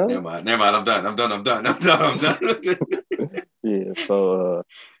 Never mind. I'm done. Yeah, so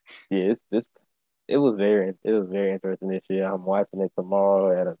yeah, it was very interesting this year. I'm watching it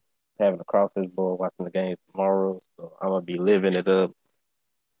tomorrow having a crawfish bowl, watching the game tomorrow. So I'm gonna be living it up,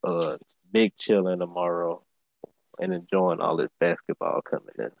 big chilling tomorrow and enjoying all this basketball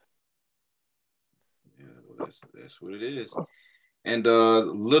coming in. Yeah, well, that's what it is. And a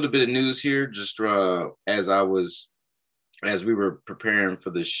little bit of news here, just as we were preparing for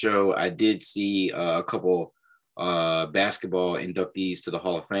the show, I did see a couple basketball inductees to the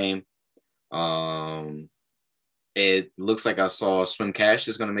Hall of Fame. It looks like I saw Swim Cash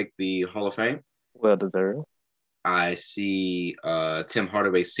is going to make the Hall of Fame. Well deserved. I see Tim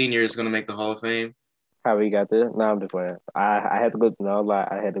Hardaway Sr. is going to make the Hall of Fame. How we got there? No, I'm just playing. I had to go. No,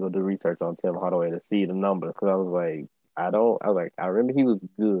 like I had to go do research on Tim Hardaway to see the numbers because I was like, I remember he was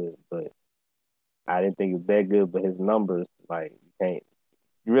good, but I didn't think he was that good. But his numbers, like, you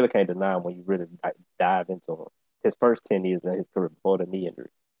really can't deny him when you really dive into him. His first 10 years in his career before the knee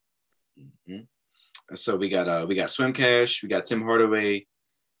injury. Mm-hmm. So we got Swim Cash, we got Tim Hardaway,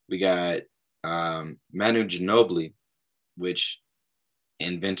 we got Manu Ginobili, which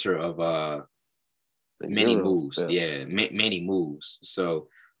inventor of many moves. Yeah, many moves. So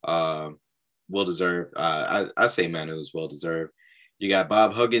well deserved. I say Manu is well deserved. You got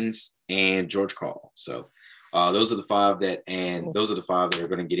Bob Huggins and George Karl. So those are the five that are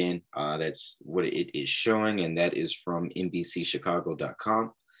going to get in. That's what it is showing, and that is from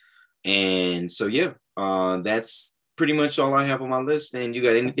NBCChicago.com. And so yeah, that's pretty much all I have on my list. And you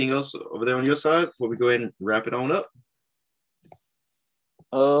got anything else over there on your side before we go ahead and wrap it on up?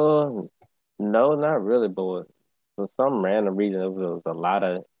 No, not really, but for some random reason, there was a lot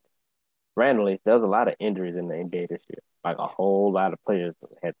of injuries in the NBA this year. Like a whole lot of players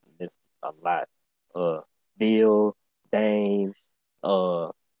had missed a lot. Bill, Dame,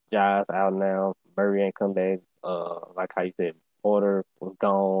 Josh out now. Murray ain't come back. Like how you said, Porter was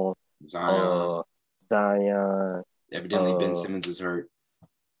gone. Zion. Evidently, Ben Simmons is hurt.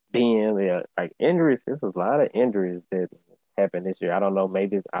 Yeah, like injuries. There's a lot of injuries that happened this year. I don't know.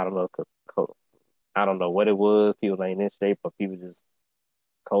 Maybe I don't know. I don't know what it was. People ain't in shape, or people just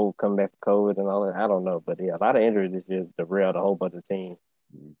cold come back from COVID and all that. I don't know, but yeah, a lot of injuries this year derailed a whole bunch of teams.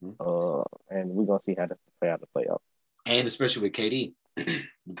 Mm-hmm. And we're gonna see how this play out the playoff. And especially with KD,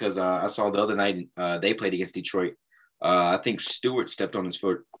 because I saw the other night they played against Detroit. I think Stewart stepped on his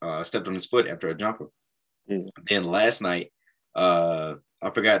foot after a jumper. Yeah. Then last night, I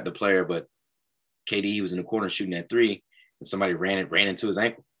forgot the player, but KD was in the corner shooting at three, and somebody ran into his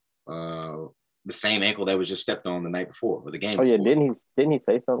ankle. The same ankle that was just stepped on the night before or the game. Oh yeah, before. didn't he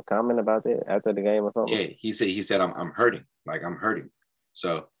say something comment about that after the game or something? Yeah, he said I'm hurting, like I'm hurting.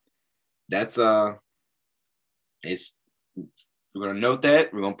 So that's we're gonna note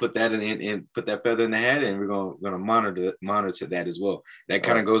that, we're gonna put that in put that feather in the hat, and we're gonna monitor that as well. That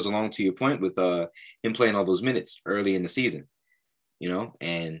kind of goes along to your point with him playing all those minutes early in the season, you know,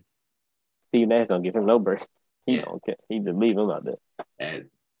 and Steve Nash don't give him no break. He don't care. He just leave him out there.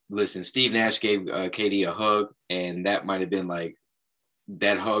 Listen, Steve Nash gave KD a hug, and that might have been like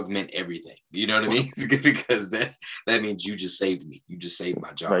that hug meant everything. You know what I mean? Because that means you just saved me. You just saved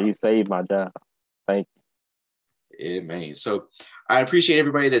my job. Right, you saved my job. Thank you. Yeah, man. So I appreciate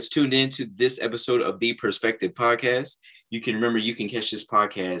everybody that's tuned in to this episode of the Perspective Podcast. You can catch this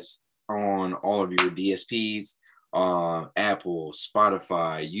podcast on all of your DSPs, Apple,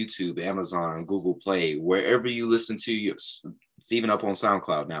 Spotify, YouTube, Amazon, Google Play, wherever you listen to it's even up on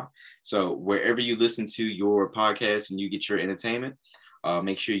SoundCloud now. So wherever you listen to your podcast and you get your entertainment,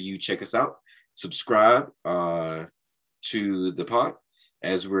 make sure you check us out. Subscribe to the pod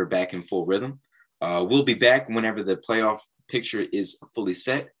as we're back in full rhythm. We'll be back whenever the playoff picture is fully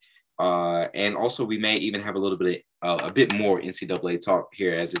set. And also we may even have a bit more NCAA talk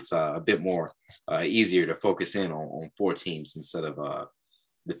here, as it's a bit more easier to focus in on 4 teams instead of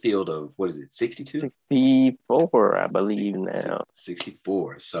the field of, what is it, 62? 64, I believe now.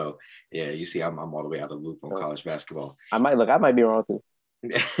 64. So yeah, you see, I'm all the way out of the loop on college basketball. I might be wrong too.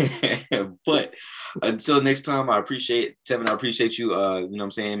 But until next time, Tevin, I appreciate you, you know what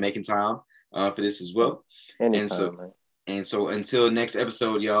I'm saying, making time for this as well. Anytime, man. And so until next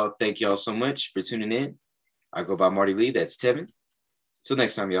episode, y'all, thank y'all so much for tuning in. I go by Marty Lee. That's Tevin. Till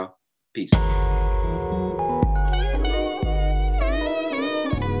next time, y'all. Peace.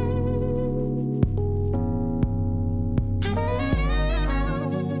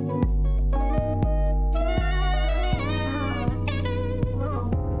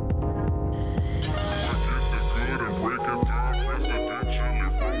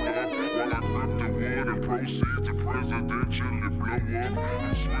 Proceed to presidentially blow up.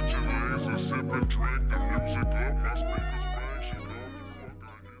 I'm switching lanes and sipping drink, the music up, my speakers.